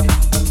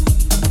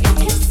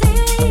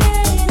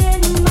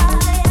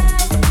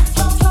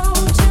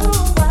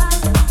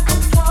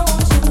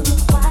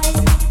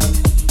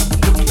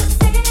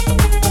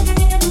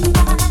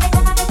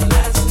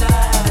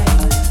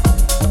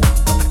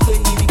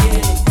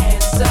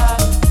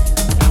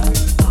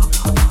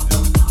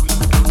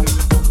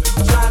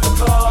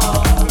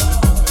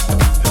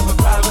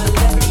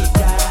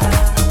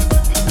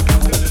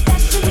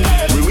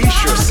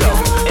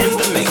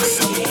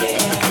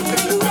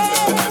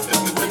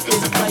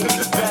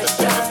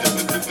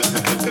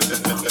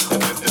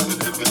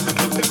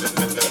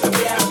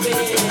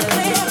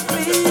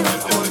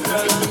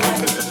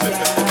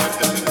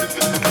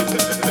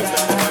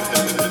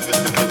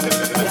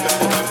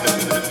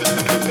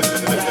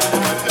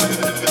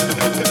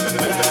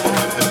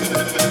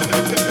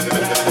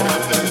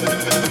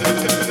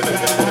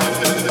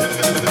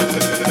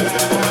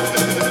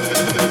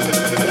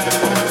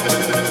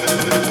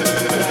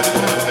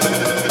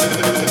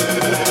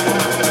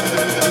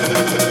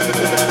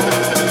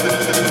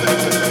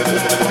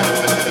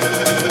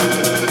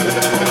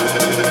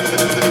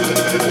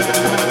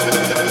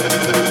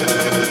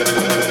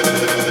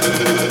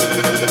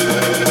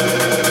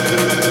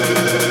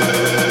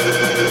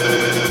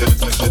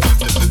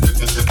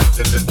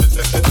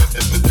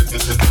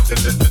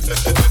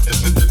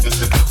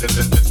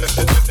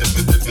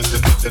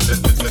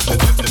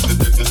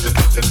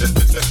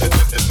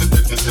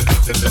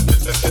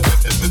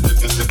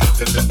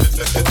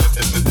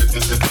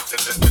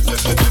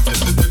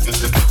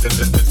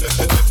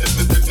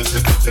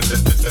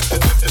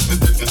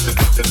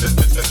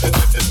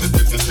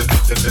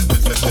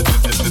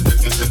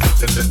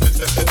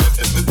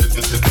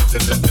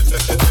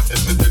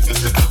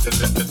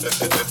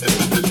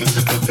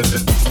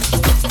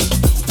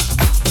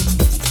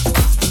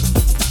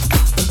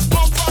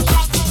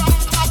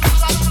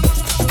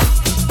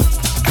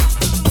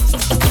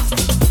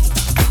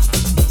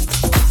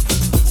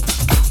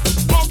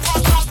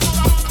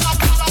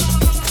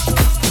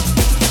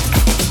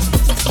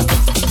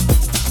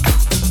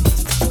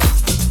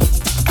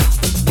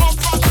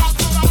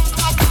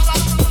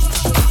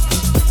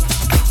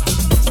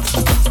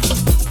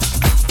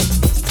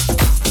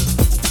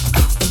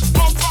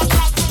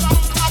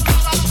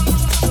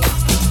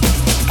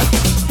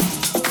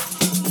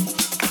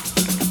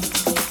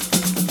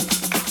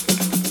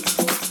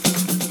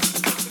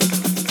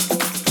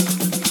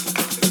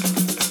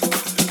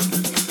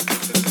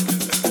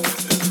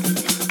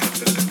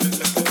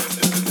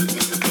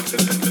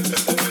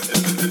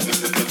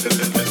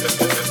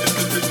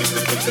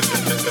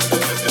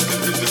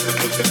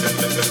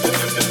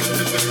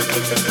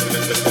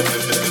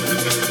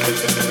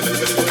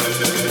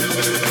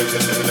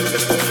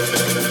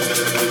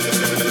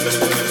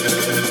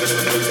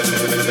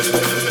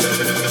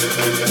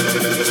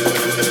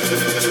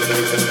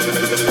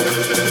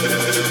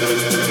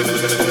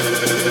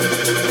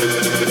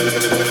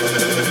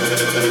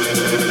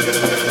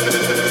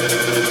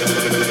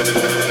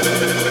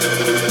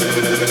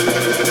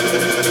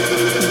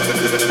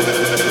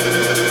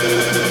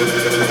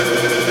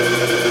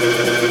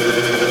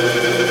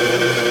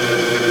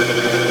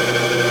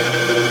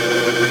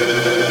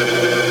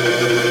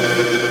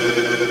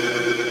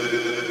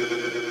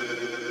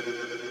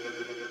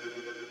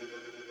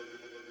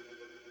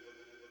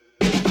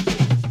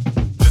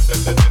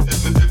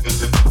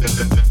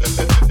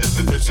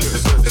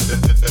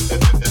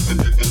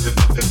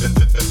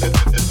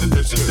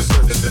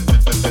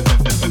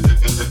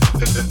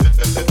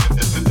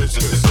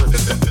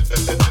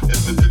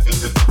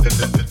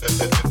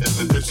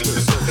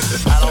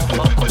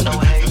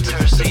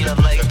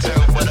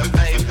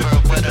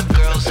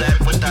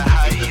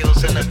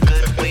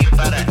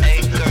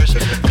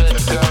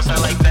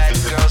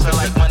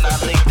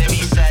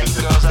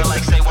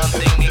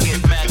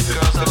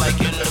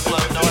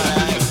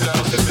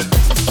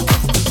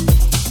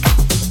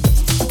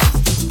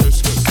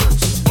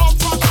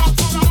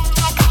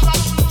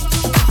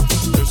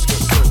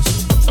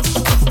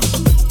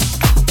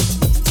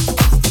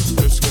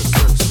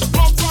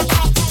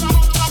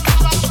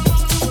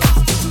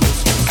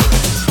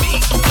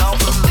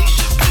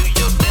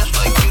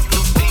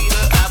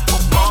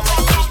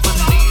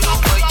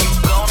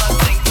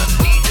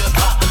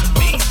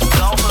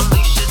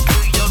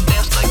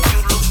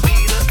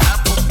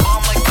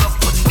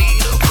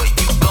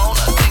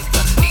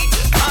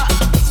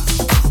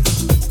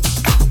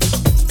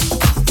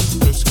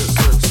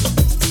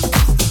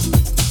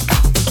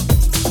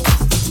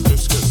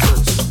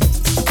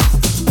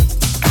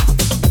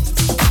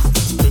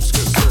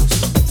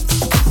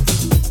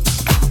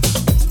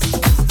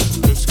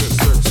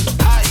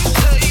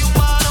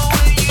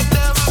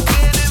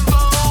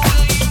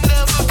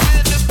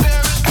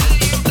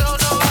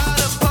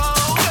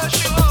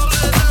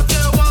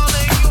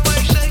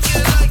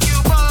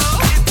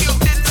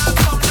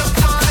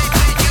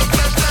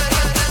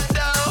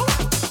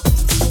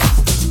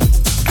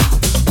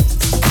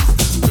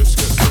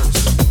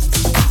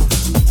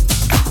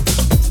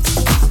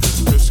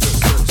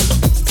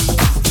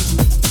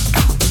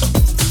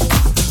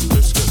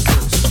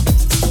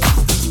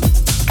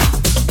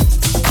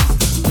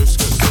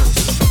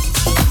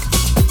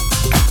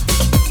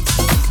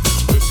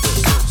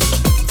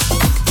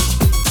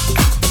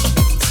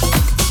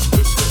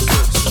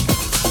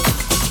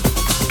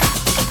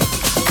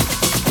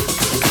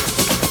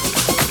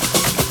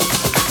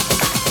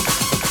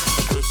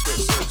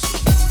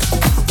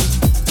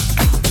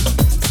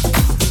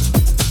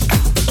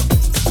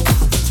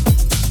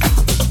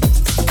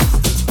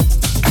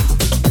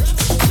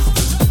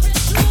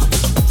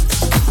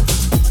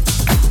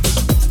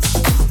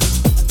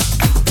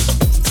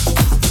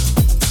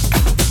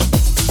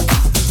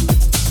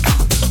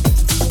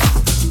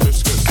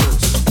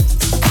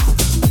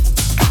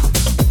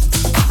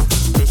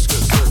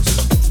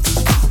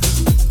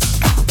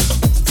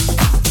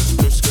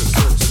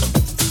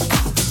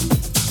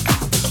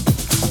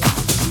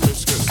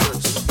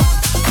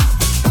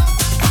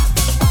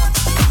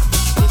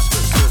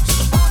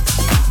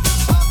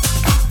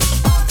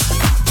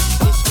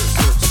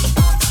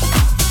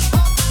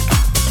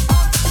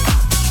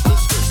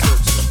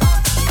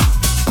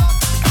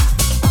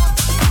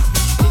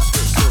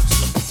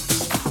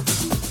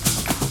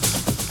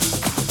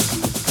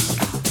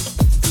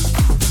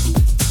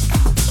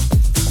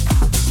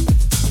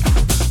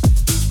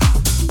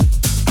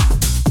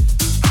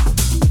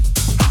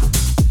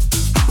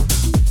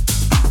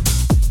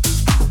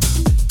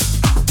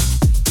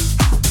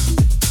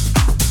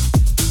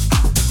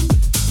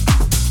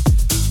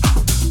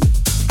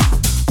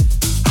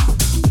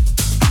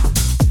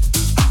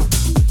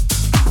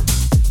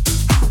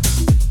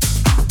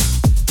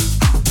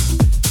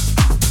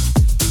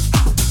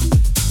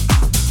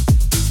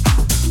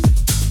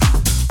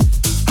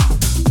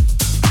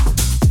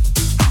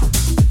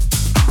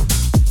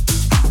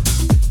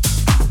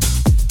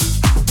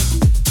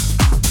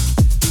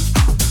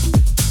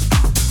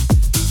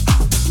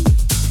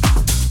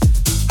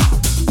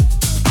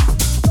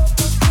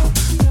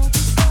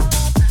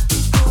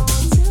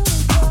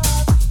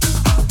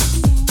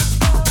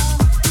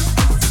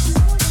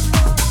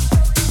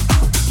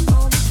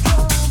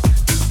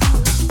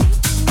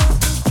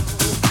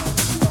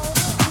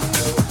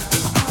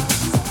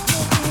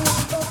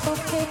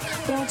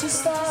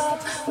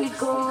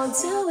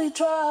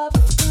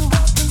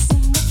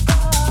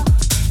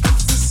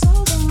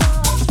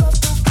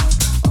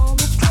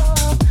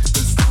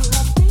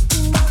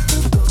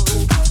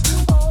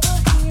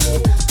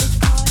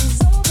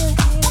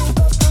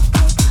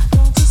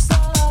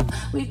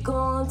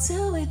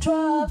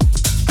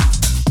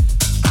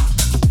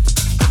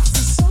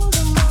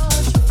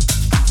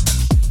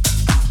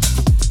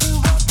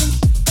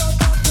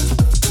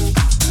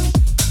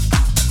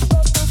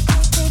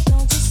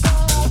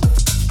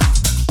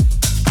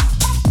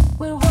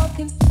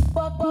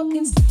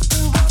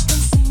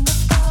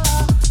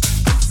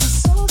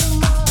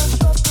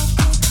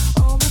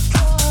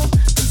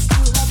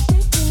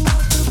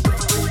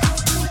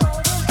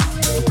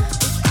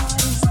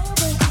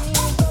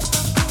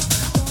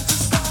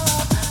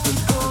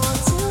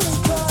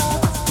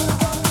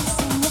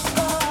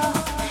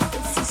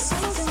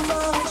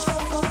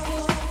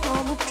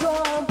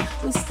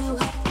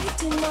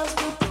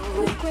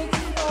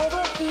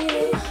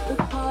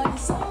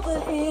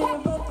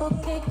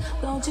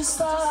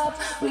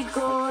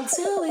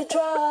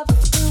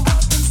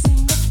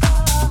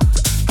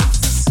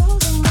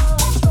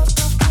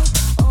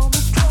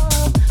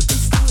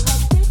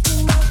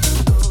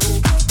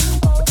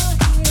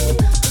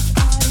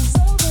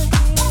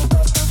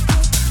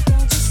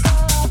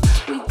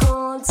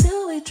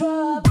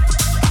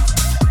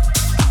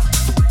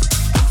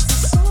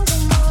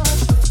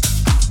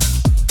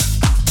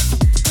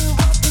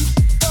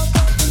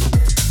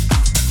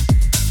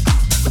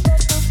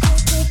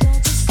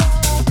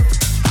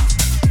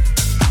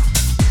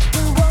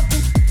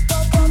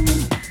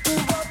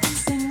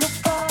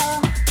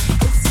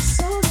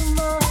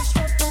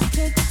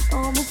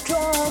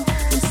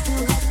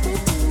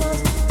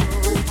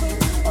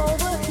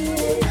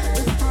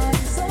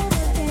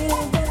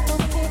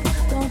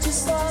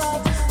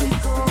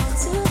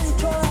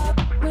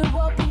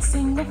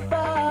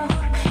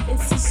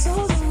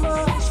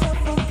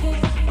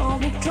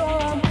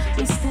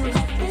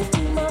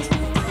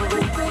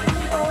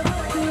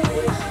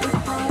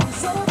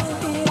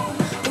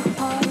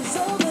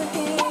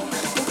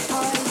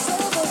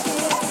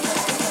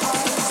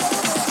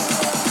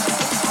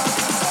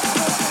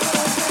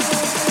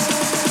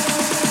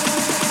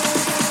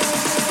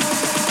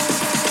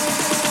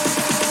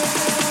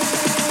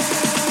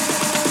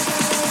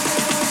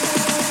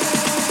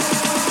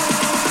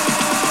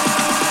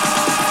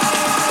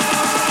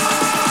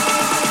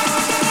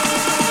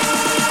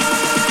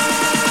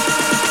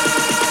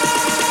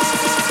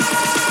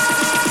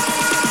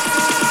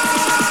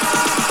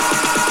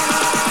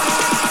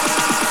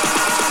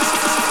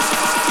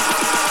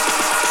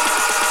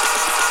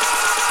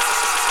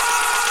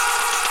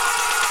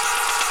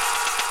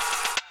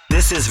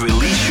This is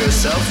Release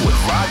Yourself with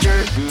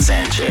Roger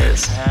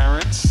Sanchez.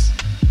 Parents,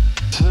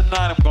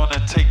 tonight I'm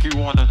gonna take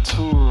you on a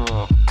tour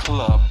of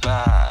Club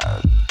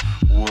Bad,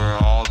 where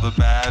all the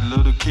bad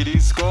little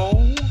kitties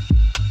go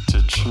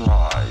to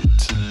try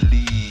to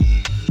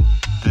leave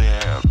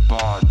their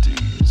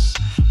bodies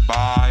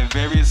by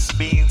various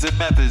means and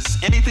methods.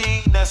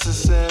 Anything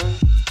necessary,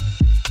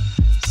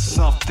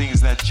 some things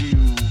that you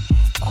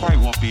quite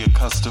won't be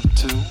accustomed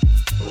to.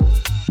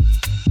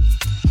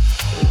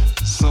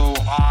 So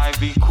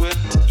I've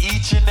equipped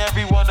each and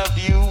every one of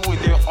you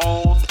with your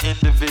own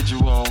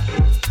individual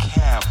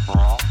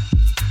camera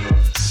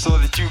so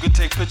that you can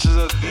take pictures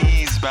of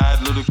these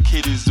bad little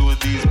kitties doing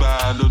these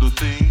bad little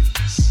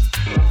things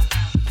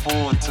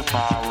for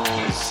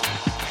tomorrow's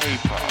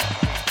paper.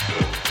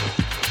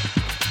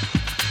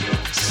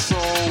 So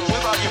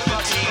whip out your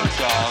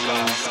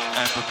 $15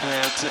 and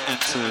prepare to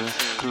enter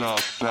Club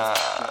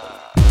Bad.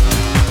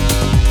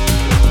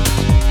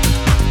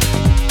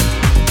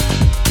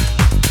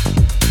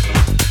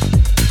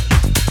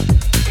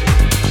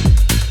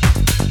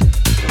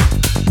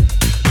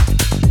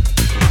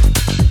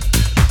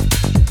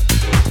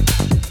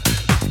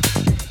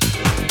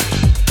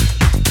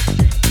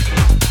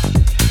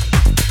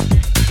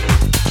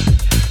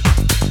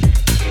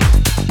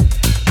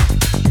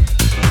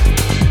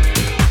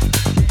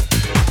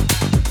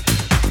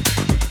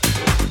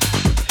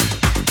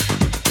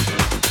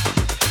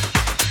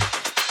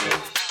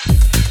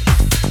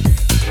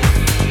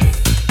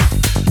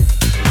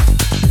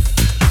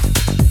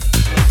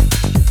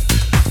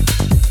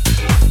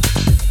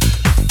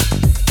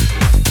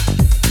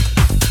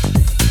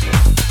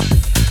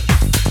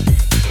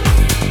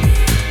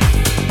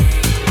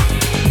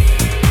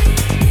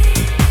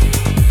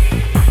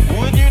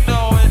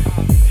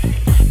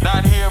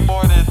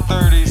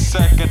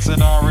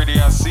 And already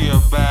I see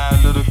a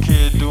bad little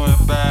kid doing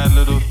bad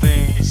little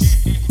things.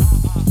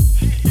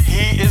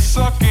 He is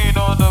sucking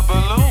on a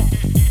balloon.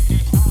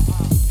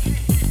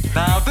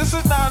 Now this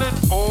is not an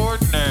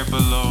ordinary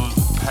balloon,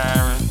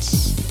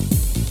 parents.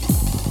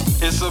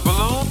 It's a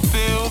balloon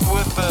filled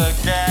with a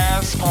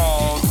gas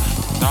called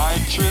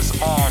nitrous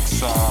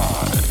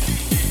oxide.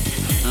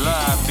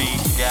 Laughing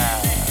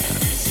gas.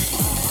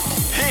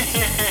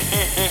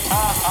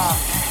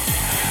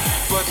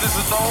 But this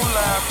is no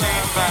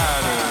laughing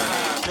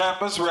matter.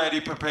 Cameras ready,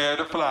 prepare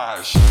to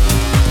flash.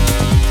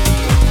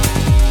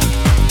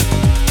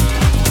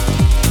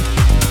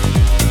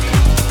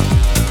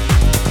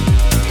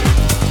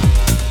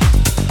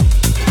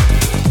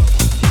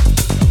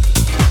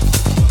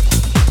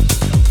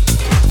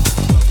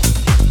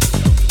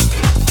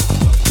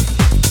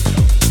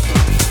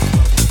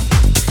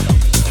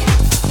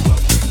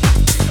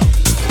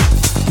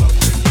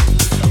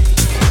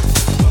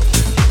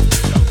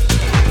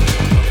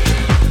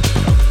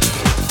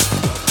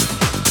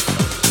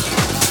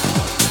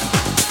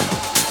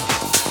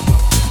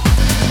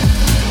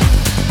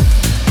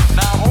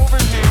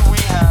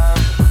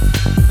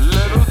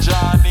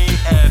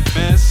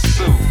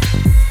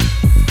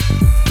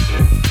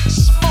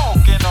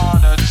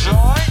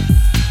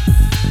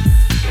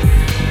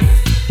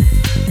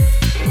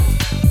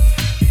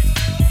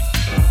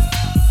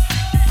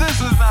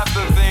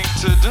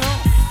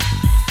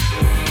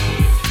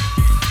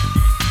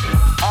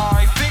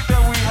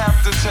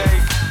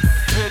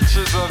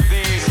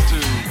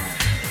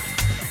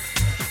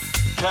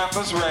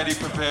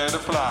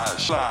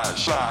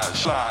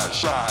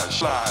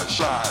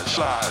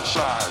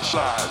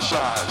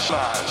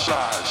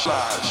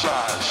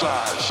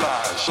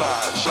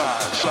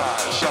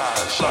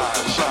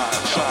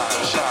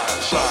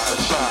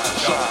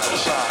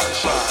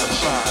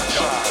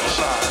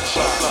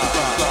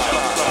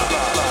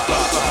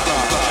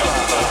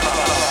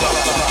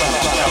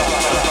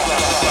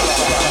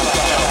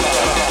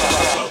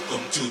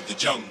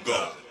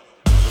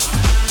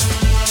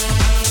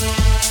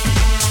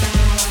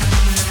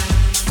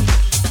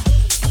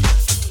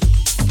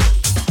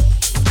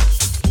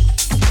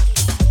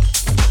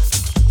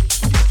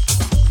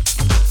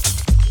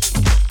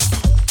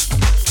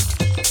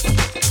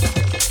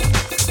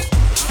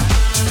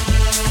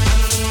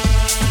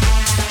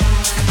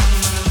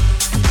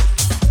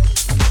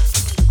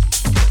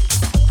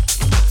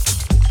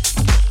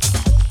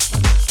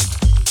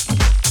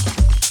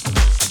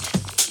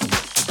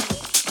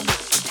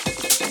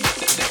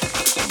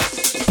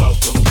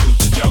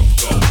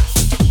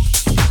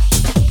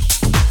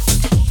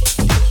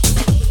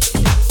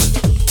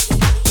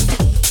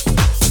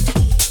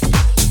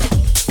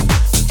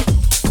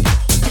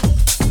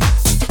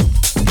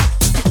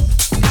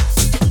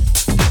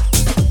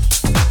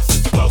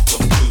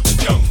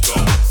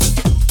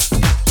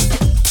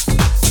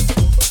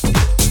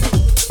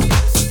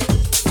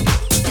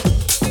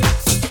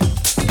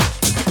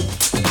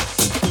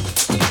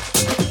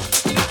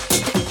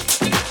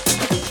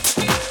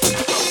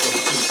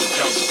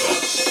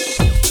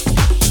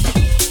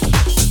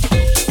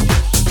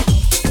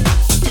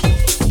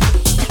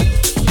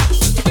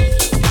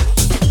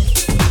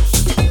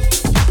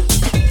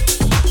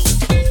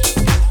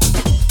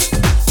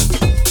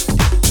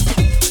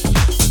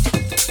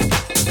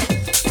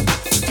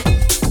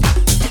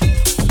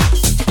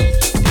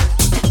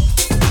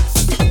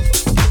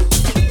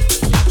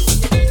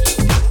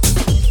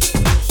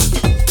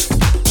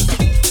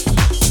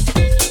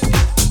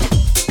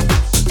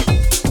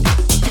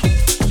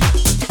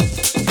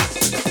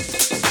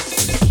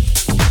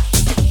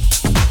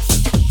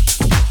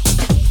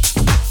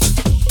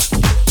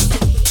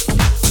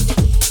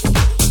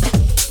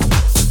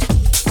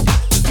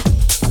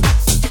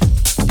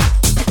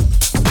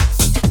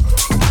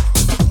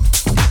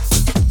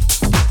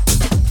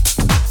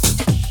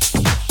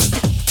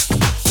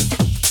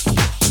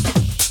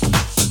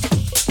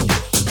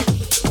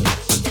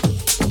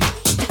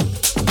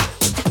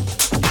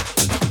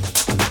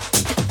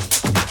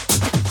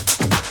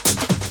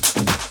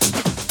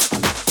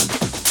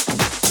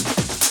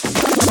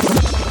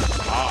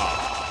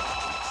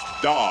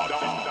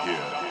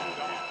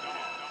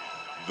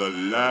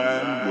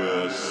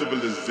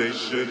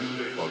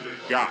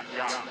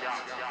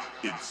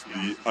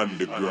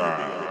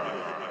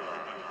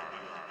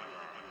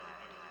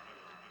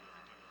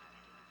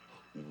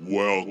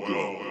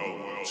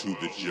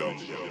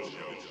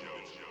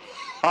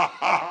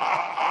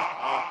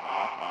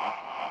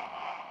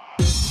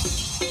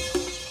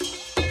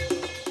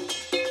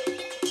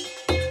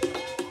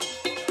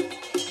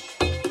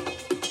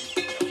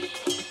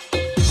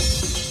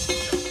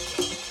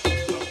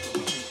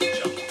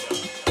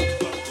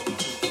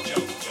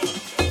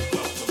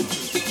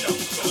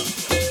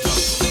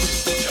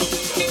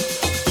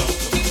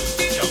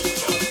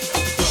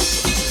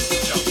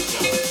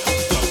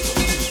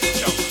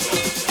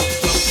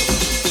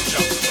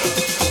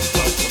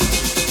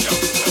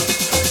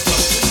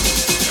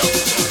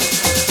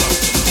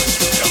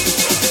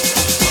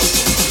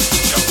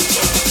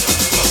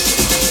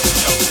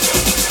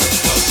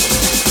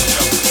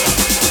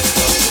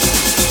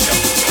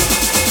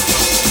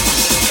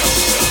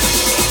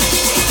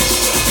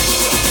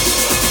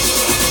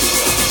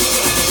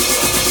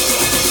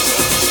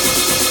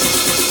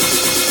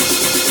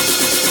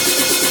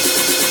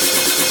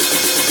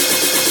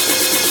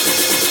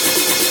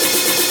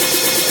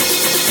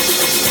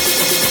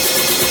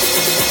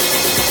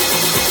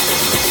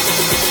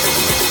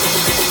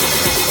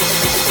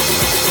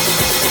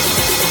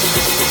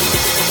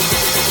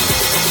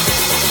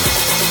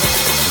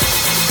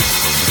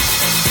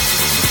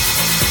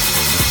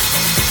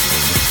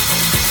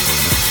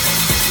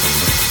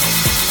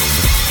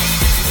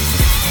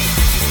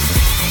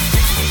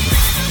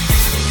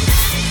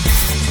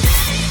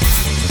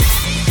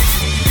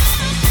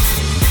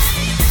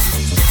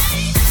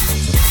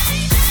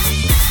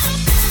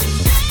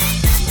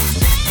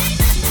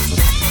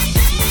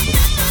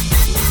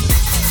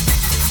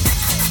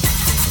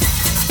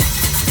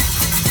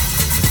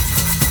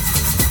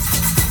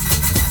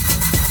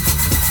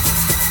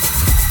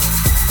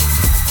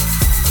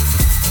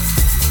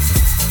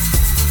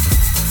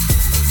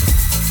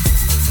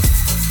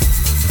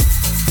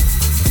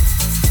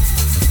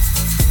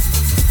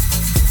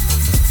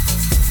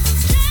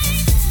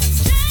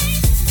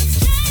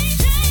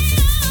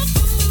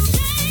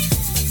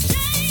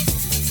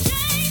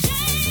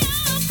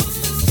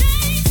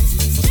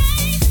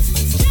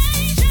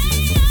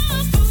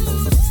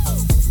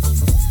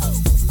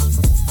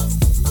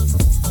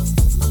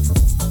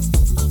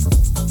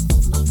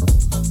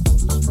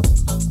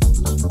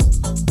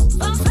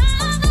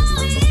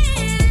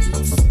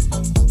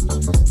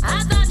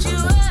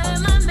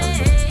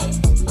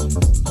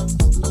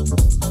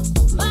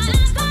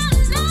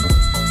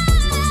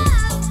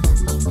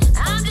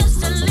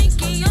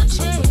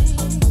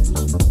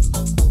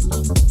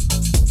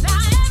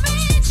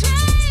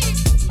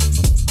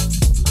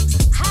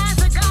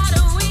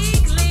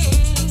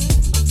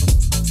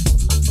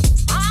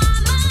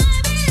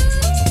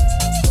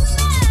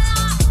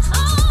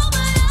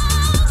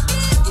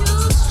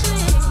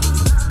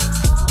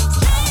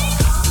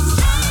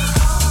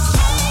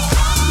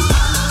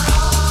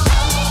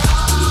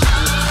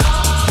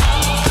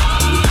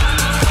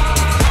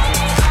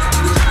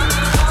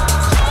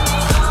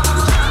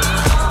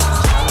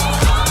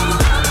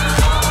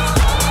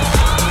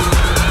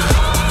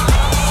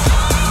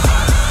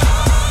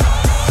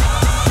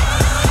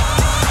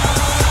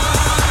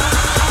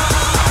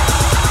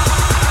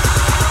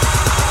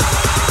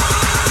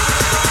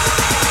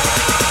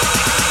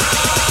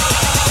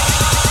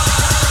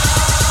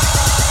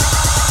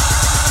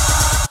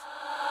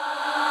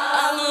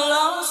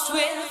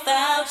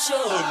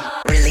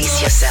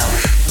 Release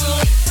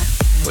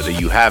yourself. Well,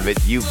 there you have it.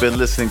 You've been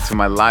listening to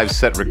my live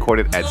set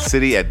recorded at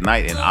City at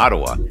Night in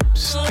Ottawa.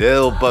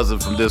 Still buzzing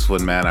from this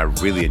one, man. I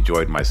really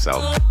enjoyed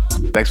myself.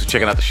 Thanks for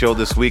checking out the show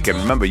this week. And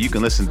remember, you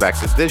can listen back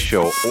to this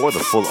show or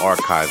the full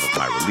archive of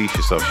my Release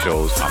Yourself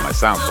shows on my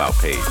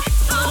SoundCloud page.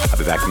 I'll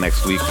be back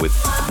next week with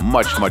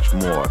much, much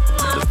more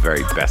of the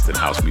very best in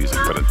house music.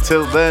 But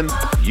until then,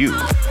 you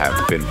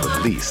have been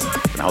released.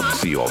 And I hope to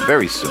see you all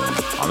very soon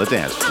on the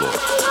dance floor.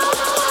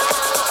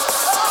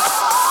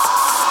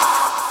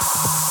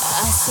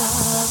 I saw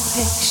a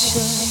picture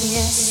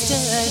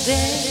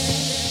yesterday.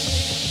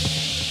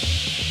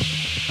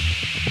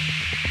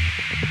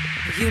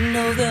 You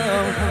know the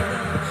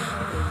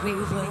one we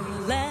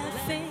were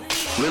laughing.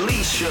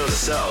 Release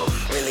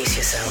yourself. Release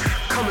yourself.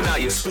 Coming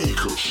out your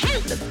speakers.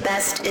 The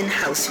best in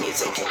house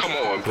music. Come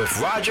on. With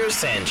Roger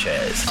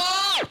Sanchez.